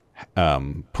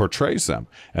portrays them.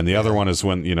 And the other one is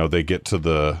when, you know, they get to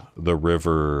the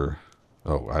river.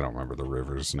 Oh, I don't remember the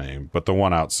river's name, but the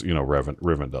one out, you know,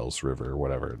 Rivendell's River or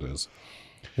whatever it is,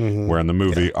 where in the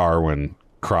movie Arwen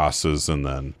crosses and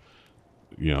then,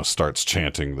 you know, starts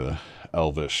chanting the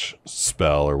elvish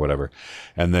spell or whatever,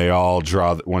 and they all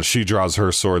draw, when she draws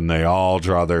her sword, and they all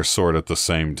draw their sword at the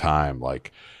same time.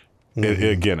 Like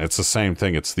again, it's the same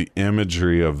thing. It's the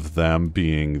imagery of them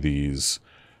being these,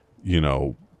 you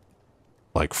know,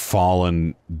 like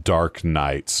fallen dark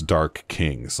knights, dark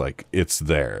kings. Like it's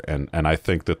there, and I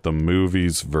think that the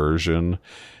movie's version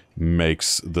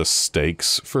makes the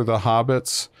stakes for the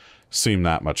hobbits seem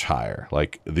that much higher.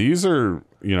 Like these are,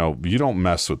 you know, you don't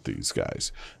mess with these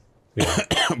guys. Yeah.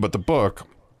 But the book,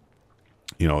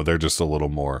 you know, they're just a little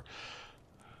more,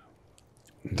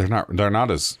 they're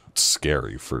not as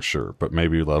scary for sure, but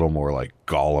maybe a little more like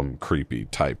Gollum creepy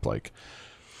type, like,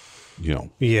 you know,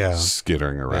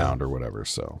 skittering around or whatever.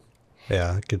 So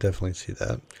yeah, I could definitely see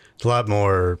that. It's a lot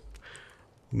more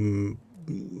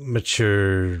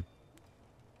mature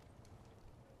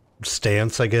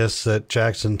stance, I guess, that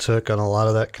Jackson took on a lot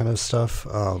of that kind of stuff.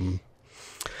 I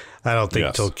don't think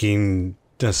Tolkien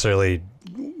necessarily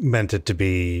meant it to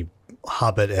be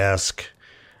Hobbit-esque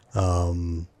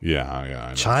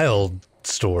child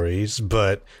stories,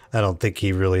 but I don't think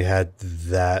he really had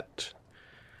that.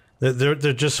 There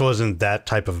just wasn't that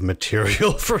type of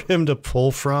material for him to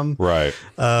pull from, right?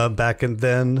 Back and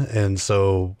then, and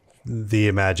so the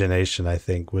imagination, I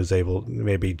think, was able.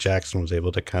 Maybe Jackson was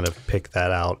able to kind of pick that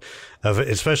out,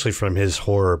 especially from his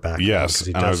horror background. Yes,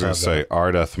 and I was going to say,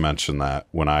 Ardeth mentioned that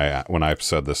when I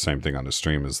said the same thing on the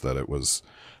stream, is that it was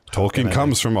Tolkien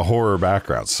comes from a horror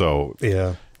background, so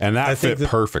yeah. And that fit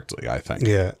perfectly, I think.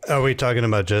 Yeah. Are we talking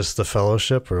about just the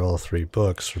Fellowship or all 3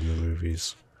 books from the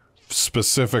movies?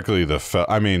 Specifically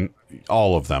I mean,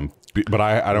 all of them. But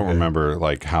I don't remember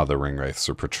like how the ring wraiths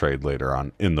are portrayed later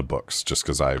on in the books, just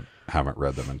because I haven't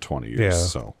read them in 20 years. Yeah.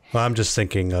 So well, I'm just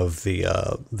thinking of the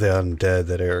undead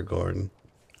that Aragorn.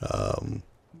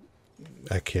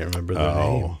 I can't remember their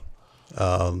name.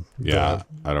 Yeah,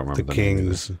 I don't remember the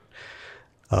kings.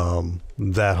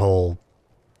 That whole,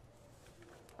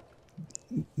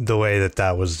 the way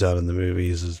that was done in the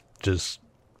movies is just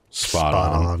spot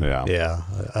on. Yeah,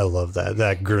 I love that.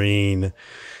 That green,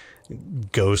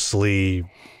 ghostly.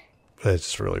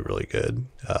 It's really, really good.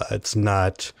 It's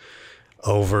not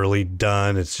overly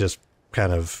done. It's just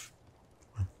kind of,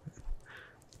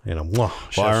 you know. Well,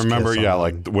 I remember,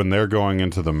 like when they're going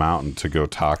into the mountain to go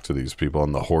talk to these people,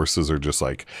 and the horses are just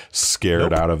like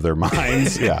scared out of their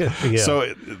minds. Yeah.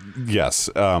 So, yes.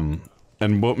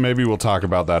 And maybe we'll talk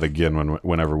about that again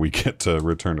whenever we get to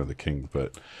Return of the King.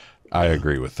 But I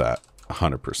agree with that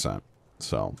 100%.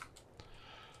 So,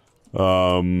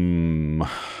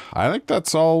 I think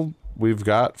that's all we've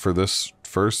got for this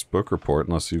first book report,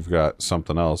 unless you've got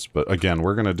something else. But again,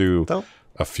 we're going to do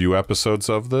a few episodes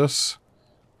of this,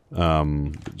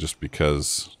 just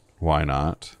because why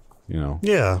not? You know,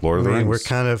 Yeah, Lord of the Rings.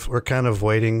 We're kind of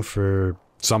waiting for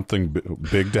something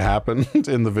big to happen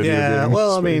in the video game. Yeah,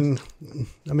 well, space.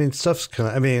 I mean, stuff's kind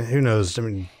of. I mean, who knows? I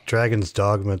mean, Dragon's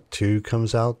Dogma 2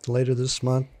 comes out later this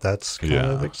month. That's kind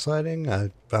of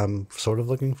exciting. I'm sort of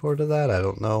looking forward to that. I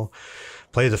don't know.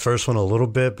 Played the first one a little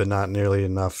bit, but not nearly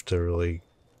enough to really.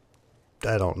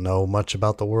 I don't know much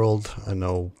about the world. I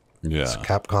know it's a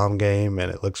Capcom game,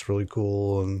 and it looks really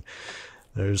cool, and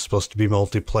there's supposed to be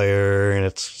multiplayer, and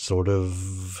it's sort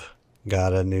of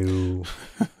got a new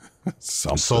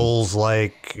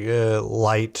Souls-like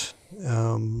light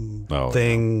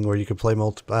thing where you can play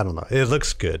multiplayer. I don't know. It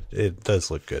looks good. It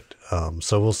does look good.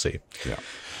 So we'll see. Yeah.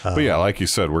 But yeah, like you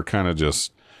said, we're kind of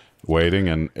just waiting.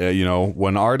 And, you know,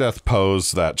 when Ardeth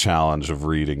posed that challenge of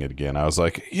reading it again, I was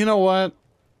like, you know what?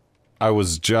 I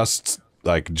was just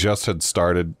had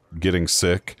started getting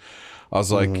sick. I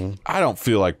was like, I don't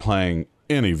feel like playing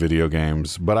any video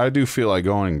games, but I do feel like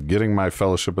getting my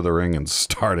Fellowship of the Ring and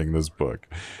starting this book.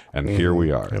 And here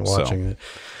we are. And watching it.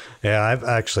 Yeah, I've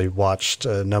actually watched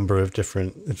a number of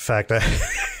different. In fact,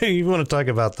 you want to talk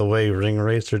about the way ring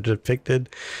rates are depicted?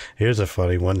 Here's a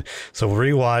funny one. So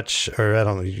rewatch, or I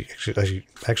don't know.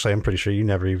 Actually, I'm pretty sure you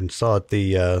never even saw it.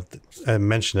 I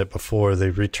mentioned it before.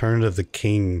 The Return of the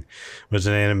King was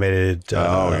an animated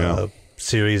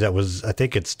series that was. I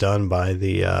think it's done by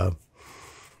the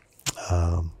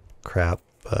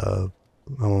I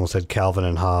almost said Calvin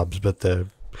and Hobbes, but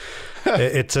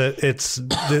it's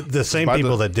the same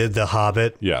people that did The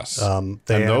Hobbit. Yes, and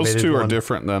those two are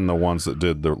different than the ones that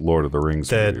did the Lord of the Rings.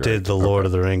 That did the Lord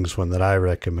of the Rings one that I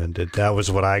recommended. That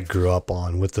was what I grew up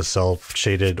on, with the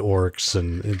self-shaded orcs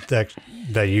and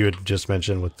that you had just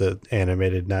mentioned with the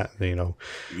animated,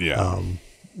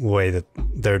 way that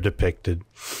they're depicted.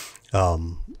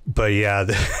 But yeah,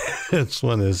 this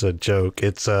one is a joke.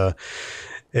 It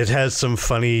has some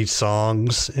funny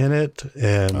songs in it,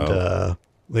 and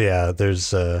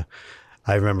there's I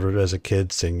remember as a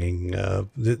kid singing.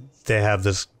 They have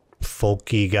this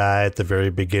folky guy at the very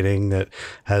beginning that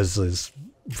has this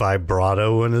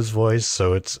vibrato in his voice,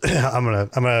 so it's I'm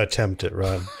gonna attempt it,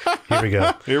 Ron. Here we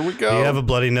go. Here we go. You have a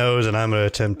bloody nose, and I'm gonna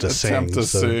attempt to sing.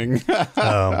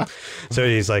 So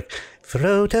he's like,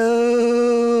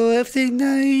 Frodo of the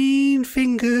Nine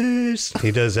Fingers.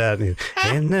 He does that.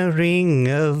 And the Ring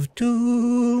of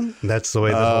Doom. That's the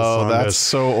way the whole song goes. That's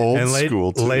so old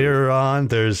school, too. Later on,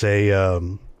 there's a...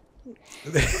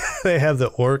 they have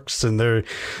the orcs, and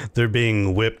they're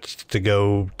being whipped to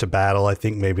go to battle. I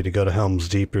think maybe to go to Helm's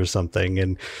Deep or something.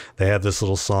 And they have this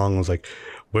little song. It's like,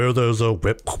 where there's a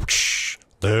whip, whoosh,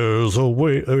 there's a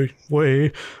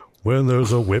way. When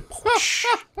there's a whip, whoosh,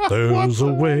 there's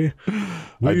a way.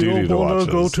 We don't want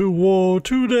to go to war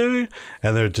today.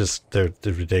 And they're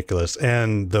ridiculous.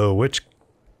 And the Witch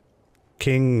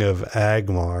King of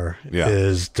Agmar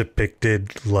is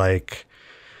depicted like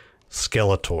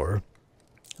Skeletor.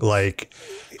 Like,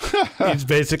 he's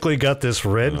basically got this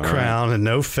red crown and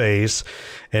no face,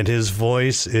 and his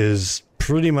voice is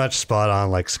pretty much spot on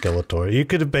like Skeletor. You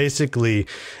could have basically,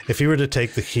 if you were to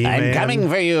take the He-Man... I'm coming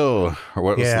for you! Or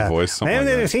what was the voice? Something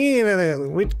like that.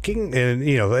 Witch King, and,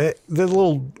 you know, the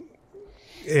little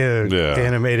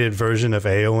animated version of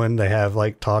Eowyn, they have,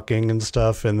 like, talking and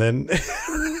stuff, and then...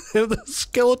 the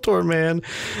Skeletor man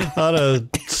on a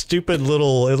stupid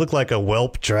little, it looked like a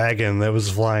whelp dragon that was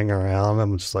flying around.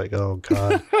 I'm just like, oh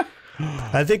god.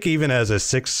 I think even as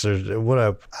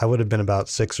a I would have been about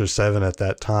 6 or 7 at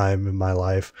that time in my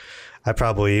life. I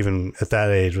probably even at that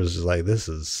age was just like, this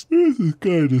is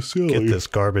kind of silly. Get this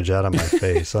garbage out of my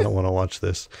face. I don't want to watch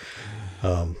this.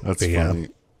 That's funny.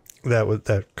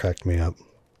 That cracked me up.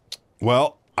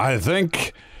 Well, I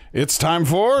think it's time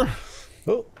for...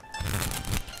 Oh.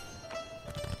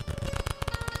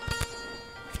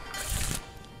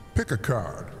 Pick a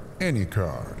card, any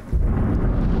card.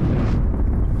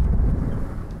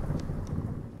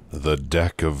 The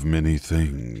deck of many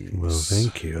things. Well,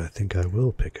 thank you. I think I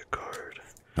will pick a card.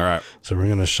 All right. So we're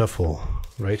going to shuffle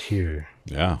right here.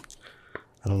 Yeah.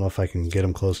 I don't know if I can get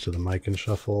them close to the mic and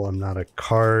shuffle. I'm not a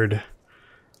card.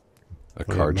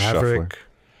 Card shuffler.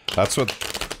 That's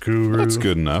what... Guru. That's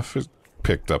good enough. It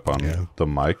picked up on the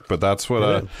mic, but that's what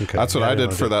I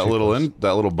did for that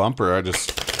little bumper. I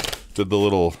just did the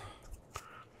little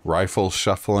rifle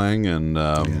shuffling, and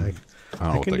I don't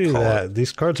know what they call it.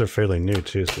 These cards are fairly new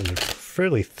too, so they're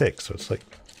fairly thick, so it's like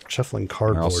shuffling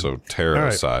cardboard. They're also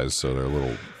tarot size, so they're a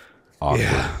little awkward.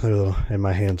 Yeah, they're little, and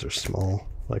my hands are small,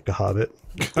 like a hobbit.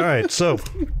 All right, so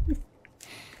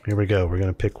here we go. We're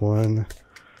gonna pick one.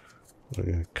 We're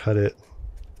gonna cut it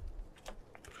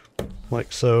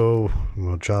like so.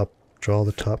 We'll draw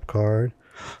the top card.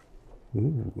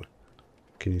 Ooh,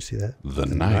 Can you see that? The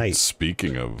Knight.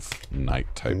 Speaking of Knight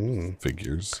type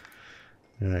figures.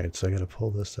 All right, so I got to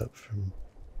pull this up from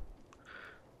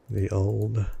the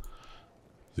old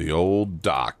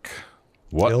doc.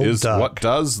 What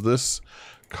does this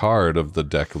card of the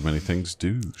deck of many things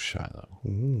do, Shiloh?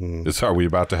 Are we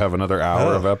about to have another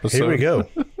hour of episode? Here we go.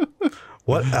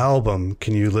 What album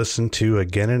can you listen to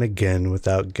again and again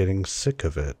without getting sick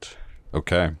of it?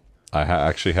 Okay. I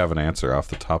actually have an answer off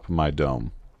the top of my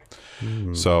dome.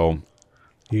 So...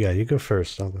 Yeah, you go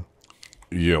first. I'll go.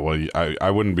 Yeah, well,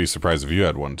 I wouldn't be surprised if you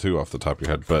had one, too, off the top of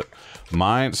your head. But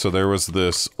mine... So there was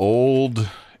this old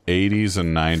 80s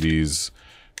and 90s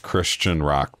Christian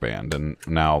rock band. And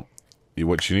now,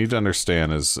 what you need to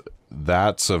understand is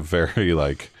that's a very,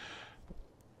 like...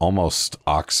 almost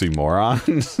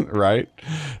oxymoron, right?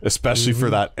 Especially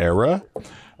for that era.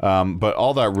 But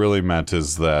all that really meant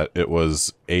is that it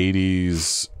was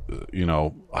 80s,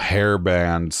 hair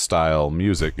band style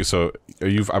music. So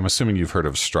I'm assuming you've heard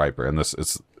of Stryper, and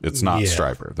it's not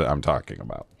Stryper that I'm talking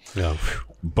about. No.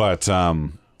 But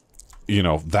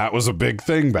that was a big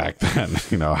thing back then.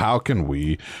 How can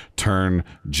we turn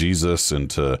Jesus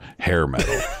into hair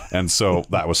metal? And so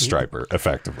that was Stryper,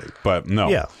 effectively. But no.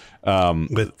 Yeah.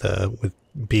 With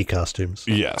bee costumes.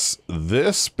 Yes.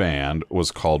 This band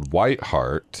was called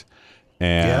Whiteheart,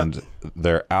 and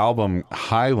their album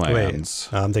Highlands...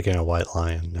 Wait, I'm thinking of White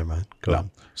Lion. Never mind. Go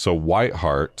on. So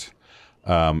Whiteheart,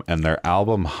 and their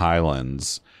album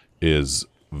Highlands is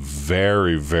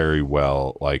very, very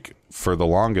well, like, for the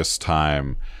longest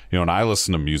time, and I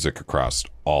listen to music across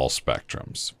all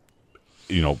spectrums.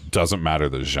 Doesn't matter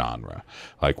the genre.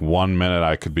 Like 1 minute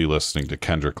I could be listening to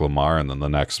Kendrick Lamar, and then the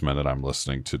next minute I'm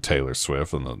listening to Taylor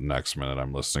Swift, and the next minute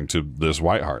I'm listening to this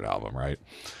Whiteheart album, right?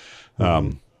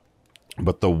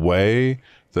 But the way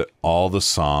that all the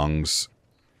songs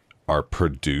are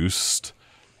produced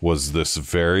was this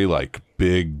very like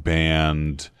big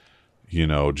band,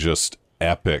 just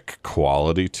epic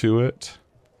quality to it,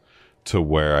 to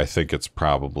where I think it's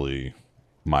probably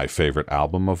my favorite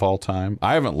album of all time.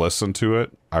 I haven't listened to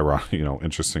it,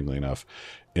 interestingly enough,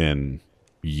 in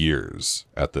years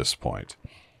at this point.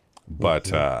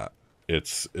 But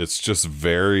it's just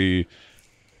very,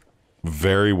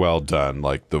 very well done.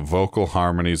 Like the vocal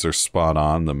harmonies are spot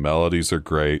on, the melodies are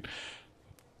great,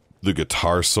 the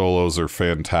guitar solos are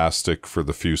fantastic for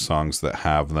the few songs that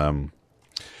have them.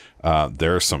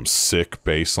 There are some sick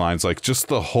bass lines. Like just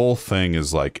the whole thing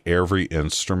is like every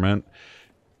instrument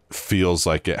feels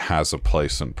like it has a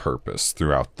place and purpose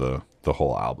throughout the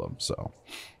whole album. So,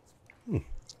 and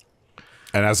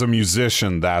as a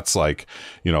musician, that's like,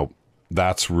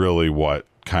 that's really what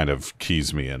kind of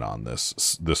keys me in on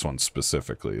this one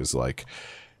specifically, is like,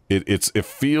 it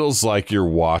feels like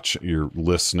you're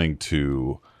listening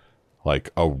to like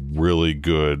a really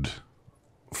good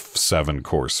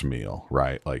 7-course meal,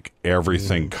 right? Like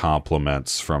everything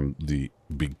complements from the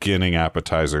beginning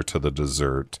appetizer to the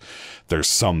dessert. There's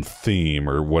some theme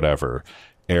or whatever.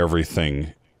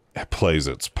 Everything plays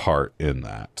its part in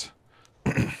that.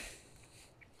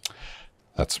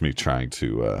 That's me trying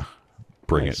to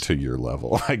bring it to your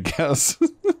level, I guess.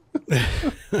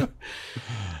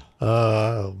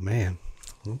 Oh man,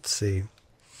 let's see.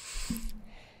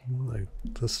 What I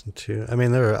listen to. I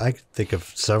mean, I could think of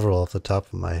several off the top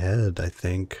of my head. I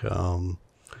think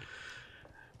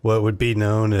what would be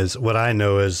known as, what I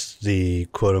know as the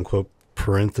quote unquote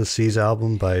parentheses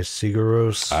album by Sigur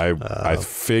Rós. I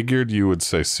figured you would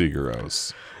say Sigur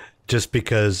Rós. Just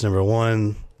because, number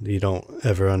one, you don't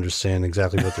ever understand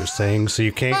exactly what they're saying, so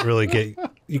you can't really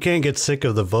get sick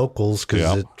of the vocals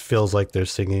because it feels like they're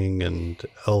singing in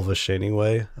Elvish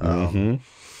anyway.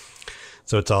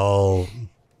 So it's all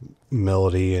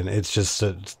melody, and it's just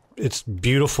it's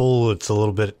beautiful. It's a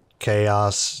little bit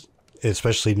chaos,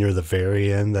 especially near the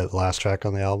very end. That last track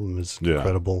on the album is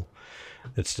incredible.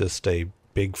 It's just a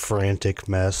big frantic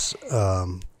mess,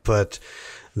 but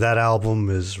that album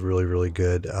is really, really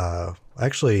good.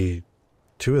 Actually,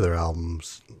 two of their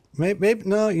albums, maybe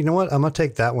no, you know what, I'm gonna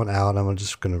take that one out. I'm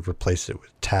just gonna replace it with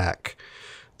Tack,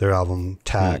 their album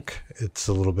Tack. It's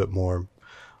a little bit more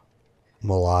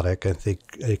melodic. I think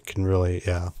it can really,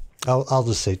 I'll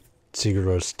just say Sigur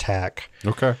Rós Tack.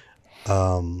 Okay.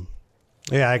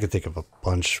 I could think of a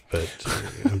bunch, but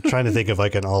I'm trying to think of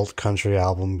like an alt country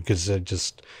album, because it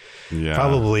just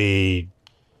probably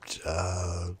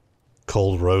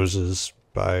Cold Roses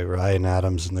by Ryan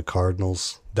Adams and the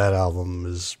Cardinals. That album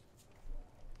is,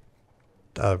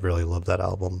 I really love that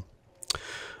album.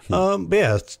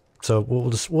 So we'll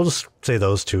just say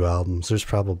those two albums. There's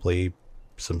probably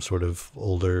some sort of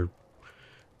older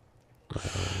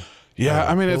Yeah,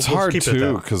 I mean, it's hard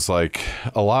too, because like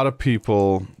a lot of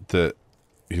people that,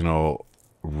 you know,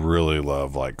 really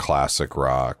love like classic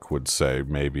rock would say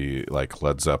maybe like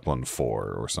Led Zeppelin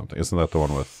 4 or something. Isn't that the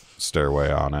one with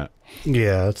Stairway on it?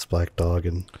 Yeah, it's Black Dog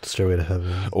and Stairway to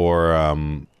Heaven. Or,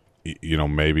 you know,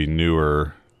 maybe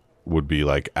newer would be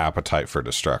like Appetite for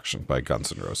Destruction by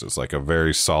Guns N' Roses, like a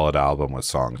very solid album with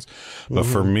songs. But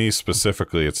for me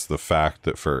specifically, it's the fact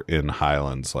that for In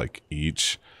Highlands, like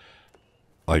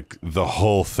the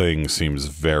whole thing seems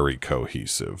very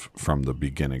cohesive from the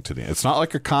beginning to the end. It's not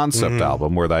like a concept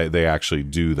album where they actually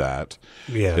do that.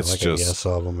 Yeah, it's like just a Yes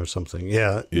album or something.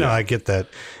 Yeah, no, I get that.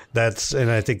 And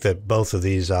I think that both of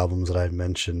these albums that I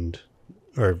mentioned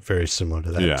are very similar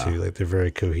to that too. Like they're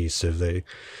very cohesive.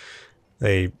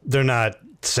 They're not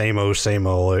same old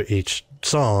each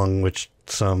song, which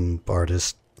some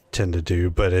artists tend to do,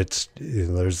 but it's, you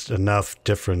know, there's enough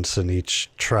difference in each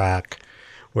track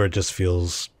where it just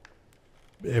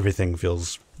everything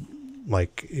feels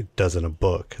like it does in a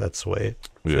book. That's the way it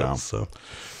feels. So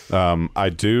I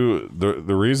do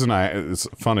the reason it's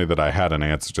funny that I had an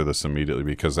answer to this immediately,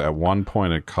 because at one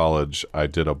point in college I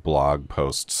did a blog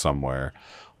post somewhere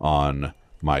on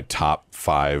my top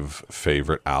 5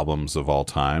 favorite albums of all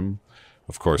time.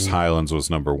 Of course, Highlands was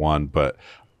number 1, but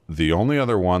the only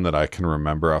other one that I can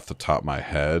remember off the top of my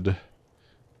head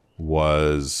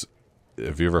was,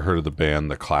 have you ever heard of the band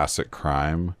The Classic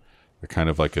Crime? They're kind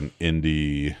of like an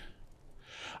indie,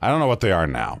 I don't know what they are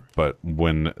now, but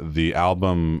when the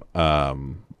album,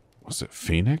 was it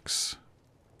Phoenix?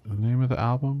 The name of the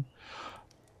album?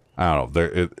 I don't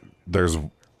know. There's an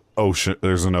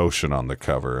ocean on the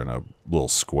cover and a little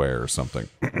square or something.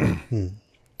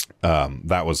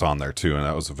 That was on there too, and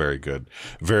that was a very good,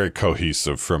 very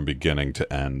cohesive from beginning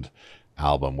to end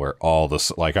album where all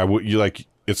this, like,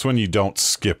 it's when you don't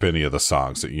skip any of the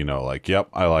songs that, you know, like, yep,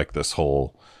 I like this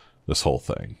whole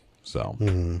thing. So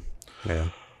yeah.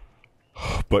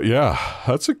 But yeah,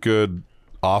 that's a good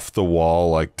off the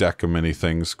wall, like, deck of many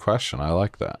things question. I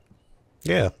like that.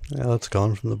 Yeah, it's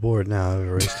gone from the board now. I've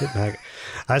erased it. And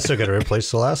I still got to replace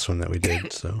the last one that we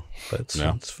did, so but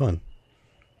it's fun.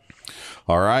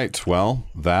 All right, well,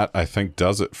 that I think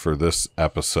does it for this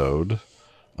episode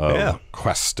of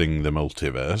Questing the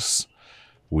Multiverse.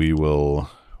 We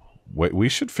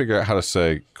should figure out how to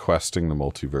say Questing the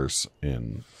Multiverse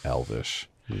in Elvish.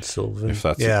 In Sylvan? If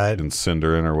that's in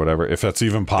Sindarin or whatever. If that's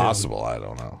even possible, I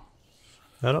don't know.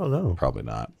 I don't know. Probably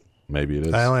not. Maybe it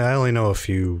is. I only know a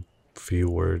few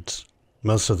words.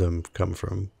 Most of them come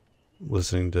from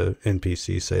listening to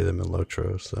NPC say them in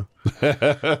Lotro. So,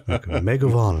 like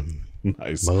Megavan,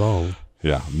 nice, Malone.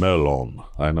 Yeah, Melon.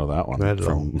 I know that one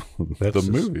from the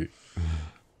movie.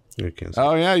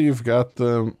 Oh yeah, you've got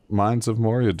the Mines of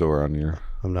Moriador on your.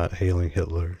 I'm not hailing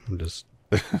Hitler. I'm just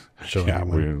showing you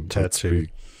my tattoo.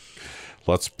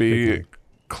 Let's be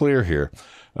clear here.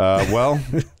 Well,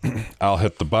 I'll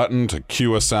hit the button to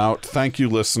cue us out. Thank you,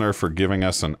 listener, for giving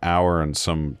us an hour and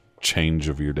some change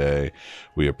of your day.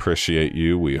 We appreciate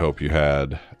you. We hope you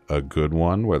had a good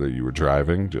one, whether you were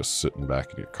driving, just sitting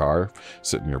back in your car,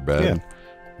 sitting in your bed,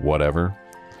 whatever.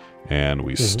 And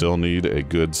we still need a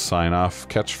good sign-off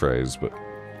catchphrase, but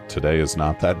today is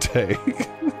not that day.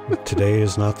 Today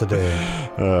is not the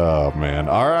day. Oh, man.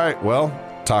 All right. Well,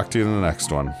 talk to you in the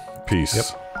next one. Peace. Yep.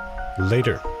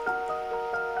 Later.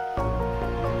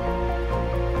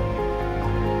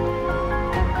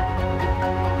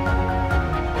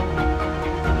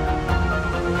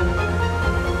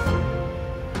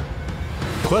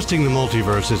 Questing the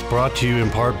Multiverse is brought to you in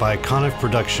part by Coniff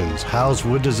Productions, House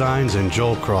Wood Designs, and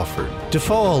Joel Crawford. To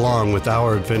follow along with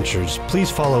our adventures, please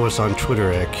follow us on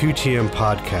Twitter at QTM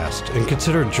Podcast and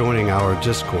consider joining our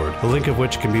Discord, a link of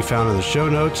which can be found in the show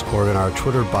notes or in our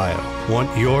Twitter bio.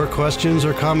 Want your questions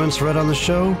or comments read on the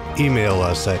show? Email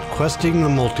us at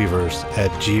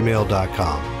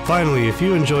questingthemultiverse@gmail.com. Finally, if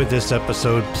you enjoyed this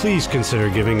episode, please consider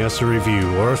giving us a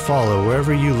review or a follow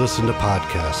wherever you listen to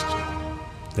podcasts.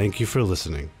 Thank you for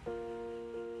listening.